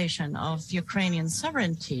violation of Ukrainian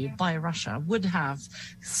sovereignty by Russia would have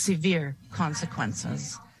severe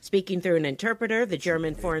consequences. Speaking through an interpreter, the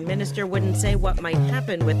German foreign minister wouldn't say what might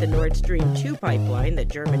happen with the Nord Stream 2 pipeline that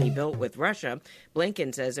Germany built with Russia.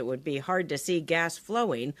 Blinken says it would be hard to see gas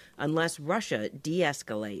flowing unless Russia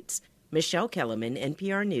de-escalates. Michelle Kellerman,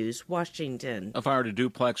 NPR News, Washington. A fire at a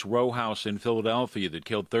duplex row house in Philadelphia that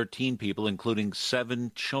killed 13 people, including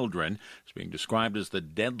 7 children, is being described as the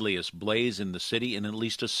deadliest blaze in the city in at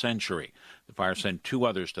least a century. The fire sent 2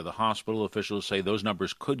 others to the hospital. Officials say those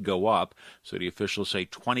numbers could go up. City officials say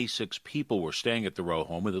 26 people were staying at the row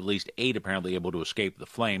home, with at least 8 apparently able to escape the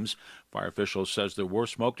flames. Fire officials says there were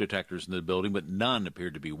smoke detectors in the building, but none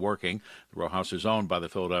appeared to be working. The row house is owned by the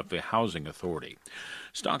Philadelphia Housing Authority.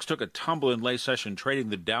 Stocks took a tumble in late session trading.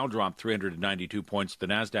 The Dow dropped 392 points. The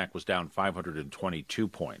Nasdaq was down 522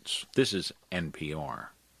 points. This is NPR.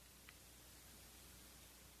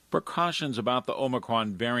 Precautions about the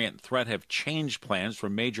Omicron variant threat have changed plans for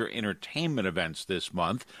major entertainment events this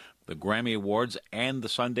month, the Grammy Awards and the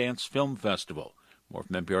Sundance Film Festival. More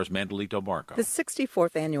from NPR's Mandelito Barco. The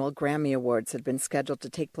 64th Annual Grammy Awards had been scheduled to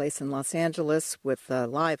take place in Los Angeles with a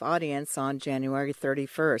live audience on January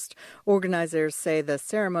 31st. Organizers say the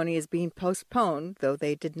ceremony is being postponed, though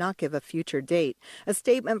they did not give a future date. A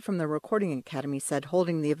statement from the Recording Academy said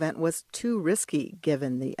holding the event was too risky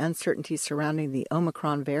given the uncertainty surrounding the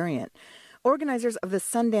Omicron variant. Organizers of the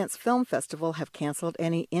Sundance Film Festival have canceled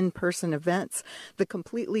any in-person events. The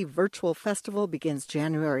completely virtual festival begins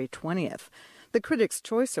January 20th. The Critics'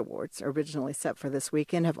 Choice Awards, originally set for this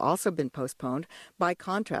weekend, have also been postponed. By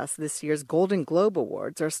contrast, this year's Golden Globe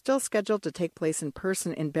Awards are still scheduled to take place in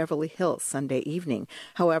person in Beverly Hills Sunday evening.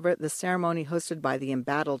 However, the ceremony hosted by the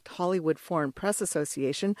embattled Hollywood Foreign Press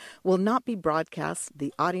Association will not be broadcast,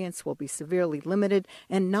 the audience will be severely limited,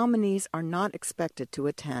 and nominees are not expected to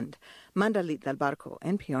attend. Mandalit Del Barco,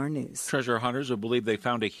 NPR News. Treasure hunters who believe they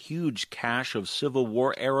found a huge cache of Civil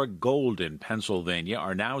War-era gold in Pennsylvania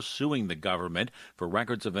are now suing the government for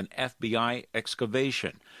records of an FBI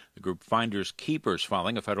excavation. The group Finders Keepers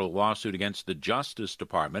filing a federal lawsuit against the Justice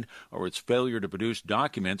Department over its failure to produce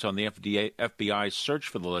documents on the FBI's search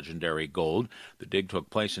for the legendary gold. The dig took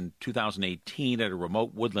place in 2018 at a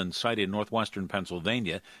remote woodland site in northwestern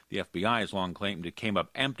Pennsylvania. The FBI has long claimed it came up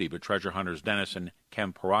empty, but treasure hunters Dennis and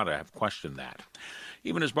Kem Parada have questioned that.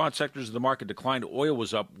 Even as broad sectors of the market declined, oil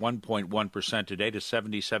was up 1.1% today to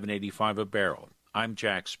 $77.85 a barrel. I'm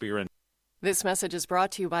Jack Spear. This message is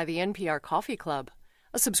brought to you by the NPR Coffee Club.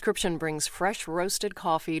 A subscription brings fresh roasted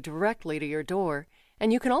coffee directly to your door,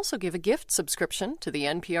 and you can also give a gift subscription to the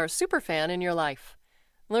NPR superfan in your life.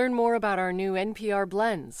 Learn more about our new NPR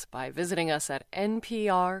blends by visiting us at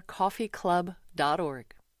nprcoffeeclub.org.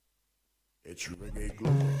 It's Reggae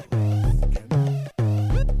Global.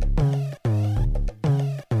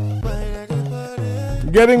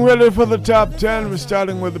 Getting ready for the top 10. We're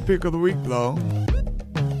starting with the pick of the week, though.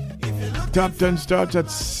 Top 10 starts at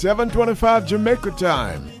 7:25 Jamaica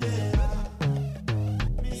time.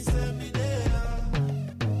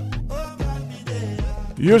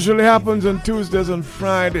 Usually happens on Tuesdays and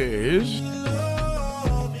Fridays,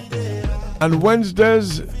 and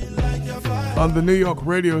Wednesdays on the New York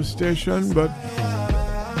radio station, but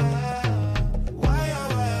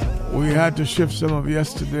we had to shift some of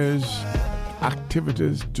yesterday's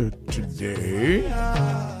activities to today,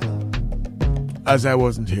 as I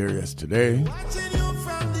wasn't here yesterday.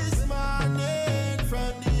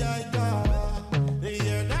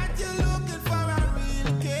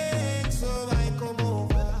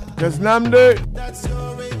 There's Namde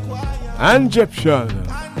and Egyptian,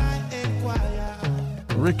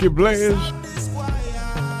 Ricky Blaze.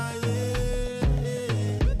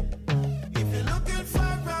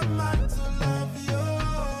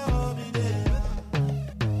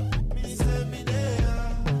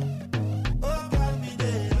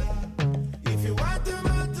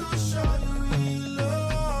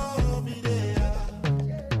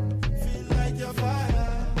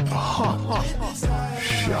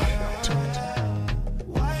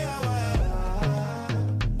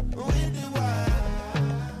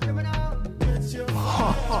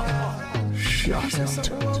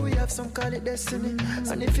 Destiny.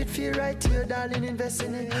 And if it feel right to you, darling, invest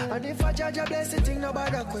in it. And if I judge a blessing, think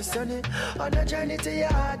nobody question it. On the journey to your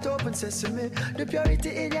heart, open sesame. The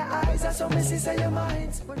purity in your eyes, that's what misses in your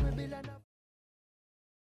minds. When we build up,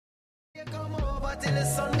 you come over till the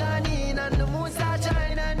sun gone in and the moon start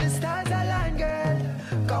shining and the stars align, girl.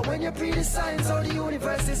 Cause when you pre the signs, how the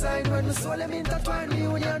universe designed. When the soul them intertwine, the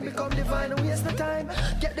union become divine. Waste no time,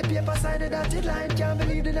 get the paper, sign the dotted line. Can't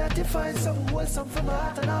believe the that you find something wholesome from my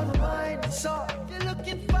heart and all my mind. So, you're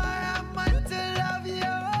looking for a man to love you.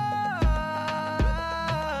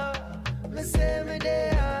 Me say me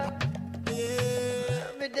there,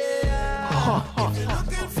 yeah, me there. If you're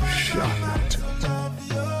looking for a man to love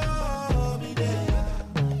you, me there.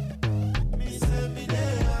 Me say me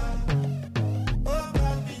there.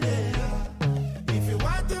 If you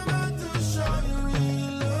want a man to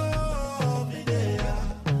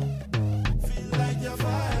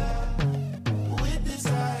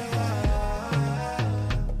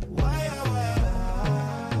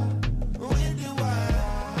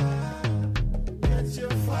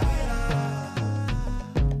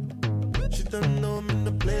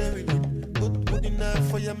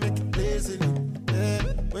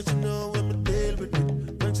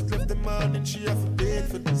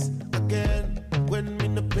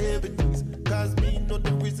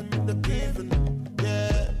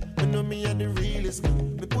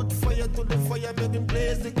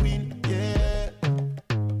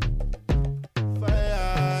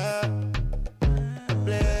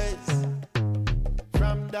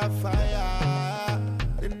fire, fire.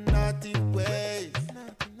 The naughty ways.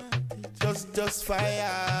 Just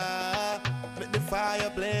fire. Make the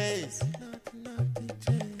fire blaze.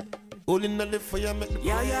 Holding on the fire, make the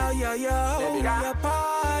fire. Yo, we a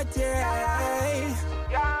party. We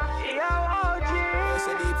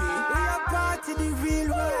a party the real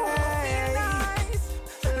way.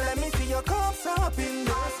 Let me see your cups up in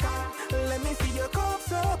the sky. Let me see your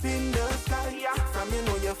cups up in the sky. From you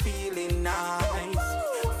know you're feeling nice.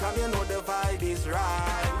 From you know the vibe is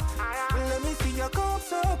right. Let me see your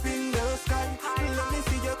cups up in the sky. Let me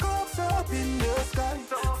see your cups up in the sky.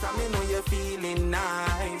 From you know you're feeling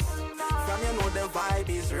nice. From you know the vibe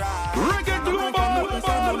is right. Reggae Global.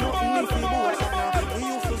 We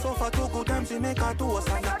used to suffer 2 good times, we make a toast.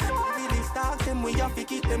 And we really start them, we have to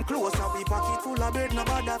keep them close. And we pocket full of bread,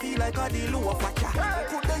 nobody feel like a deal of a chat.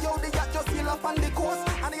 Put the yo, the yacht just feel up on the coast.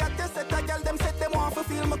 And the yacht just set a girl, them set them off to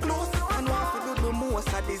feel my clothes. And want to do the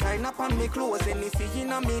most, I design up on me clothes. And you see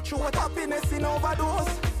in a me throat, happiness in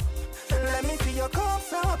overdose. Let me see your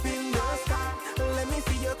cups up in the sky. Let me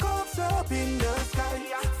see your cups up in the sky.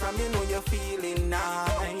 From you know you're feeling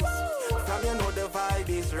nice. From you know the vibe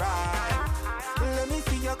is right. Let me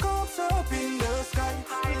see your cups up in the sky.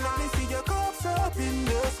 Let me see your cups up in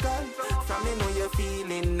the sky. From you know you're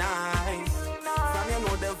feeling nice. From you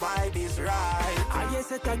know the vibe is right. I guess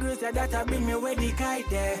set a grace that I bring me where the kite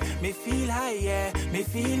there. Me feel high, yeah. Me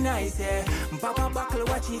feel nice, yeah. Papa buckle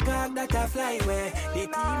watch it cock that I fly where. The team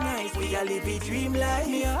nice, we a live a dream life,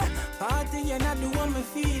 yeah. Party and I do what me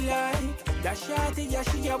feel like. That shawty, yeah,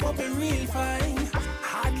 she a bubble real fine.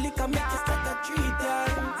 Hard liquor make you start a 3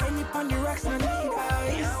 times. Any pon the rocks no need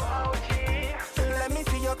ice. Let me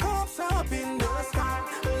see your cups up in the sky.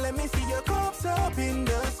 Let me see your cups up in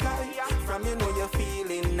the sky. From you know you're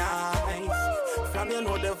feeling nice. From you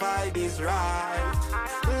know the vibe is right.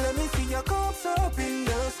 Let me see your cups up in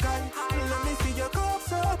the sky. Let me see your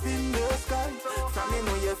cups up in the sky. From you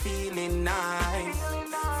know you're feeling nice.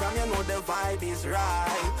 From you know the vibe is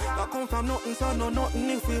right. I come from nothing, so no nothing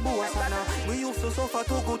if we boast. We used to suffer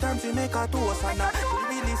 2 good times, we make a toast. We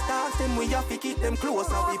really start them, we have to keep them close.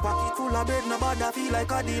 We pocket full of bread, nobody feel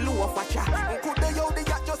like a deal of a chat. Could the yo, the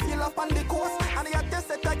yacht just feel up on the coast. And the yacht just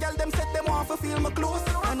set a girl, them set them off to feel my clothes.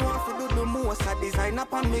 And want to do the most, I design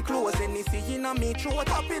up on me clothes. And you see in a me throat,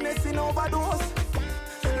 happiness in overdose.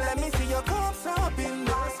 Let me see your cups up in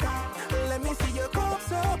the sky. Let me see your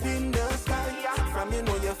cups up in the sky. From you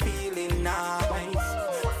know you're feeling nice.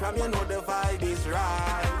 From you know the vibe is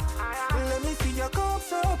right. Let me see your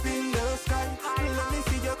cups up in the sky. Let me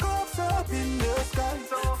see your cups up in the sky.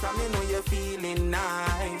 From you know you're feeling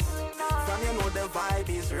nice. From you know the vibe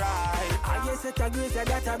is right. I guess it's a grace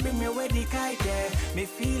that I bring me where the kite there. Me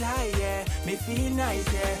feel high, yeah. Me feel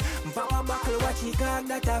nice, yeah. Papa buckle watch it cock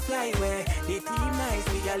that I fly where. The team nice,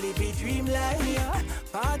 we a live a dream life, yeah.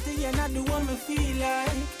 Party and I do what me feel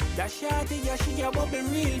like. That shawty, yeah, she a bubble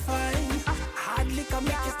real fine. Hard liquor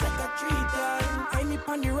make you stack a 3 times. Any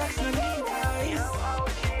pon the rocks no need ice.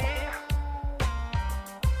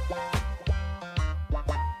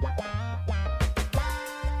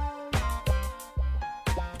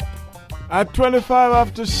 At 25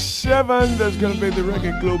 after 7, there's going to be the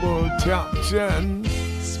Reggae Global Top 10.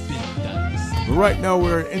 Right now,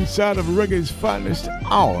 we're inside of Reggae's finest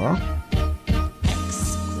hour.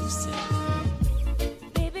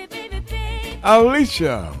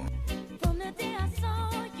 Alicia.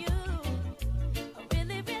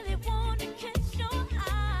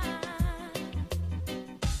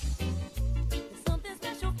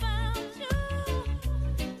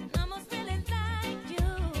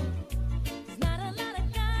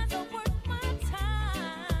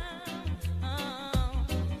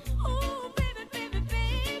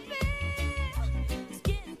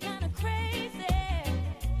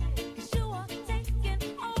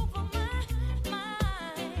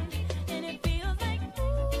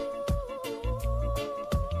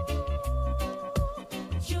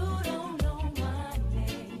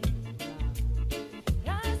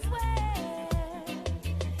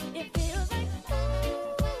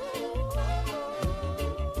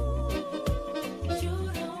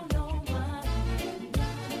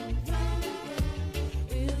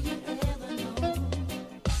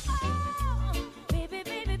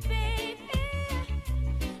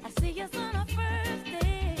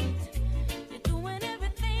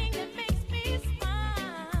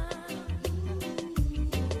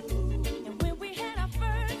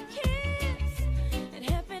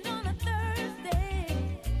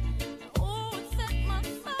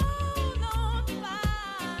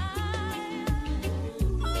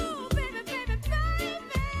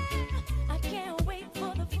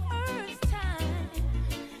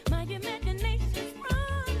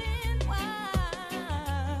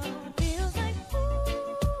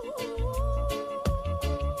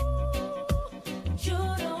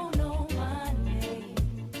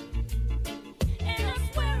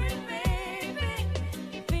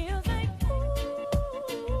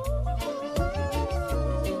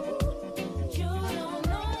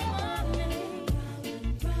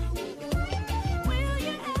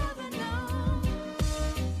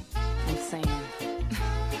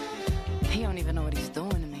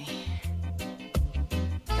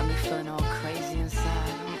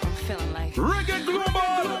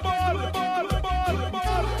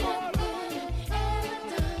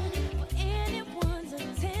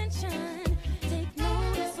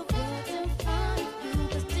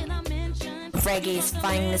 Reggae's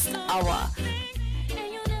finest hour.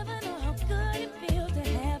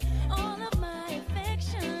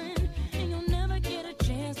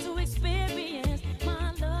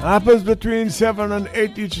 Happens between 7 and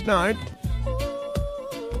 8 each night,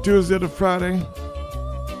 Tuesday to Friday.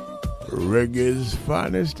 Reggae's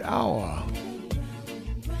finest hour.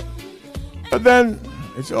 But then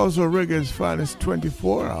it's also Reggae's finest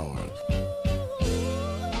 24 hours.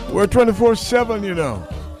 We're 24/7, you know.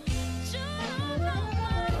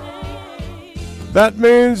 That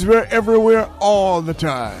means we're everywhere all the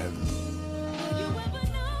time.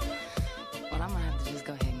 Well, I'm gonna have to just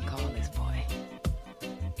go ahead and call this boy.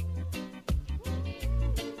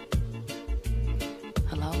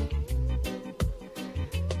 Hello?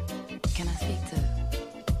 Can I speak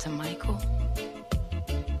to Michael?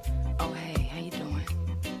 Oh, hey, how you doing?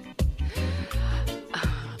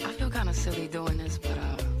 I feel kind of silly doing this, but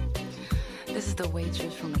this is the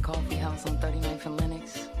waitress from the coffee house on 39th and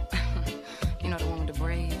Lenox. You know, the one with the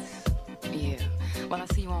braids? Yeah. Well, I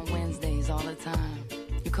see you on Wednesdays all the time.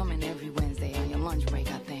 You come in every Wednesday on your lunch break,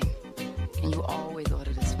 I think. And you always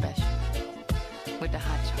order the special with the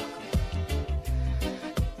hot chocolate.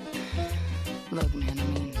 Look, man, I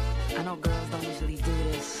mean, I know girls don't usually do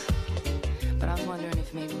this, but I was wondering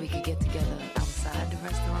if maybe we could get together outside the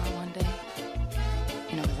restaurant one day.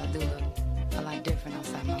 You know, 'cause I do look a lot different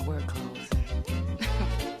outside my work clothes.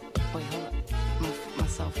 Wait, hold up. My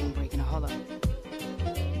cell phone breaking. Hold up.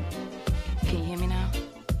 Can you hear me now?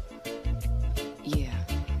 Yeah.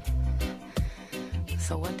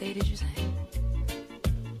 So what day did you say?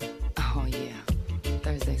 Oh, yeah.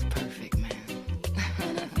 Thursday's perfect, man.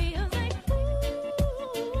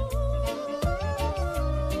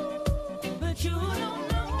 But you don't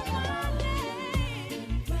know my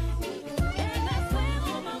name. And I swear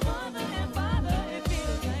on my mother and father, it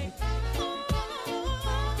feels like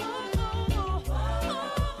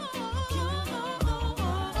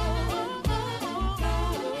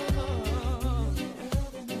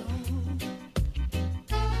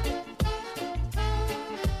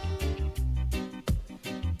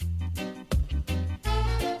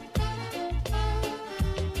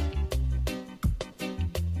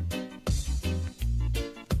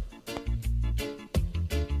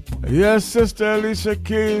Yes, Sister Alicia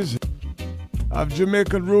Keys of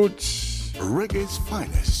Jamaican roots. Reggae's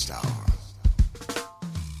finest hour.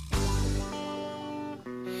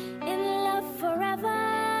 In love forever,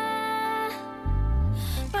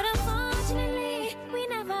 but unfortunately we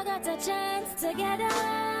never got a chance together.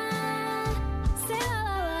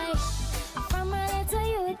 Say, from a little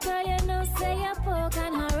youth, girl, you know, say you poke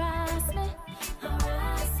and harass me.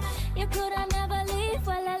 You could have never leave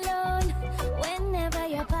well alone whenever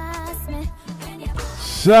you pass me.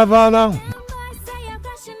 Savannah.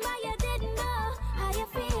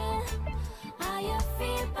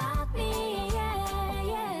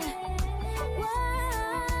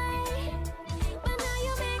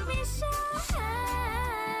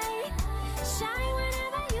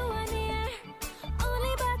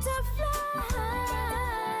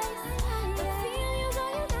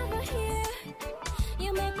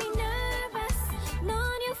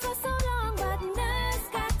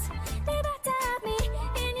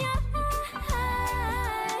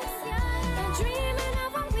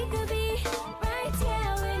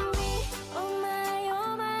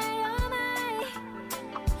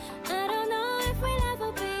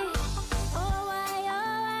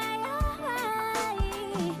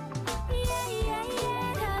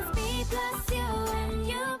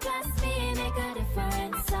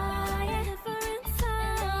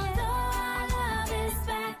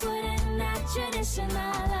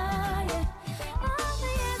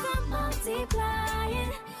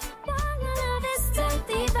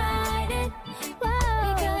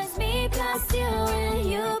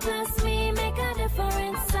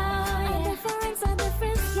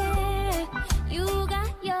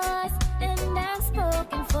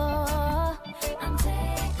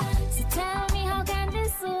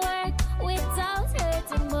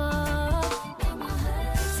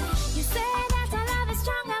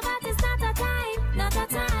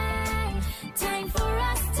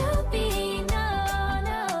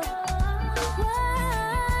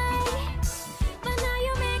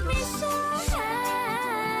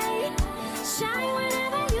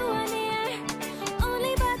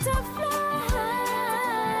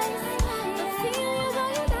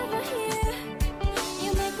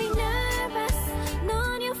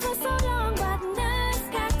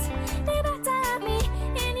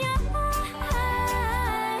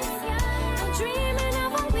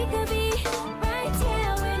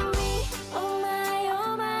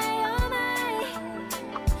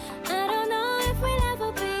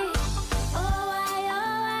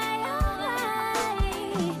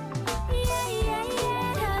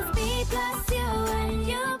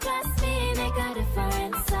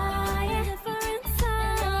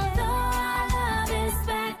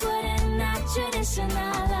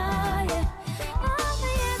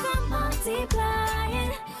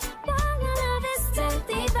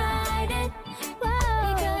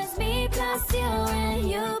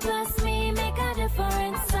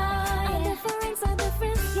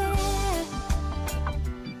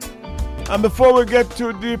 And before we get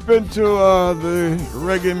too deep into the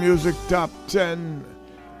reggae music top 10,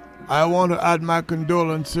 I want to add my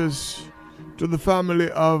condolences to the family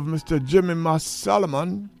of Mr. Jimmy Mas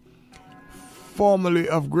Solomon, formerly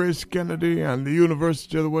of Grace Kennedy and the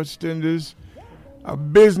University of the West Indies, a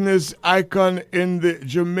business icon in the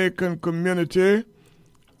Jamaican community.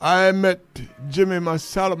 I met Jimmy Mas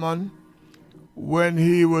Solomon when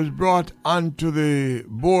he was brought onto the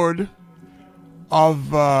board of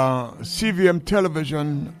CVM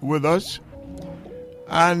Television with us.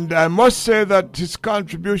 And I must say that his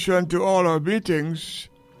contribution to all our meetings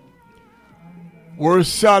were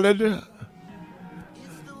solid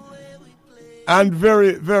and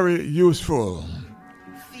very, very useful.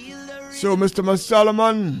 So, Mr. Mas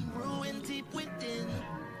Solomon,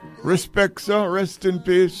 respect, sir, rest in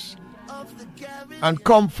peace, and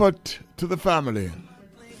comfort to the family.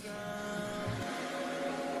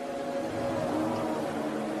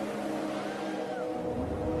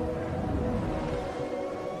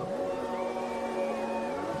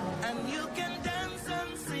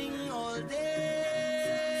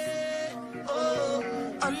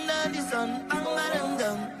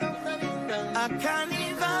 A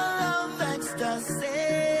carnival of ecstasy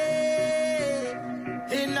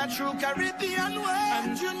in a true Caribbean way,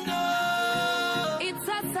 and you know it's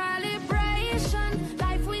a celebration,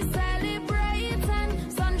 life we celebrate,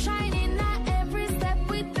 and sunshine in every step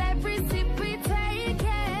with every sip we take.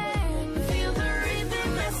 Feel the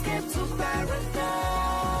rhythm, escape to paradise.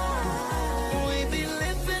 We be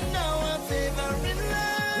living our favorite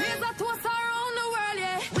life. Raise a toast around the world,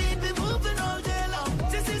 yeah. We be moving all day long.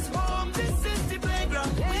 This is home, this is the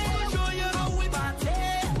playground. We will show you how we party,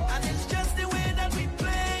 and it's just the way that we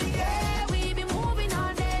play. Yeah, we be moving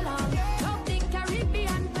all day long. Love the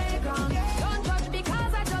Caribbean playground. Don't judge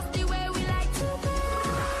because I just the way we like to go.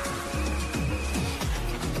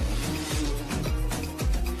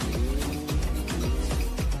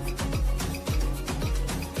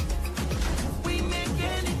 We make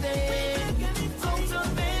anything out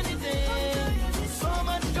of anything. So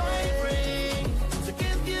much joy it brings to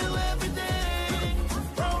give you everything.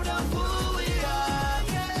 Proud of who we are,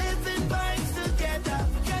 living vibes together.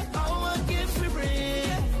 Our gifts we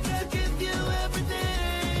bring to give you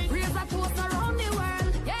everything. Raise a toast around the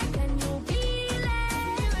world. Yeah, can you feel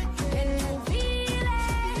it? Can you feel it?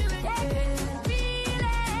 Yeah, can you feel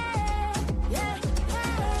it? Yeah,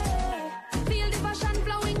 yeah. Feel the passion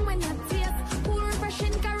flowing when you taste cool,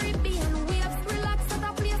 refreshing Caribbean waves. Relax at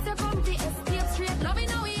a place you come to escape. Straight loving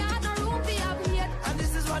how we had no room for your plate. And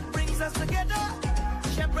this is what brings us together.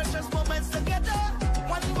 Share precious moments together.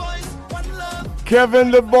 One voice, one love.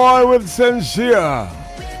 Kevin the Boy with Sincere.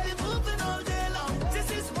 We be moving all day long. This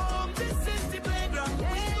is home, this is the playground. We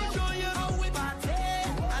will show you how we party,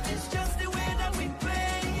 and it's just the way that we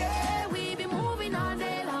play. Yeah, we be moving all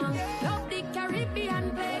day long. Love the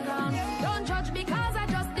Caribbean playground. Don't judge because I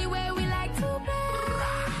just the way we like to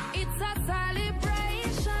play. It's a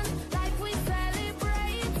celebration, life we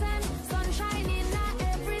celebrate, and sunshine in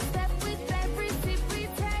every step with every sip we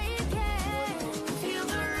take. Feel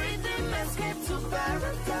the rhythm, escape to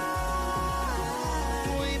paradise.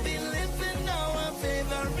 We be living our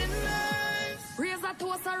favorite lives. Raise a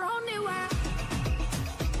toast around the world.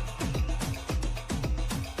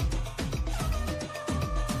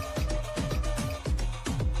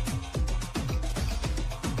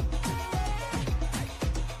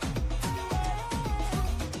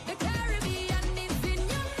 The Caribbean is in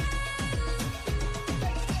your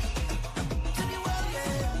To the world,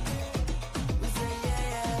 yeah. We say yeah,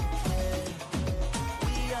 yeah.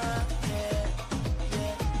 We are, yeah,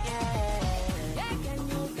 yeah, yeah. Yeah, can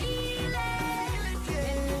you feel it?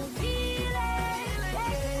 Can you feel it?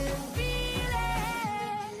 Can you feel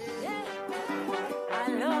it? Yeah.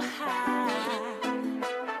 Aloha,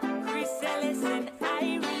 Chris Ellis and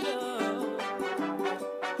Irio.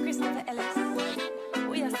 Christopher Ellis,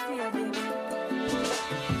 we are still baby.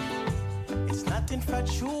 It's not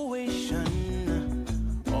infatuation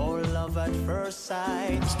or love at first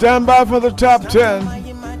sight. Stand by for the top 10. My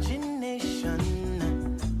imagination,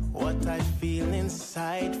 what I feel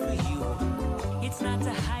inside for you. It's not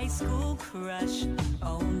a high school crush,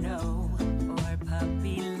 oh no, or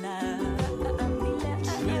puppy love.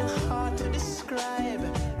 It's real hard to describe,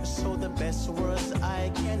 so the best words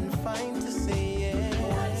I can find to say it.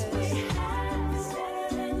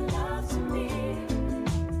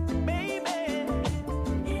 Baby,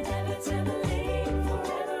 Inevitably,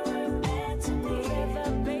 forever we're meant to be.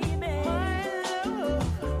 Baby, my love.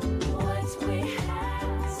 what we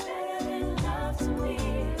have is better than love to me.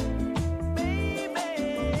 Baby,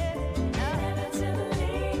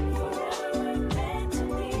 Inevitably, forever we're meant to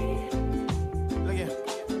be.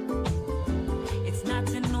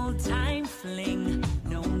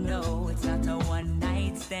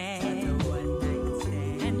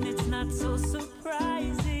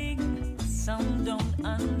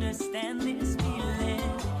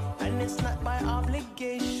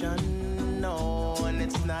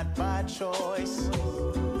 not by choice.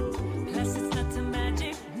 Plus it's not a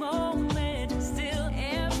magic moment. Still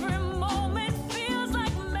every moment feels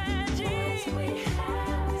like magic. What we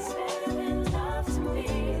have is better than love to me.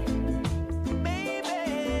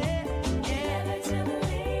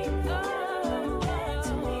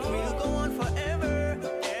 We'll go on forever,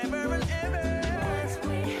 ever and ever. What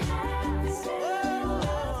we have is better than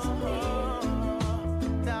love to me.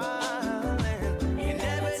 Darling,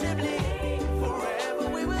 inevitably, forever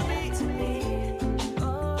we will meet.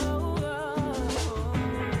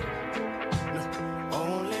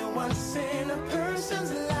 Only once in a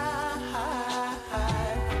person's life,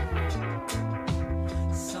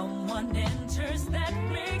 someone enters that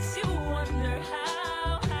makes you wonder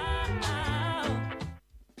how.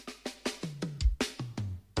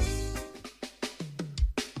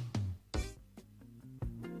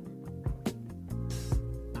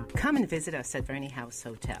 Come and visit us at Verney House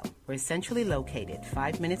Hotel. We're centrally located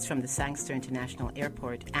 5 minutes from the Sangster International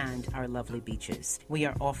Airport and our lovely beaches. We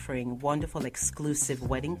are offering wonderful exclusive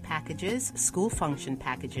wedding packages, school function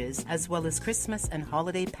packages, as well as Christmas and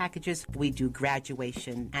holiday packages. We do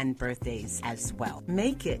graduation and birthdays as well.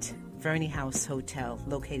 Make it Verney House Hotel,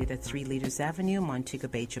 located at 3 Leaders Avenue, Montego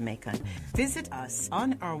Bay, Jamaica. Visit us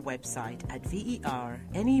on our website at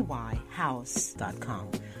verneyhouse.com.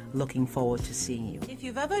 Looking forward to seeing you. If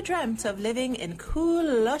you've ever dreamt of living in cool,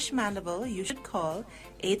 lush Mandeville, you should call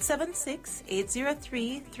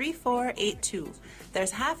 876-803-3482.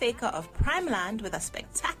 There's half acre of prime land with a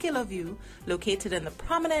spectacular view located in the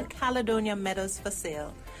prominent Caledonia Meadows for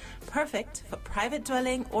sale. Perfect for private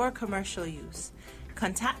dwelling or commercial use.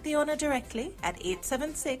 Contact the owner directly at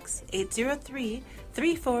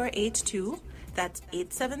 876-803-3482. That's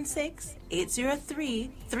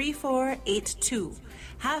 876-803-3482.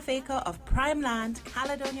 Half acre of prime land,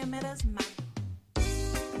 Caledonia Meadows.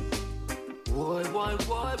 Boy, boy,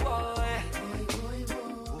 boy, boy.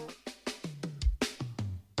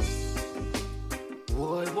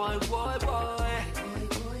 Boy, boy, boy, boy.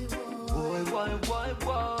 Boy, boy, boy,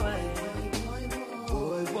 boy.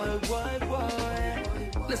 Boy, boy, boy, boy.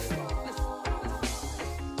 Listen.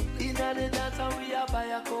 In the dance we a buy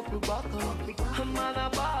a couple buckle. A man a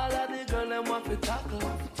ball and the girl them want to tackle.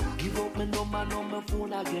 Give up my number, no my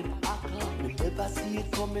phone I get hackle. Me never see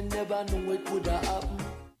it coming, never know it would have happened.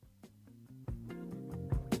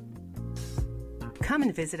 Come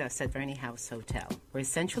and visit us at Verney House Hotel. We're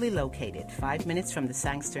centrally located 5 minutes from the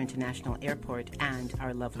Sangster International Airport and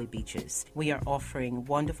our lovely beaches. We are offering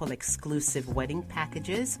wonderful exclusive wedding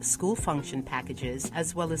packages, school function packages,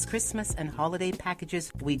 as well as Christmas and holiday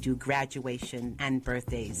packages. We do graduation and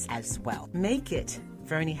birthdays as well. Make it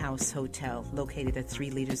Verney House Hotel, located at 3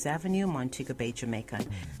 Leaders Avenue, Montego Bay, Jamaica.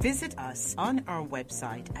 Visit us on our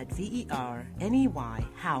website at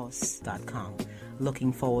verneyhouse.com.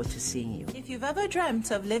 Looking forward to seeing you. If you've ever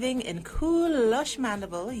dreamt of living in cool, lush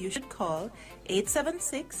Mandeville, you should call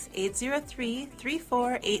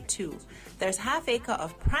 876-803-3482. There's half acre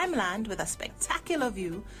of prime land with a spectacular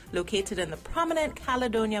view located in the prominent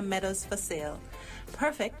Caledonia Meadows for sale.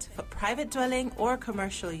 Perfect for private dwelling or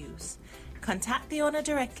commercial use. Contact the owner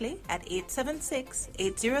directly at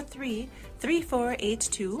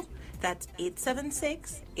 876-803-3482. That's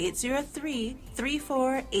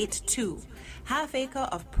 876-803-3482. Half acre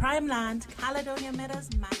of prime land, Caledonia Meadows.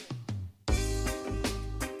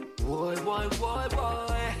 Boy, boy, boy,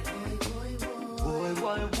 boy. Boy,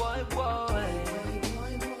 boy, boy, boy.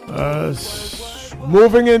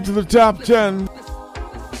 Moving into the top 10.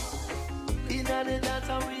 In the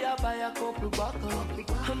dance we a buy a couple buckle.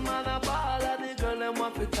 A man a ball and the girl them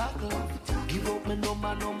want to tackle. Give up my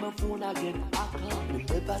number, no my phone I get hackle. Me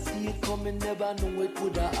never see it coming, never know it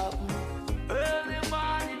would have happened. Early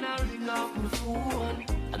morning I ring off my phone.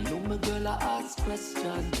 I know my girl I ask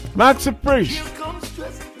questions. Maxi Priest. Here comes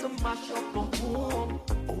stress to mash up my home.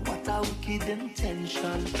 Oh, what a wicked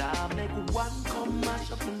intention. Now make one come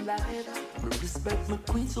mash up my life. Me respect my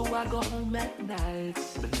queen so I go home at night.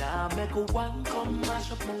 But now make one come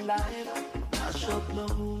mash up my life. Mash up my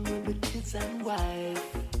home with the kids and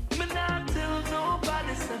wife. Me not tell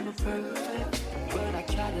nobody say me perfect, but I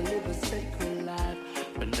try to live a sacred life.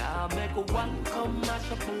 But now make one come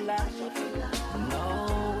mash up my life. No,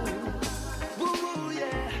 woo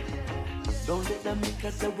yeah. Don't let them make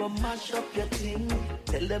us ever mash up your thing.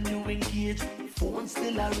 Tell them you engage, phone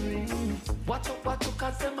still a ring. Watch out,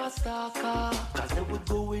 cause them a stalker. Cause they would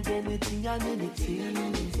go with anything and anything.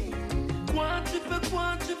 Quan,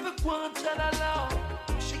 chalala.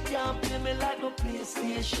 She can't play me like no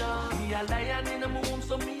PlayStation. Me a lion in the moon,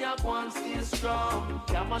 so me a go and stay strong.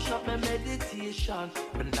 Can't mash up my meditation,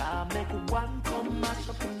 but now I make one come mash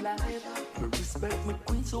up my life. Me respect my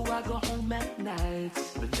queen, so I go home at night.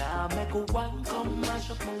 But now I make one come mash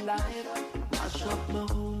up my life. Mash up my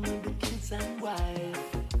home with the kids and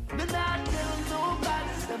wife. Me not tell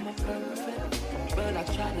nobody say I'm perfect, but I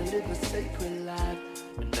try to live a sacred life.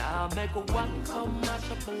 And now I make one come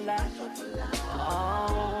mash up my life.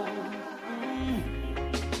 Oh,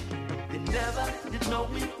 You never did know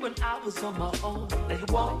me when I was on my own. Now you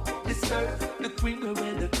won't deserve the queen or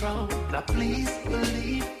wear the crown. Now please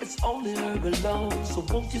believe it's only her alone. So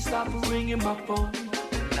won't you stop ringing my phone?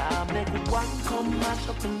 Now I make one come mash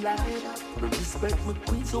up my life. But respect my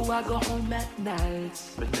queen, so I go home at night.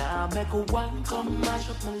 But now I make one come mash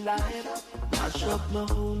up my life. Mash up my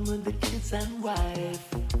home with the kids and wife.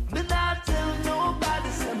 But I tell nobody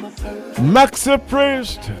say my perfect. Maxi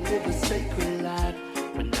Priest. Live a sacred life.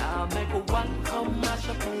 But now I make one come mash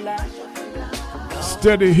up my life.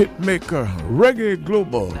 Steady hit maker, Reggae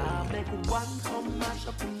Global.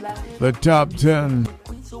 The top 10.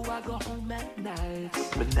 So I go home at night.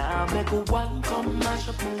 But now I make one come mash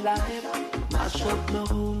up my life. Mash up my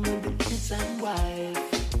home with the kids and wife.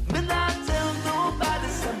 But I tell nobody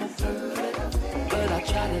say I'm perfect, but I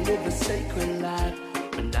try to live a sacred life.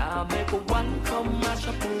 But now I make one come mash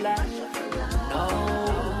up my life. No.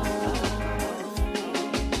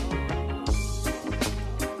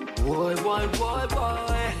 Boy, boy, boy,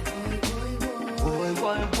 boy. Boy,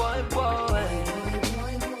 boy, boy, boy.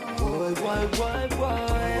 Boy, boy, boy,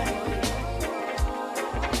 boy.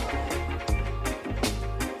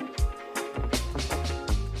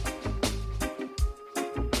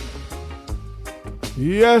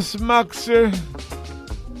 Yes, Maxi.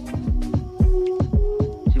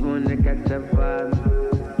 She wanna catch a vibe.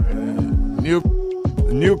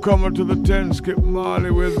 Newcomer to the 10, Skip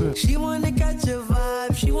Marley with She wanna catch a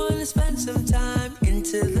vibe. She wanna spend some time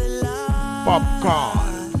into the light.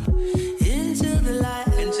 Popcorn. Into the light.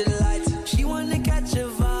 Into the light. She wanna catch a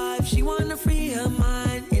vibe. She wanna free her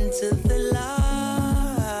mind into the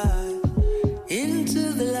light.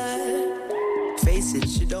 Into the light. Face it,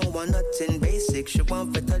 she don't want nothing basic. She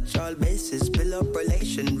want to touch all bases. Build up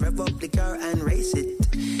relation, rev up the car and race it.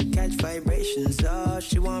 Catch vibrations, oh,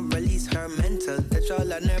 she want release her mental. Touch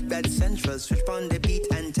all on her blood central. Switch on the beat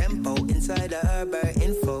and tempo. Inside of her bare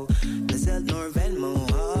info. The Zell nor Venmo,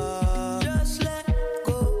 oh. Just let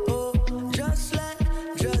go, oh. Just let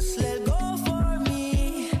go for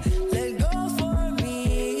me. Let go for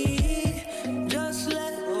me. Just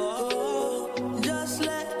let go.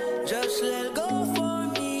 Just let go for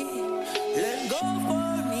me. Let go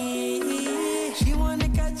for me. She wanna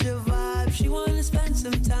catch a vibe. She wanna spend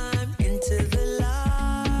some time into the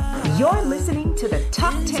light. You're listening to the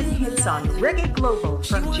Top 10 Hits on Reggae Global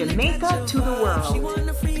from Jamaica to the She world.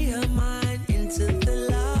 wanna free her mind into the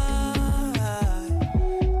light.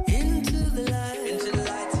 Into the light. Into the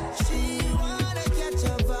light. She wanna catch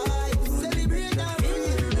a vibe. Celebrate her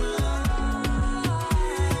freedom.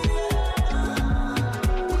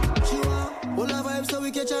 She want all her vibes so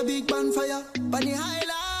we catch a big bonfire. Bunny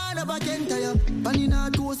Highland of a Kentire. Bunny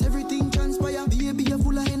not toast, everything transpire. Baby, you're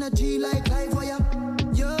full of energy like live wire.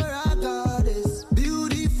 You're a goddess,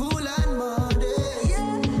 beautiful and modest.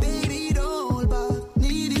 Yeah. Baby, don't hold back.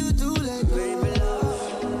 Need you to let go. Baby,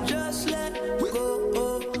 love. Just let go.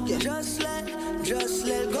 Oh. Yeah. Just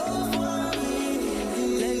let go for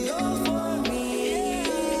me. Let go for me.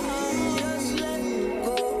 Just let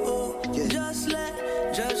go. Oh. Yeah.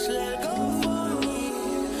 Just let go for me.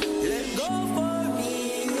 Let go for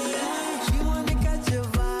me. She wanna catch a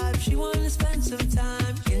vibe. She wanna spend some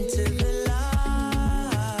time into the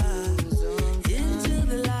light. Into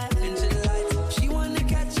the light. Into the light. She wanna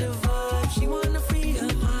catch a vibe. She wanna free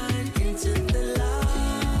her mind into the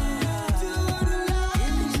light.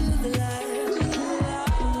 Into the light.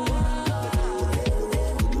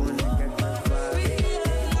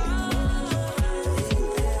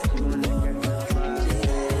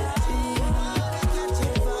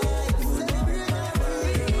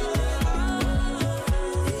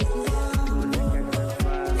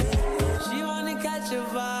 She wanna catch a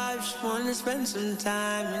vibe. She wanna spend some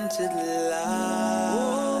time into the light.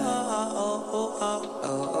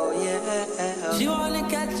 Oh, yeah. She wanna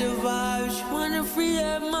catch a vibe. She wanna free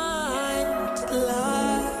her mind to the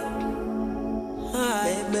light.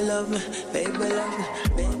 Baby love me, baby love me,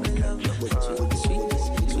 baby love me.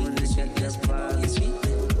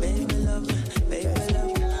 Baby love me, baby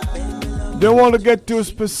love me. Don't want to get too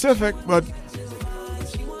specific, but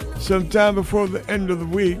sometime before the end of the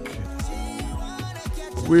week,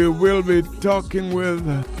 we will be talking with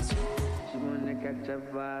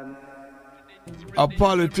a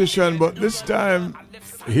politician, but this time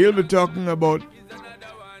he'll be talking about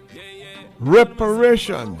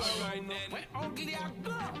reparations.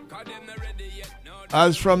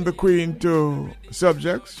 As from the Queen to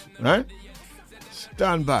subjects, right?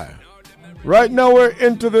 Stand by. Right now we're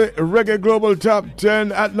into the Reggae Global Top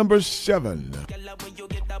 10 at number 7.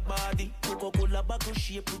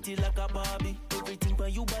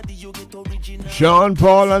 Sean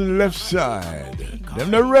Paul on left side.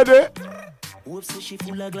 Them not ready? Hope say she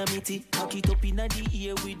full of glamity. Cock it up inna the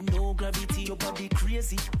air with no gravity. Your body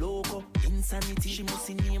crazy, loco, insanity. She must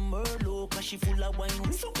name her loca. She full of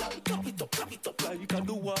wine. So clap it up like a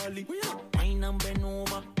do Wally. Wine and bend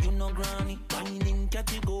over, you know granny. Wine in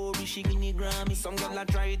category, she give me Grammy. Some girl a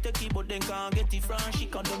try to keep, but then can't get it from. She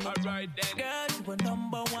can't do no. Alright then, girl, you a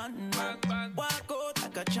number one. Walk out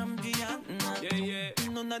like a champion.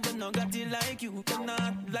 None of them no got it like you. Them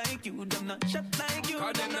not like you. Them not shot like you.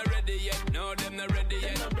 Cause them not ready yet. No, them not ready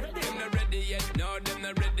yet. Them not ready yet. No, them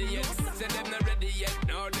not ready yet. Say them not ready yet.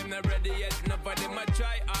 No, them not ready yet. Nobody might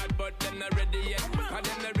try hard, but them not ready yet. Cause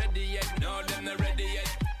them not ready yet. No, them not ready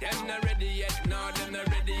yet. Them not ready yet. No, them not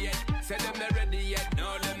ready yet. Say them not ready yet.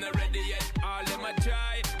 No, them not ready yet. All them might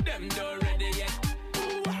try. Them not ready yet.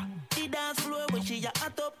 The dance floor when she a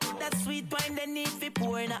hot up. That sweet wine they need fi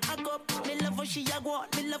pour in a cup. Me love how she a go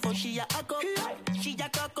out. Me love how she a hack up. She a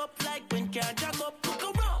cock up like when car jack up. Look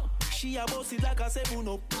around. She a boss it like a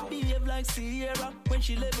 7-up. Behave like Sierra when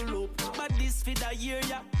she level up. But this fit a year,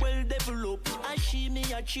 yeah, well developed. And she me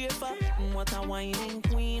a cheer for. What a whining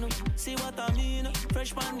queen. See what I mean?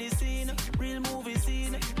 Fresh pan the scene. Real movie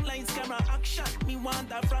scene. Lights, camera, action. Me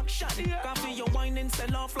want a fraction. Coffee your wine and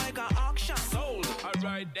sell off like an auction. Sold.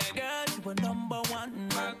 Alright then. Girl, you a number one.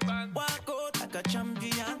 Walk out like a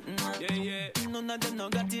champion. None of them no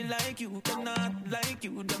got it like you. Them not like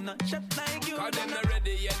you. Them not shot like you. Cause them not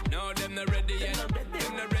ready yet. No, them not ready yet.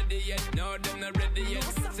 Them not ready yet. No, them not ready yet.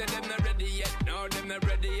 Say them not ready yet. No, them not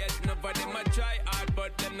ready yet. Nobody might try hard,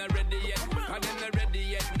 but them not ready yet. Cause them not ready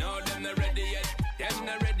yet. No, them not ready yet. Them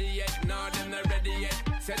not ready yet. No, them not ready yet.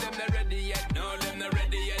 Say them not ready yet. No, them not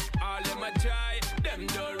ready yet. All them might try. Them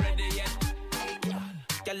not ready yet.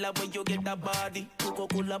 Girl, when you get that body,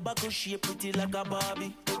 Coca-Cola back shape pretty like a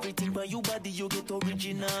Barbie. Everything by you body you get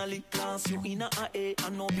originally. Class you in a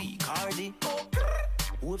and no B Cardi.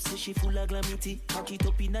 Hope say she full of glamity. Cock it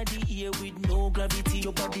up inna the air with no gravity.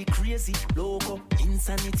 Your body crazy, loco,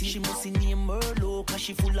 insanity. She must name her loca.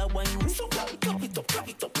 She full of wine. So clap it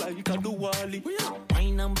up like a do Wally.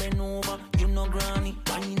 Wine and bend over, you know granny.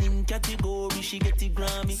 Wine in category, she get it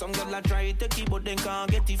Grammy. Some girl a try to keep, but then can't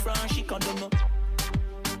get it from. She can't do no.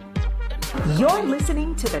 You're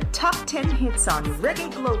listening to the Top 10 Hits on Reggae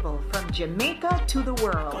Global, from Jamaica to the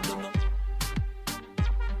world.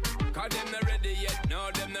 Cause them not ready yet. No,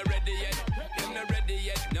 them not ready yet. Them not ready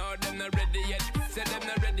yet. No, them not ready yet. Say them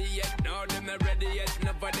not ready yet. No, them not ready yet.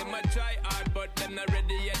 Nobody might try hard, but them not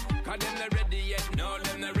ready yet. Cause them not ready yet. No,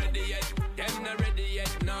 them not ready yet. Them not ready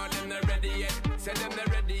yet. No, them not ready yet. Say them not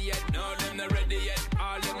ready yet. No, them not ready yet.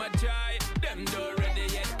 All them might try. Them not ready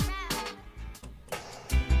yet.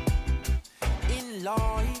 In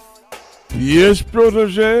life. Yes,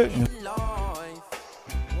 protege. In life.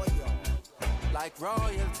 Like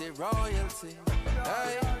royalty.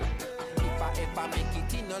 Hey. If I make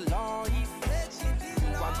it in a life,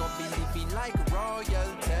 you are gonna be living like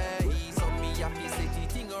royalty. So me happy say the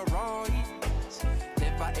thing alright.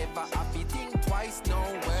 Never ever happy think twice, no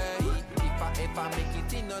way. If I ever make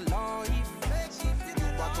it in a life, you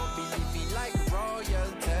are gonna be living like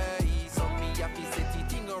royalty. So me happy say the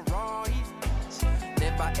thing alright.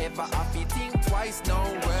 Never ever happy think twice, no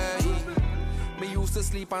way. Me used to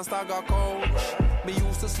sleep on Stagger Coach. Me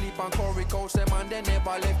used to sleep on Corey Coach. Them and they never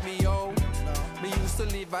left me out. Me used to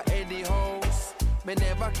live at Eddie House. Me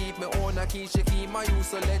never keep me own a Keisha Keem. I used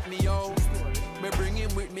to let me out. Me bring him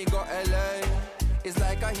with me, go LA. It's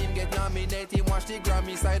like a him get nominated. Watch the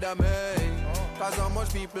Grammy side of me. Cause how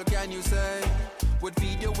much people can you say would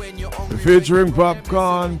feed you when you're hungry? Featuring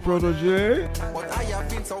Popcorn Protege. But I have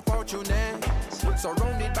been so fortunate,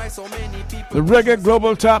 surrounded by so many people. The Reggae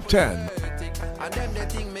Global Top 10. And them the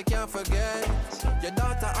thing me can't forget. Your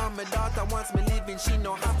daughter and my daughter wants me living, she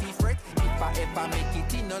no happy fret. If I ever make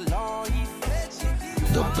it in a life,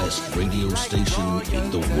 the best radio station in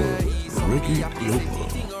the world, Reggae Global.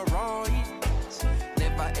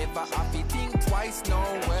 Never ever happy think twice, no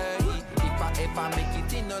way. If I ever make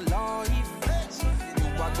it in a life, you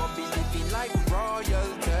are gonna be living like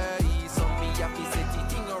royalty. So me happy set the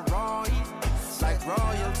thing alright, like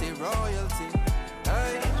royalty.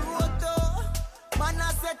 Hey. Man,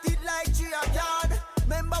 I set it like G-A-Card.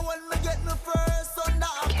 Remember when we get me first under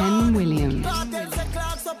a Ken Williams. Cartel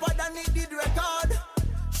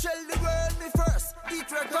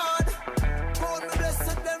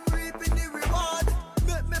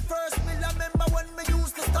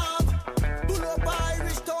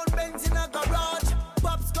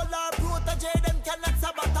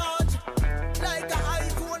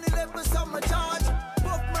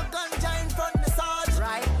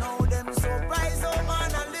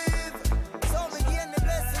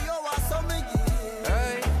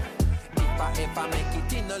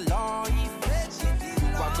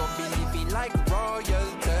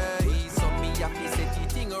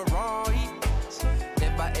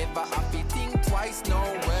ever have to think twice, no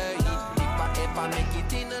way. If I ever make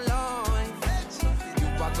it in life, you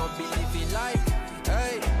are gonna be living like,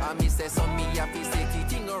 hey, I miss say some me happy say the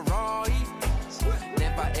thing right.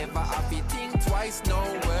 Never ever have to think twice, no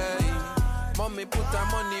way. Mommy put her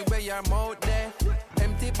money where your mouth there.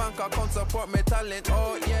 Empty bank account support me talent,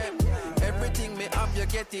 oh yeah. Everything me have you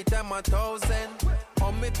get it time 1,000.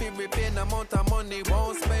 On me feel repay the amount of money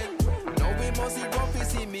won't spend. Now we must see rough to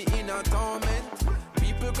see me in a torment.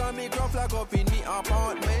 People call me gruff like up in me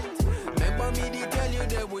apartment. Remember me they tell you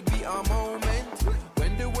there would be a moment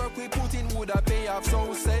when the work we put in would have pay off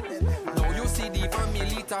so set. Now you see the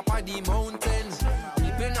family top of the mountain.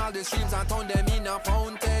 Keeping all the streams and turn them in a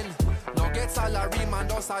fountain. Now get salary man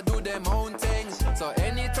just a do them own things. So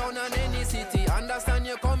any town and any city, understand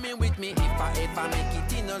you coming with me. If I ever make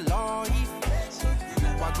it in a life, you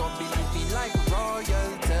are gonna be living like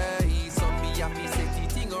royalty. So me happy say the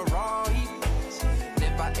thing right.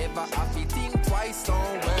 Never ever have to think twice,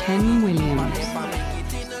 don't worry. Ken Williams. If I ever make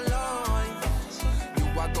it in a life, you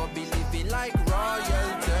are gonna be living like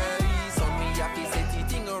royalty. So me happy say the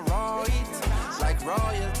thing right. Like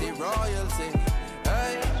royalty, royalty.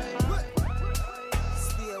 Hey.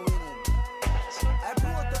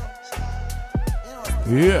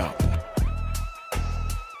 Yeah.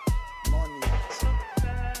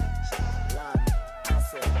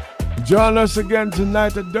 Join us again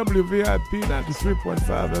tonight at WVIP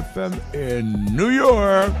 93.5 FM in New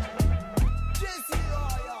York.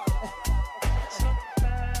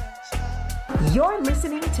 You're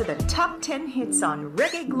listening to the top 10 hits on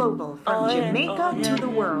Reggae Global from Jamaica to the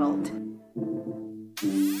world.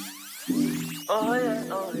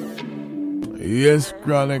 Yes,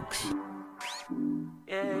 Chronix.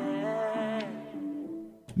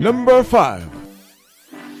 Number 5.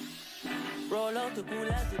 Roll out the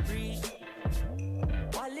cool as the breeze.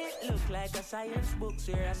 Wallet look like a science book,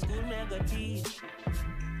 where a school mega teach.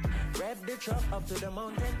 Rev the truck up to the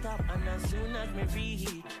mountain top, and as soon as me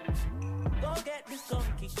reach, go get this gun,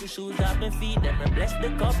 kick the shoes off my feet, then me bless the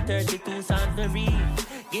cup, 32 sounds me read.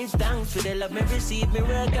 Give thanks for the love me receive, me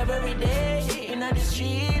work every day, in the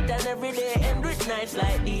street, and every day, end with nights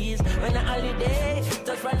like these. When a holiday,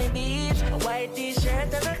 touch on the beach, a white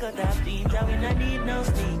t-shirt and a cut off jeans, and we not need no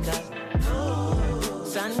sneakers.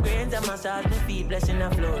 Sun grains and massage my feet, blessing the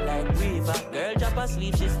flow like river. Girl drop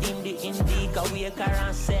asleep, she steam the indica, wake her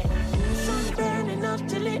and say, sun burning up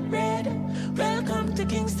till it red. Welcome to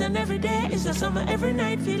Kingston every day. It's a summer every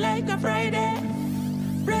night, feel like a Friday.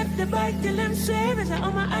 Rep the bike till I'm swear. As I'm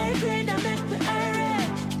on my high grade, I make the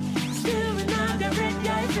irate. Still we not got red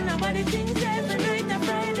guys and nobody thinks every night a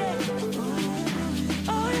Friday.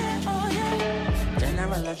 Oh yeah, oh yeah.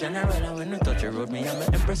 General, when you touch your road, me I'm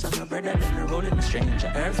an empress, I'm a brother, then I roll in the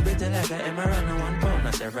stranger. Herbs bitter like a emerald and 1 pound.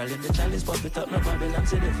 Now several in the chalice, pop it up, no Babylon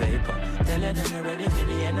to the vapor. Tell her them they're ready for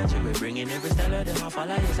the energy, we bring in every style of them, I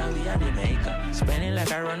follow yes, and we are the maker. Spending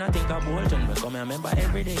like I run, I think of Bolton, we come and remember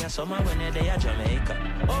every day of summer when they're there, Jamaica.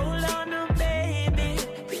 Hold on, oh, baby,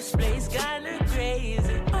 this place kinda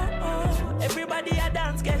crazy. Oh, everybody a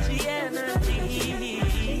dance, catch the energy.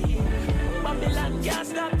 Babylon can't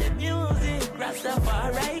stop the music.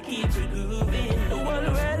 Rastafari keep it grooving. The whole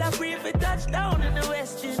world a free for touchdown in the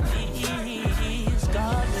West Indies.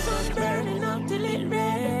 God, the sun's burning up till it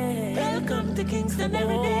red. Welcome to Kingston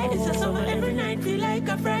every day. It's a summer every night, feel like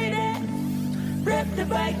a Friday. Rep the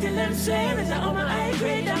bike till I'm swear. As I'm on my high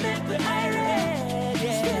grade, I make the irate.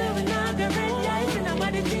 Still we not got red lights and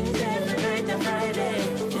nobody thinks every night a Friday.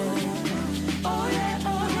 Oh yeah,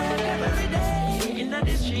 every day. In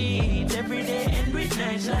the street, every day, and with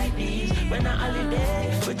nights like these. When a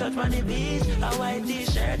holiday, we touch on the beach. A white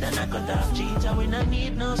t-shirt and a cut off jeans, and we not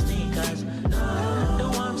need no sneakers. No, the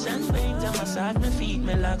warmth and paint, I massage my feet,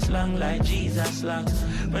 my locks long like Jesus locks.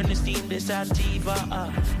 When the steam this sativa,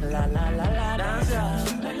 la la la la, dance la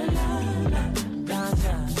la la la, dance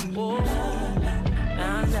oh la la,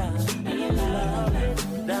 dance love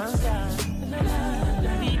it, dance la la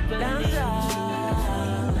la, people dance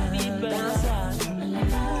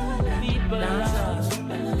people dance.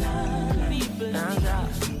 People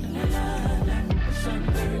dance, sun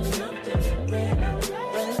burning up till it red.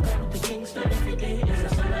 Welcome to Kingston every day. It's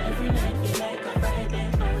a summer every night, feel like a Friday.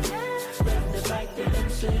 Oh yeah, rep the bike till them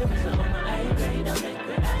slips. On my high grade, I make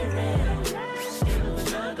the irate. Still we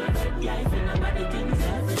not got red life and nobody thinks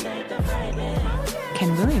every night a Friday.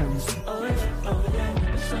 Ken Williams. Oh yeah,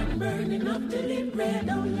 the sun burning up till it red.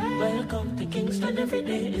 Oh yeah, welcome to Kingston every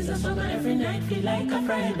day. It's a summer every night, feel like a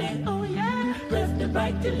Friday. Oh yeah. Rev the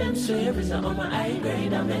bike till them swear. Is on my high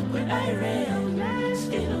grade, I make with irate.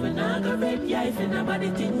 Still we not got red life and nobody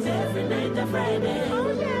thinks every night a Friday.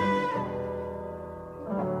 Oh yeah.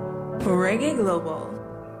 Reggae Global.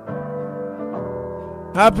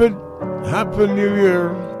 Happy New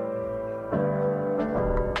Year.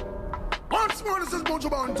 Once more, this is Mojo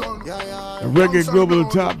Banton. Reggae Global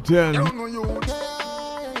Top 10. Girl,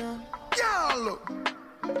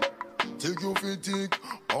 take your feet, take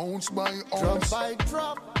ounce by ounce. Drop by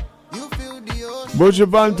drop, you feel the ocean. Mojo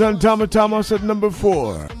Banton, Thomas Thomas at number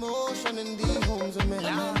 4. Emotion in the homes of men.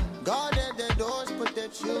 Guarded their doors, put their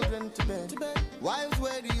children to bed. Wives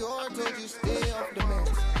wear the oar, told you stay off the men.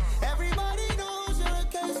 Everybody knows you're a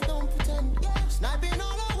case, don't pretend. Sniping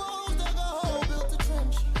all the walls, dug a hole, built a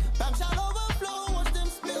trench. Bank shall overflow, watch them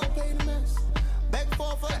spill, pay the mess. Beg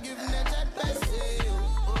for forgiveness at best.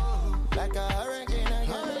 Like a hurricane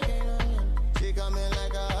again. She coming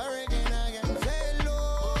like a hurricane again. Say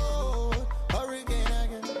Lord, hurricane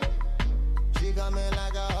again. She coming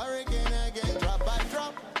like a hurricane again. Drop by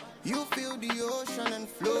drop, you feel the ocean and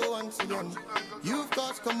flow once again. You've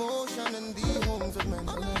caused commotion in the homes of men.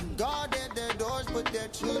 Guarded their doors, put their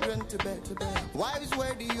children to bed. Wives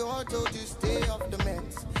wear the oar, told you stay off the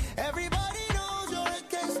meds. Everybody knows you're a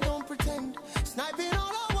case, don't pretend. Sniping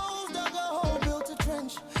all our walls, dug a hole, built a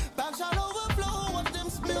trench. Bags shall overflow, watch them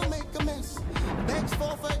spill, make a mess. Begs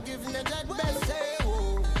for forgiveness at best. Say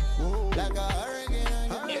whoa, whoa, like a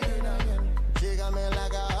hurricane again. She got me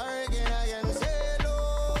like a hurricane again. Say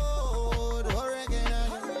Lord, hurricane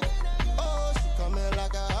again. Oh, she coming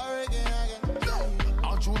like a hurricane again. I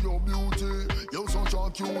show your beauty, you're such a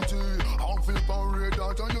cutie. I'll flip and red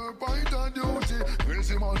out on your point of duty.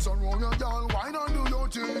 Crazy man surround your girl, why not do your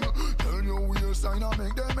thing? Turn your waistline and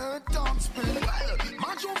make them head top spin.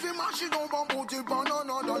 Match off him, mash it over, put it on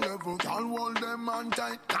another level. Girl, hold them man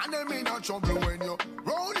tight, can them in a trouble when you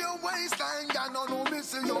roll your waistline. Girl, no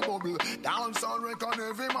missing your bubble. Dance on record,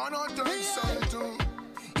 every man on turn side too.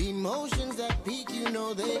 Emotions that peak, you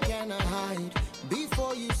know they cannot hide.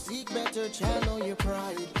 Before you seek better, channel your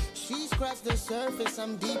pride. She scratched the surface,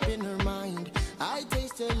 I'm deep in her mind. I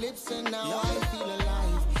taste her lips and now I feel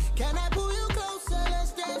alive. Can I pull you closer?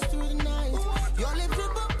 Let's dance through the night. Your lips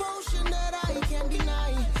with a potion that I can't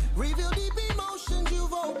deny. Reveal deep emotions,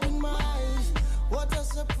 you've opened my eyes. What a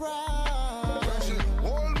surprise. She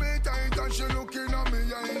hold me tight and she looking at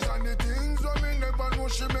me eyes. And the things that me never know,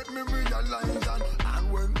 she make me realize.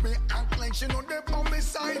 And when me act like she know they on me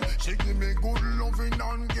side, she give me good loving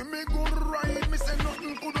and give me good ride. Me say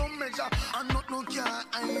nothing couldn't measure and nothing can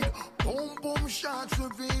hide. Boom boom shots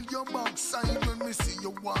reveal your backside. When me see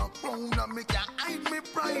you walk round and me can hide me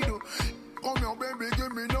pride. Come here, baby,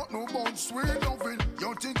 give me nothing but sweet loving.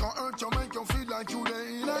 You think I hurt you, make you feel like you there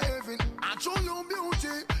in a heaven. I show you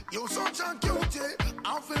beauty, you're such a cutie.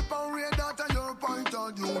 I flip and read that at your point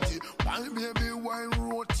of duty. Why baby, why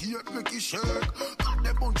rotate, make it shake? Got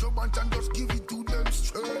the bunch of bunch and just give it to them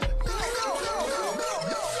straight.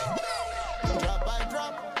 Drop by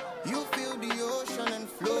drop, you feel the ocean and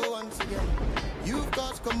flow once again. You've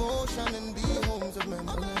caused commotion in the homes of men.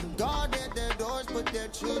 Guarded their doors, put their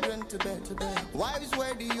children to bed. Wives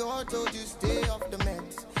wear the oar, told you stay off the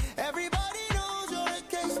meds. Everybody knows you're a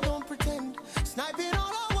case, don't pretend. Sniping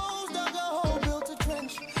all our walls, dug a hole, built a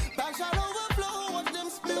trench. Bags shall overflow, watch them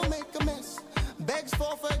spill, make a mess. Begs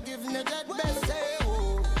for forgiveness at best. Say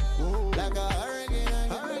whoa, whoa, like a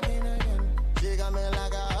hurricane again. She got me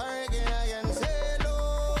like a hurricane again. Say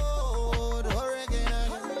Lord, hurricane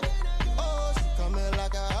again. Oh, she coming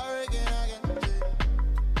like a hurricane again.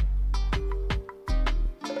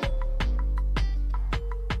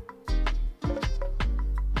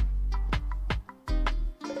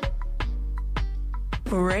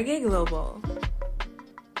 Reggae Global.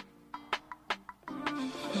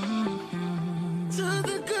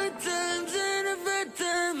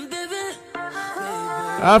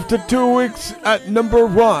 After 2 weeks at number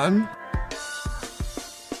 1,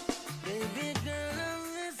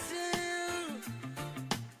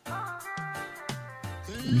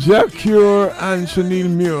 Jack Cure and Chanel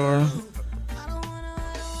Muir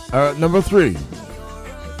are at number 3.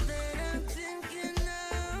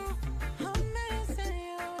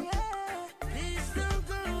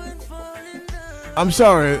 I'm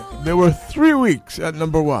sorry, there were 3 weeks at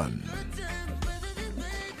number 1.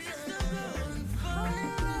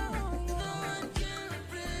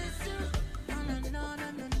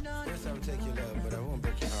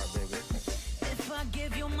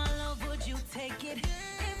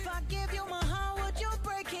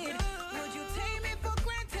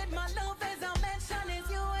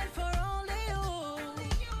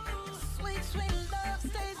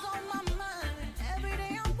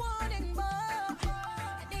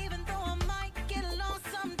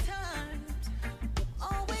 Sometimes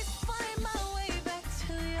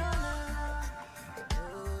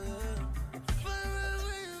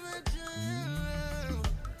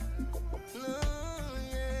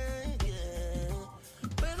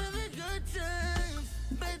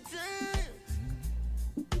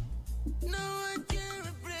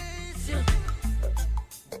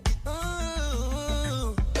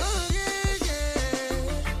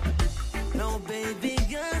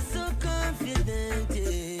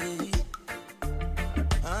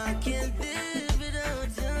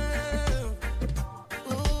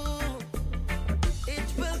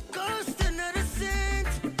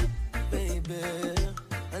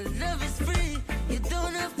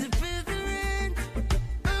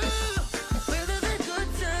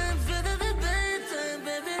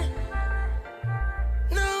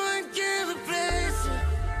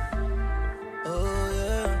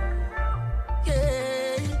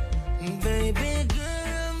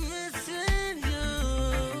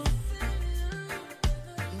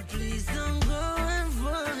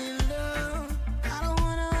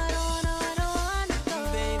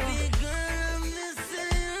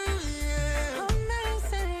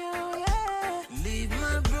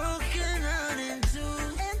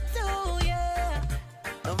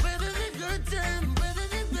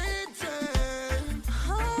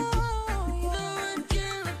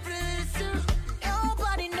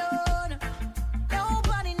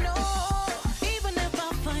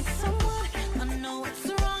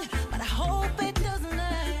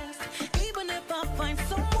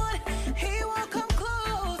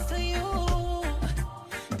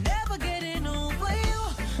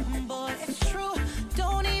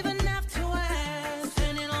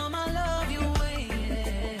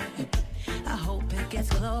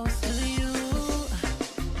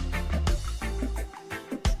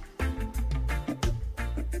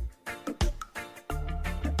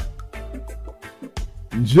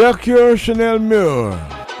Jackie Chanel Muir.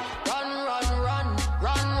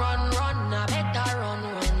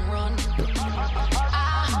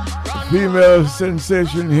 Female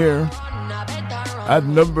sensation here at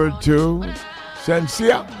number 2,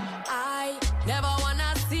 Sensia. I never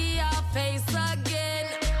wanna see your face again.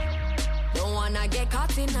 Don't wanna get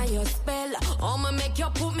caught in your spell. I'ma make you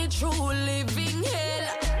put me through living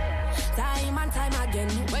hell. Time and time again,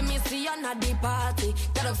 when me see you at the party,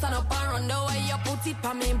 get up, stand up and run the way you put it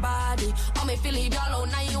on me body. Oh, me feel leave you alone,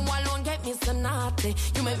 now you alone get me so naughty.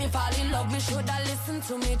 You make me fall in love, me shoulda listen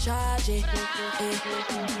to me charge it.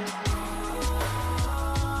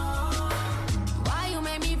 Why you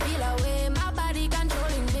make me feel away, my body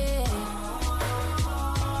controlling me.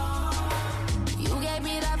 You gave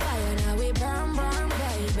me that fire, now we burn, burn,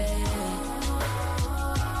 baby.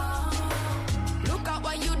 Look at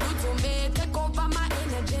what you do to me, take over my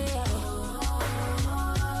energy.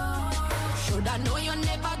 Should I know you're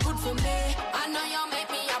never good for me? I know you make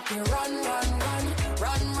me happy, run, run, run,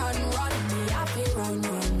 run, run, run, me happy, run,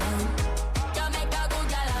 run, run. You make a good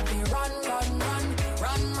girl happy, run, run, run,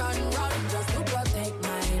 run, run, run, just to protect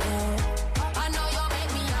my love. I know you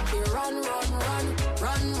make me happy, run, run, run,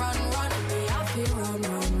 run, run, run, me happy, run,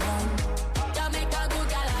 run, run. You make a good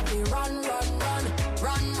girl happy, run, run, run,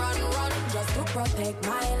 run, run, run, just to protect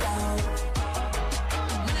my love.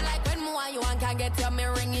 Me no like when more you want can get your me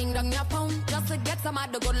ringing down your phone. Just to get some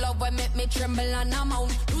of the good love will make me tremble and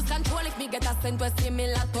amount. Lose control if me get a scent where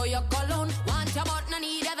similar to your cologne. Want your but no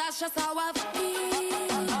need it, that's just how I feel.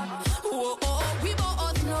 Oh, oh, we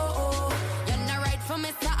both know. You're not right for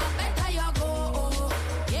me, so I better you go.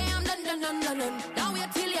 Yeah, I'm done, done, done, done, done. Now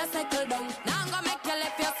wait till you settle down. Now I'm gonna make you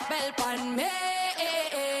left your spell on me.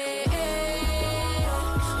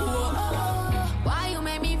 Oh, oh, why you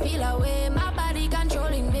make me feel away? My body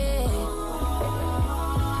controlling me.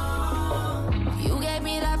 You gave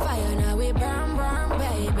me that fire, now we burn, burn,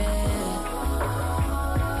 baby.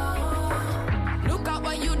 Look at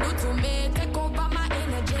what you do to me, take over my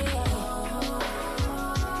energy.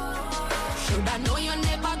 Should I know you're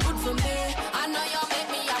never good for me? I know you make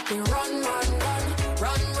me happy, run, run, run,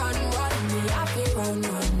 run, run, run, me happy, run,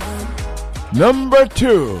 run, run. Number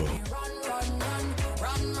 2.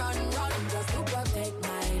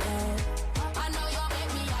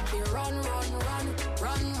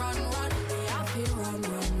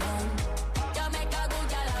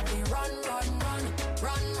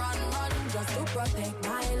 Protect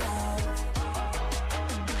my love.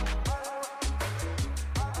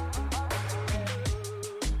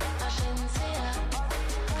 I shouldn't see her.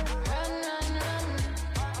 Run, run, run.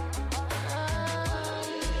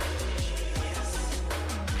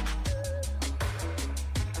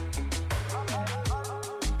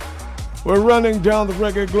 We're running down the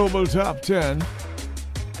Reggae Global Top 10.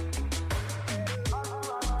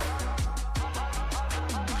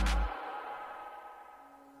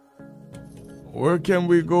 Where can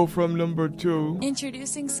we go from number 2?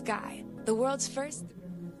 Introducing Sky, the world's first.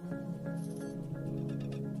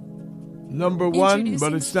 Number 1,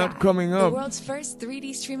 but it's not coming up. The world's first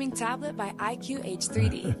 3D streaming tablet by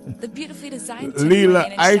IQH3D. The beautifully designed Lila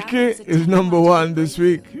Ike is number 1 this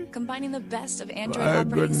week. Combining the best of Android My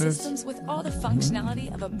operating goodness. systems with all the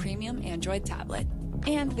functionality of a premium Android tablet.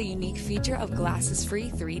 And the unique feature of glasses-free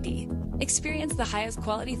 3D. Experience the highest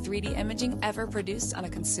quality 3D imaging ever produced on a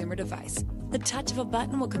consumer device. The touch of a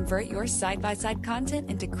button will convert your side-by-side content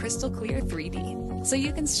into crystal clear 3D, so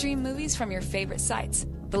you can stream movies from your favorite sites.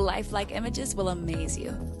 The lifelike images will amaze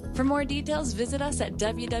you. For more details, visit us at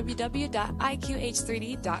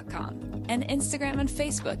www.iqh3d.com and Instagram and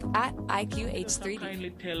Facebook at IQH3D. Kindly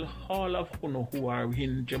tell all of you who are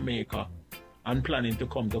in Jamaica and planning to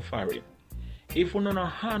come to foreign. If you don't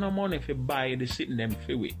have no money to buy the sitting them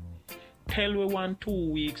for we, tell we 1-2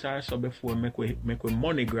 weeks or so before make we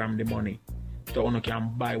MoneyGram the money so you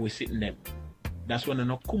can buy we sitting them. That's when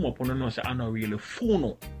you come up and you say I don't really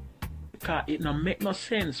fool. Because it don't make no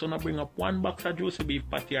sense when I bring up 1 box of juicy beef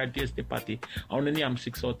patty or tasty patty and then I'm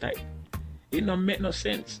 6 out tight. It don't make no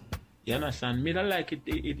sense. You understand? Me don't like it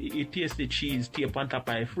taste the cheese tape on top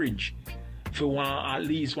of a fridge for at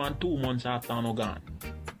least 1-2 months after I'm gone.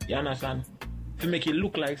 You understand? To make it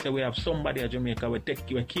look like say we have somebody at Jamaica we take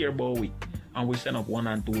you care about we and we send up 1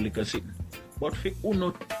 and 2 liquor sitting. But if you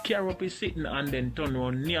not care up his sitting and then turn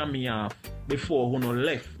around near me off before you no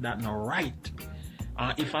left, that not right.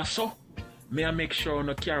 If I saw, me I make sure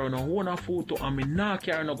no carry no own food and me not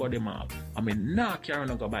carry no go the mall. I mean not carry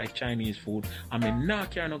no go buy Chinese food. I mean not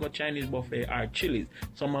carry no go Chinese buffet or Chili's.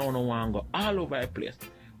 Some of you no want go all over the place.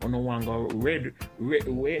 You no want go red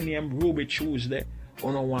name Ruby Tuesday.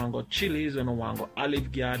 You don't want to go Chili's, you don't want to go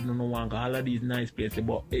Olive Garden, you don't want to go all of these nice places.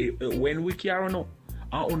 But when we carry on,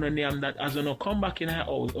 I name that as you come back in our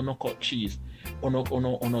house, you cut cheese,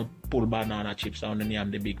 you pull banana chips, I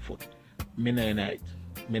name the Bigfoot. Me no know it.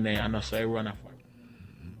 Me no so I run after.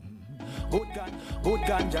 Good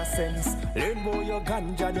ganja sense. Learn more your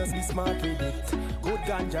ganja, just be smart with it. Good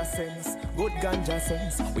ganja sense, good ganja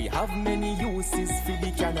sense. We have many uses for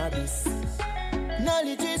the cannabis.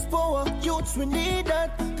 Knowledge is power, youths we need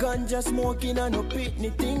that. Ganja smoking and no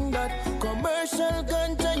pitney thing that. Commercial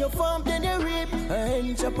ganja you farm then you reap.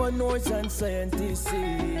 Entrepreneurs and scientists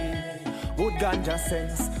see. Good ganja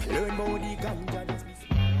sense. Learn more the ganja.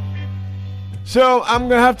 So I'm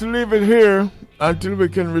going to have to leave it here until we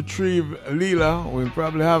can retrieve Leela. We'll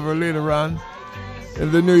probably have her later on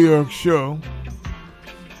in the New York show.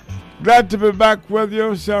 Glad to be back with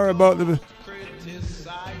you. Sorry about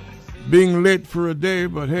being late for a day,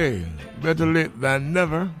 but hey, better late than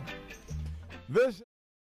never. This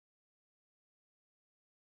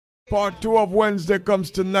part 2 of Wednesday comes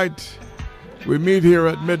tonight. We meet here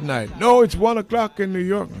at midnight. No, it's 1 o'clock in New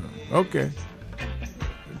York. Okay.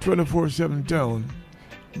 24/7 town.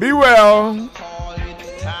 Be well.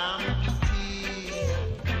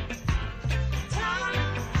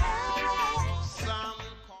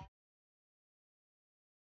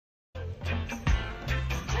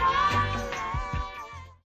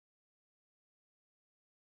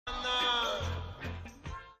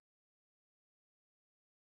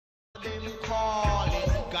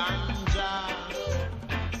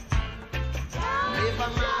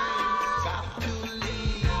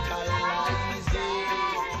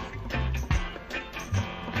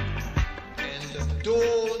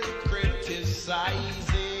 Don't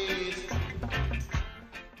criticize it.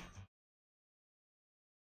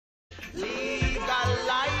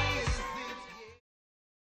 Legalize it.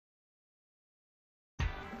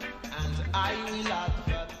 And I will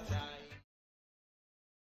advertise.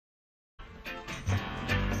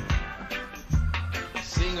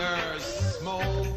 Singers smoke.